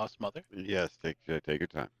long-lost mother. Yes, take your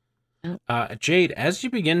time. Jade, as you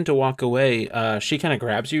begin to walk away, she kind of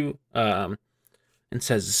grabs you and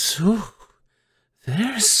says, "Ooh,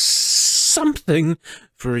 there's something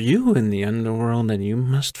for you in the underworld and you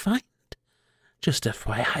must find. Just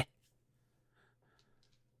FYI."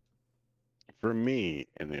 For me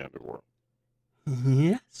in the underworld.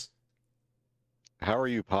 Yes. How are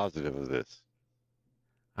you positive of this?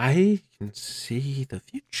 I can see the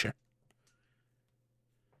future.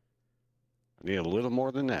 I need a little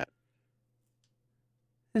more than that.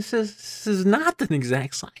 This is not an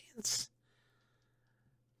exact science.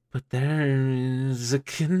 But there is a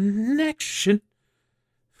connection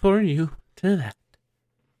for you to that.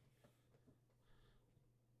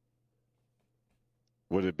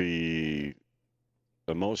 Would it be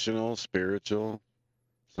emotional, spiritual,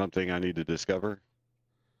 something I need to discover?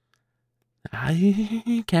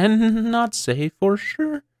 I cannot say for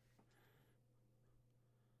sure.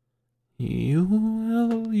 You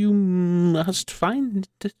must find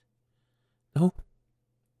it, though.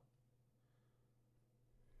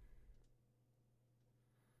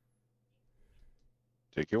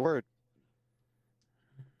 Take your word.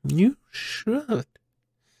 You should.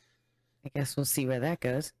 I guess we'll see where that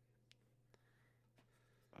goes.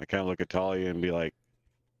 I kind of look at Talia and be like,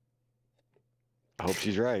 I hope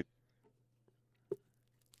she's right.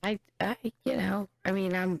 I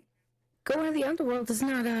mean, going to the underworld is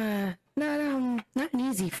not an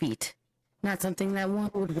easy feat. Not something that one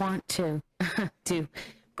would want to do.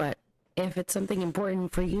 But if it's something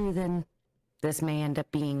important for you, then this may end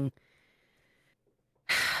up being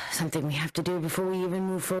something we have to do before we even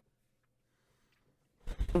move forward.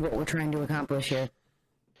 What we're trying to accomplish here.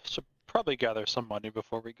 Should probably gather some money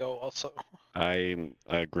before we go. Also, I'm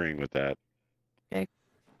agreeing with that.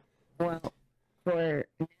 Well, for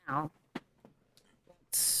now,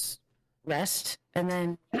 let's rest and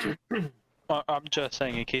then. I'm just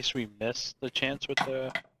saying, in case we miss the chance with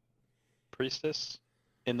the priestess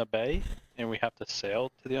in the bay, and we have to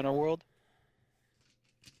sail to the underworld.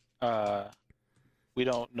 We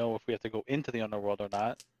don't know if we have to go into the underworld or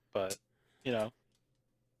not, but you know,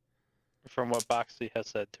 from what Boxley has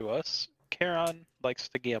said to us, Charon likes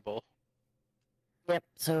to gamble. Yep.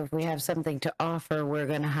 So if we have something to offer, we're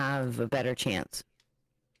gonna have a better chance.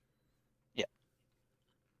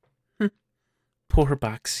 Poor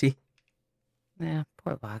Boxy. Yeah,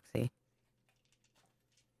 poor Boxy.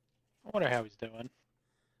 I wonder how he's doing.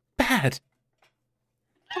 Bad.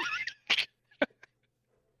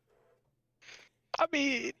 I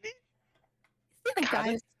mean, Yeah,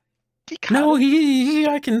 guys. No,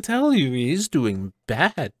 I can tell you he's doing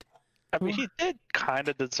bad. I mean, he did kind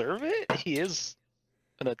of deserve it. He is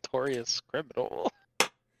a notorious criminal.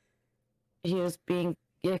 He was being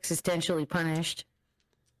existentially punished.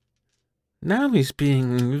 Now he's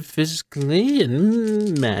being physically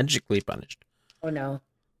and magically punished. Oh no.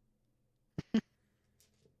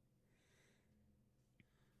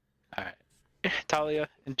 Alright. Talia,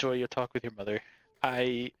 enjoy your talk with your mother.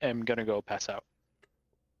 I am gonna go pass out.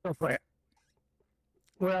 Go for it.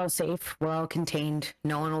 We're all safe. We're all contained.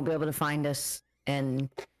 No one will be able to find us. And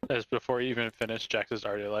As before you even finish, Jax is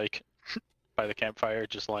already like by the campfire,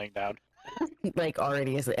 just laying down. like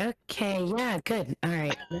already is like, okay, yeah, good. All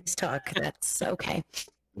right, let's talk. That's okay.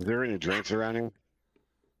 Is there any drinks around here?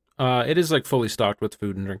 It is like fully stocked with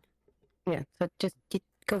food and drink. Yeah. So just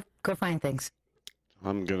go find things.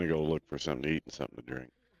 I'm gonna go look for something to eat and something to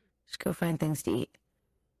drink. Just go find things to eat.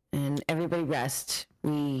 And everybody rest.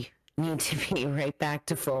 We need to be right back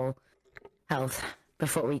to full health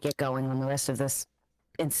before we get going on the rest of this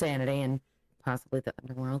insanity and possibly the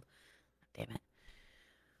underworld. Damn it.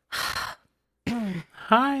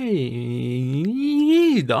 Hi,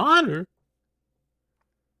 daughter.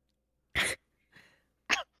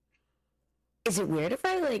 Is it weird if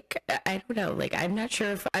I like? I don't know. Like, I'm not sure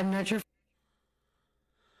if I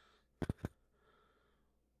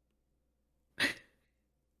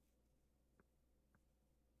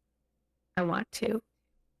want to.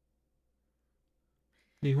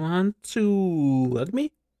 You want to hug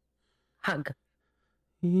me? Hug.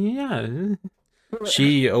 Yeah.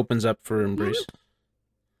 She opens up for embrace.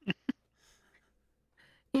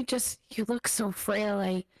 You look so frail.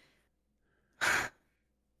 I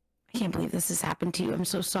can't believe this has happened to you. I'm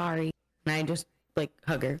so sorry. And I just like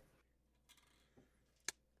hug her.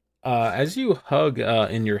 As you hug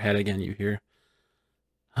in your head again, you hear,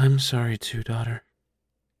 "I'm sorry too, daughter."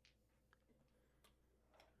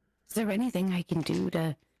 Is there anything I can do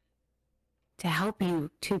to help you,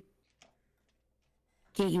 to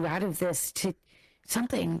get you out of this, to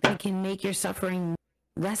something that can make your suffering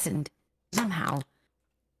lessened somehow?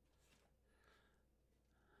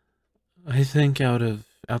 I think out of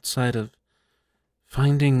outside of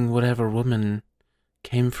finding whatever woman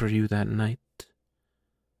came for you that night.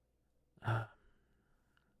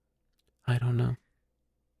 I don't know.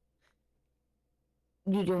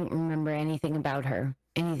 You don't remember anything about her?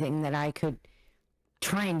 Anything that I could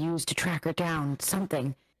try and use to track her down?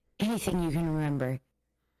 Something? Anything you can remember?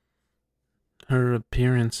 Her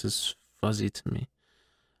appearance is fuzzy to me.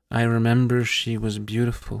 I remember she was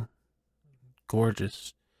beautiful,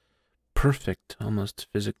 gorgeous, perfect almost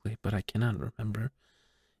physically, but I cannot remember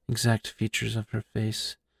exact features of her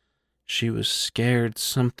face. She was scared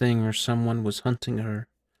something or someone was hunting her,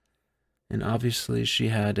 and obviously she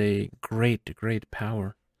had a great, great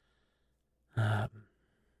power.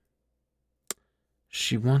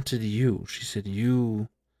 She wanted you. She said you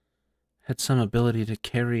had some ability to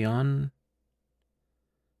carry on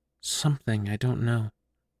something, I don't know.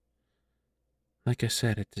 Like I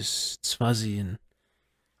said, it's fuzzy, and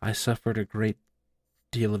I suffered a great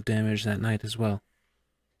deal of damage that night as well.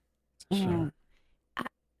 So,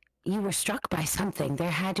 You were struck by something.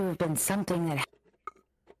 There had to have been something that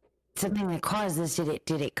caused this.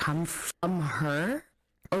 Did it come from her,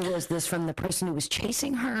 or was this from the person who was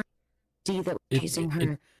chasing her? That was chasing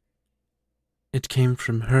her. It came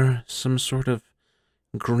from her, some sort of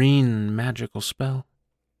green magical spell.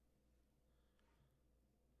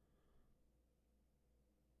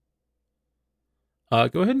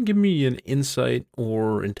 Go ahead and give me an insight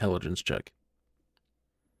or intelligence check.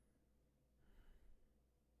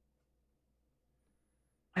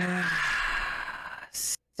 Uh,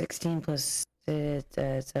 16 plus,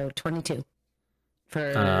 so 22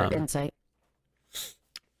 for insight.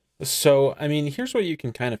 So, I mean, here's what you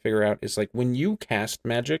can kind of figure out is like when you cast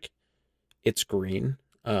magic, it's green.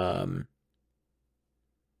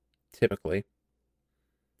 Typically.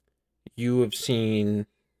 You have seen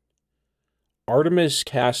Artemis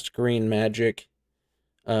cast green magic,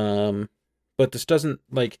 but this doesn't,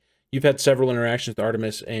 like, you've had several interactions with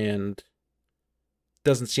Artemis, and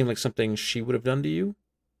doesn't seem like something she would have done to you,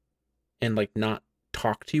 and, like, not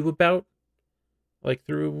talk to you about, like,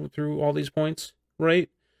 through all these points, right?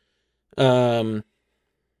 When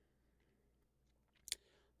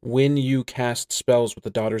you cast spells with the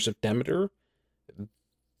Daughters of Demeter,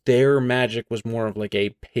 their magic was more of, like,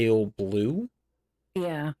 a pale blue.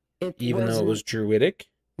 Yeah. Even though it was druidic.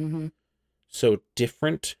 Mm-hmm. So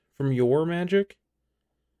different from your magic.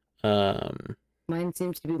 Mine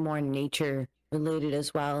seems to be more nature related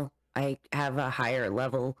as well. I have a higher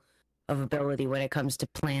level of ability when it comes to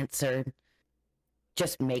plants or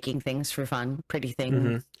just making things for fun, pretty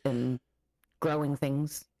things, and growing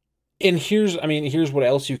things. And here's what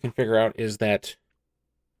else you can figure out is that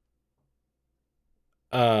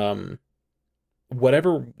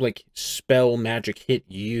whatever, like, spell magic hit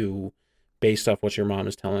you based off what your mom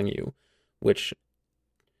is telling you, which,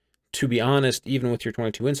 to be honest, even with your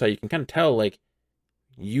 22 insight, you can kind of tell, like,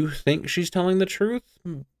 you think she's telling the truth,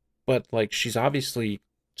 but, like, she's obviously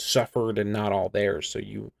suffered and not all there, so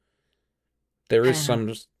there is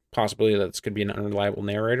some possibility that this could be an unreliable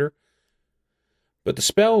narrator. But the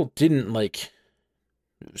spell didn't, like,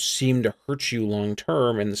 seem to hurt you long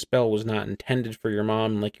term, and the spell was not intended for your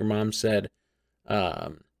mom. Like your mom said,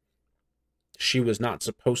 she was not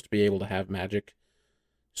supposed to be able to have magic.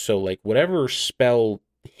 So, like, whatever spell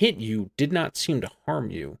hit you did not seem to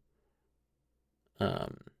harm you.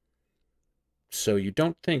 So you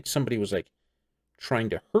don't think somebody was, like, trying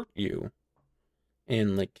to hurt you,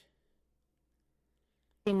 and, like,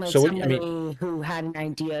 seemed like so somebody who had an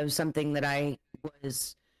idea of something that I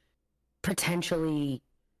was potentially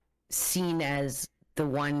seen as the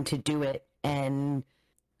one to do it, and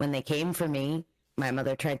when they came for me, my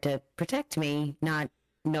mother tried to protect me, not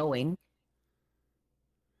knowing.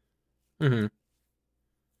 Mm-hmm.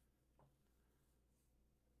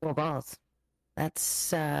 Well, balls. That's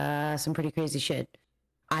some pretty crazy shit.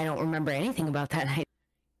 I don't remember anything about that.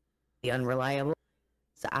 The unreliable.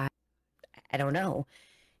 So I don't know.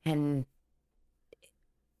 And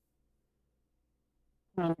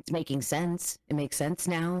it's making sense. It makes sense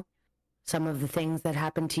now. Some of the things that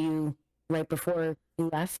happened to you right before you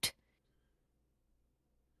left.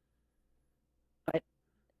 But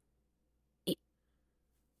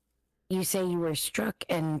you say you were struck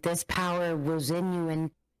and this power was in you,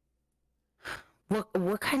 and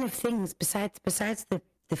what kind of things besides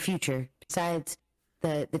the future, besides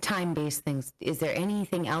the time-based things, is there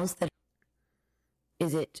anything else that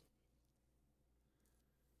is it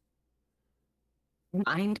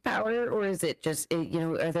mind power, or is it just,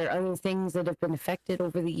 are there other things that have been affected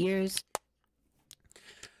over the years?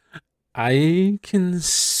 I can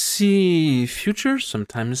see see future,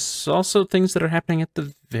 sometimes also things that are happening at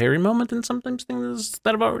the very moment, and sometimes things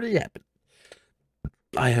that have already happened.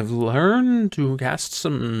 I have learned to cast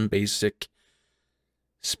some basic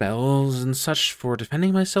spells and such for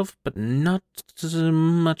defending myself, but not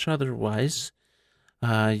much otherwise.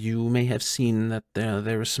 You may have seen that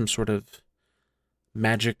there was some sort of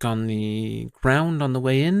magic on the ground on the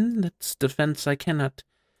way in. That's defense. I cannot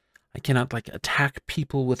like attack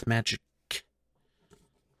people with magic.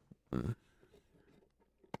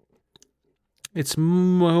 It's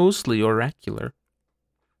mostly oracular.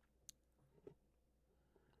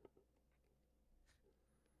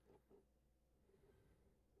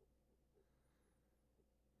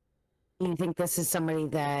 You think this is somebody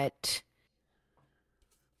that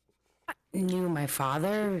knew my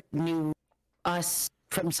father, knew us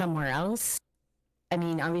from somewhere else? I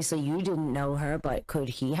mean, obviously you didn't know her, but could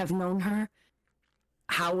he have known her?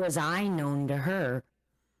 How was I known to her?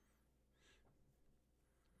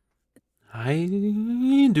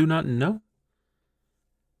 I do not know.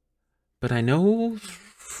 But I know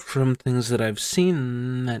from things that I've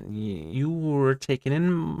seen that you were taken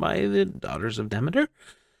in by the daughters of Demeter.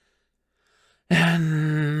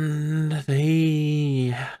 And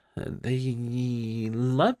they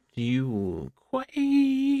loved you quite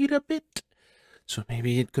a bit. So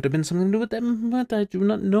maybe it could have been something to do with them, but I do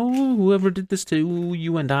not know. Whoever did this to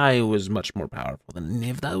you and I was much more powerful than any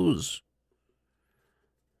of those.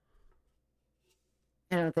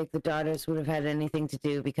 I don't think the daughters would have had anything to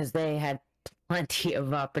do because they had plenty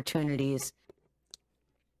of opportunities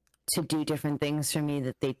to do different things for me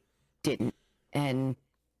that they didn't. And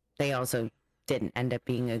they also didn't end up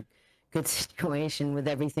being a good situation with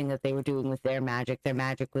everything that they were doing with their magic. Their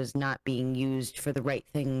magic was not being used for the right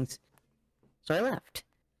things. So I left.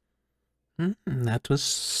 That was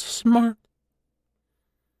smart.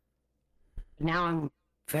 Now I'm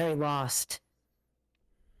very lost.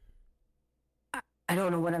 I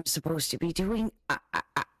don't know what I'm supposed to be doing. I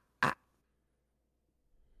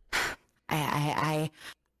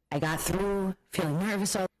got through feeling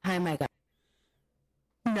nervous all the time. I got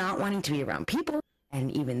not wanting to be around people, and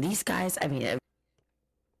even these guys. I mean,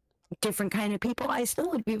 different kind of people. I still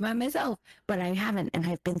would be by myself, but I haven't, and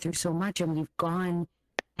I've been through so much, and we've gone.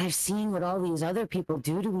 I've seen what all these other people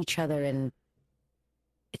do to each other, and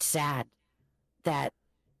it's sad that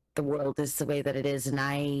the world is the way that it is, and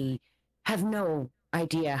I have no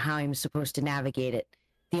idea how I'm supposed to navigate it.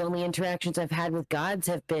 The only interactions I've had with gods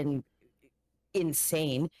have been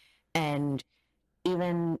insane, and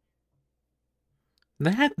even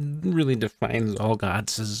that really defines all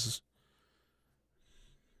gods,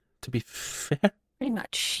 to be fair. pretty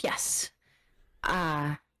much, yes.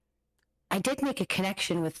 I did make a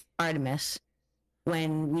connection with Artemis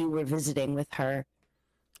when we were visiting with her.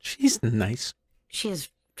 She's nice.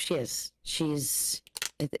 She's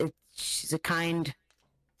a kind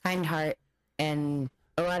heart, and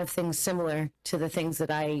a lot of things similar to the things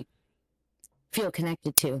that I feel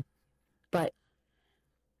connected to. But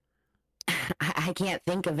I can't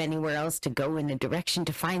think of anywhere else to go in a direction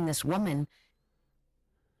to find this woman.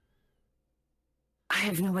 I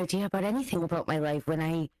have no idea about anything about my life. When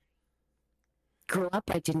I grew up,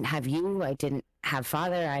 I didn't have you. I didn't have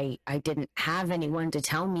father. I didn't have anyone to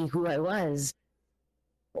tell me who I was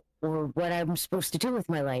or what I'm supposed to do with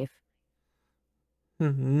my life.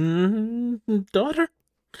 Daughter,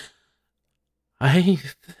 I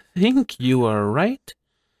think you are right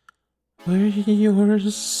where you're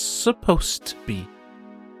supposed to be.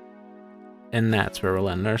 And that's where we'll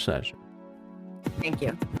end our session. Thank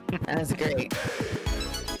you. That was great.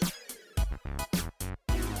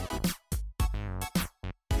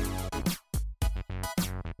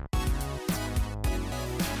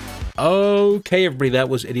 Okay, everybody, that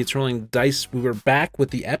was Idiots Rolling Dice. We were back with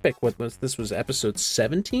the epic. This was episode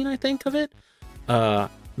 17, I think, of it.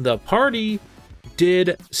 The party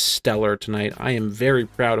did stellar tonight. I am very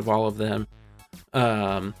proud of all of them.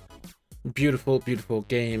 Beautiful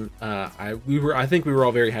game. I think we were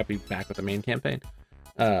all very happy back with the main campaign.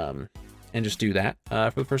 And just do that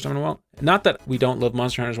for the first time in a while. Not that we don't love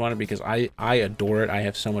Monster Hunters Wanted, because I adore it. I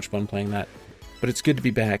have so much fun playing that. But it's good to be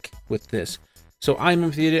back with this. So I'm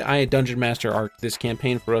Idiot. I Dungeon Master arc this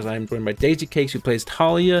campaign for us. I am joined by Daisy Cakes, who plays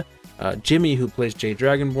Talia, Jimmy, who plays Jade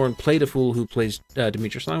Dragonborn, Playdafool, who plays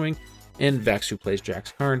Demetrius Longwing, and Vex, who plays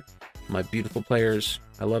Jax Karn. My beautiful players.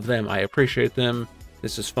 I love them. I appreciate them.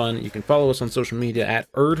 This is fun. You can follow us on social media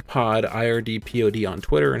at ErdPod, IRDPOD on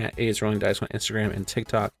Twitter, and at Idiots Rolling Dice on Instagram and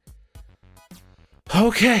TikTok.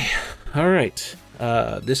 Okay. All right.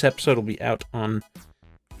 This episode will be out on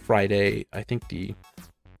Friday, I think the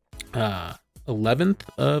 11th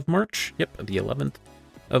of March. Yep, the 11th.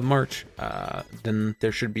 of March, then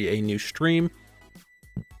there should be a new stream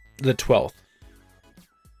the 12th.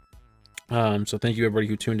 So thank you everybody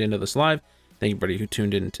who tuned into this live. Thank you everybody who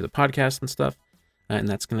tuned into the podcast and stuff. And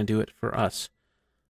that's going to do it for us.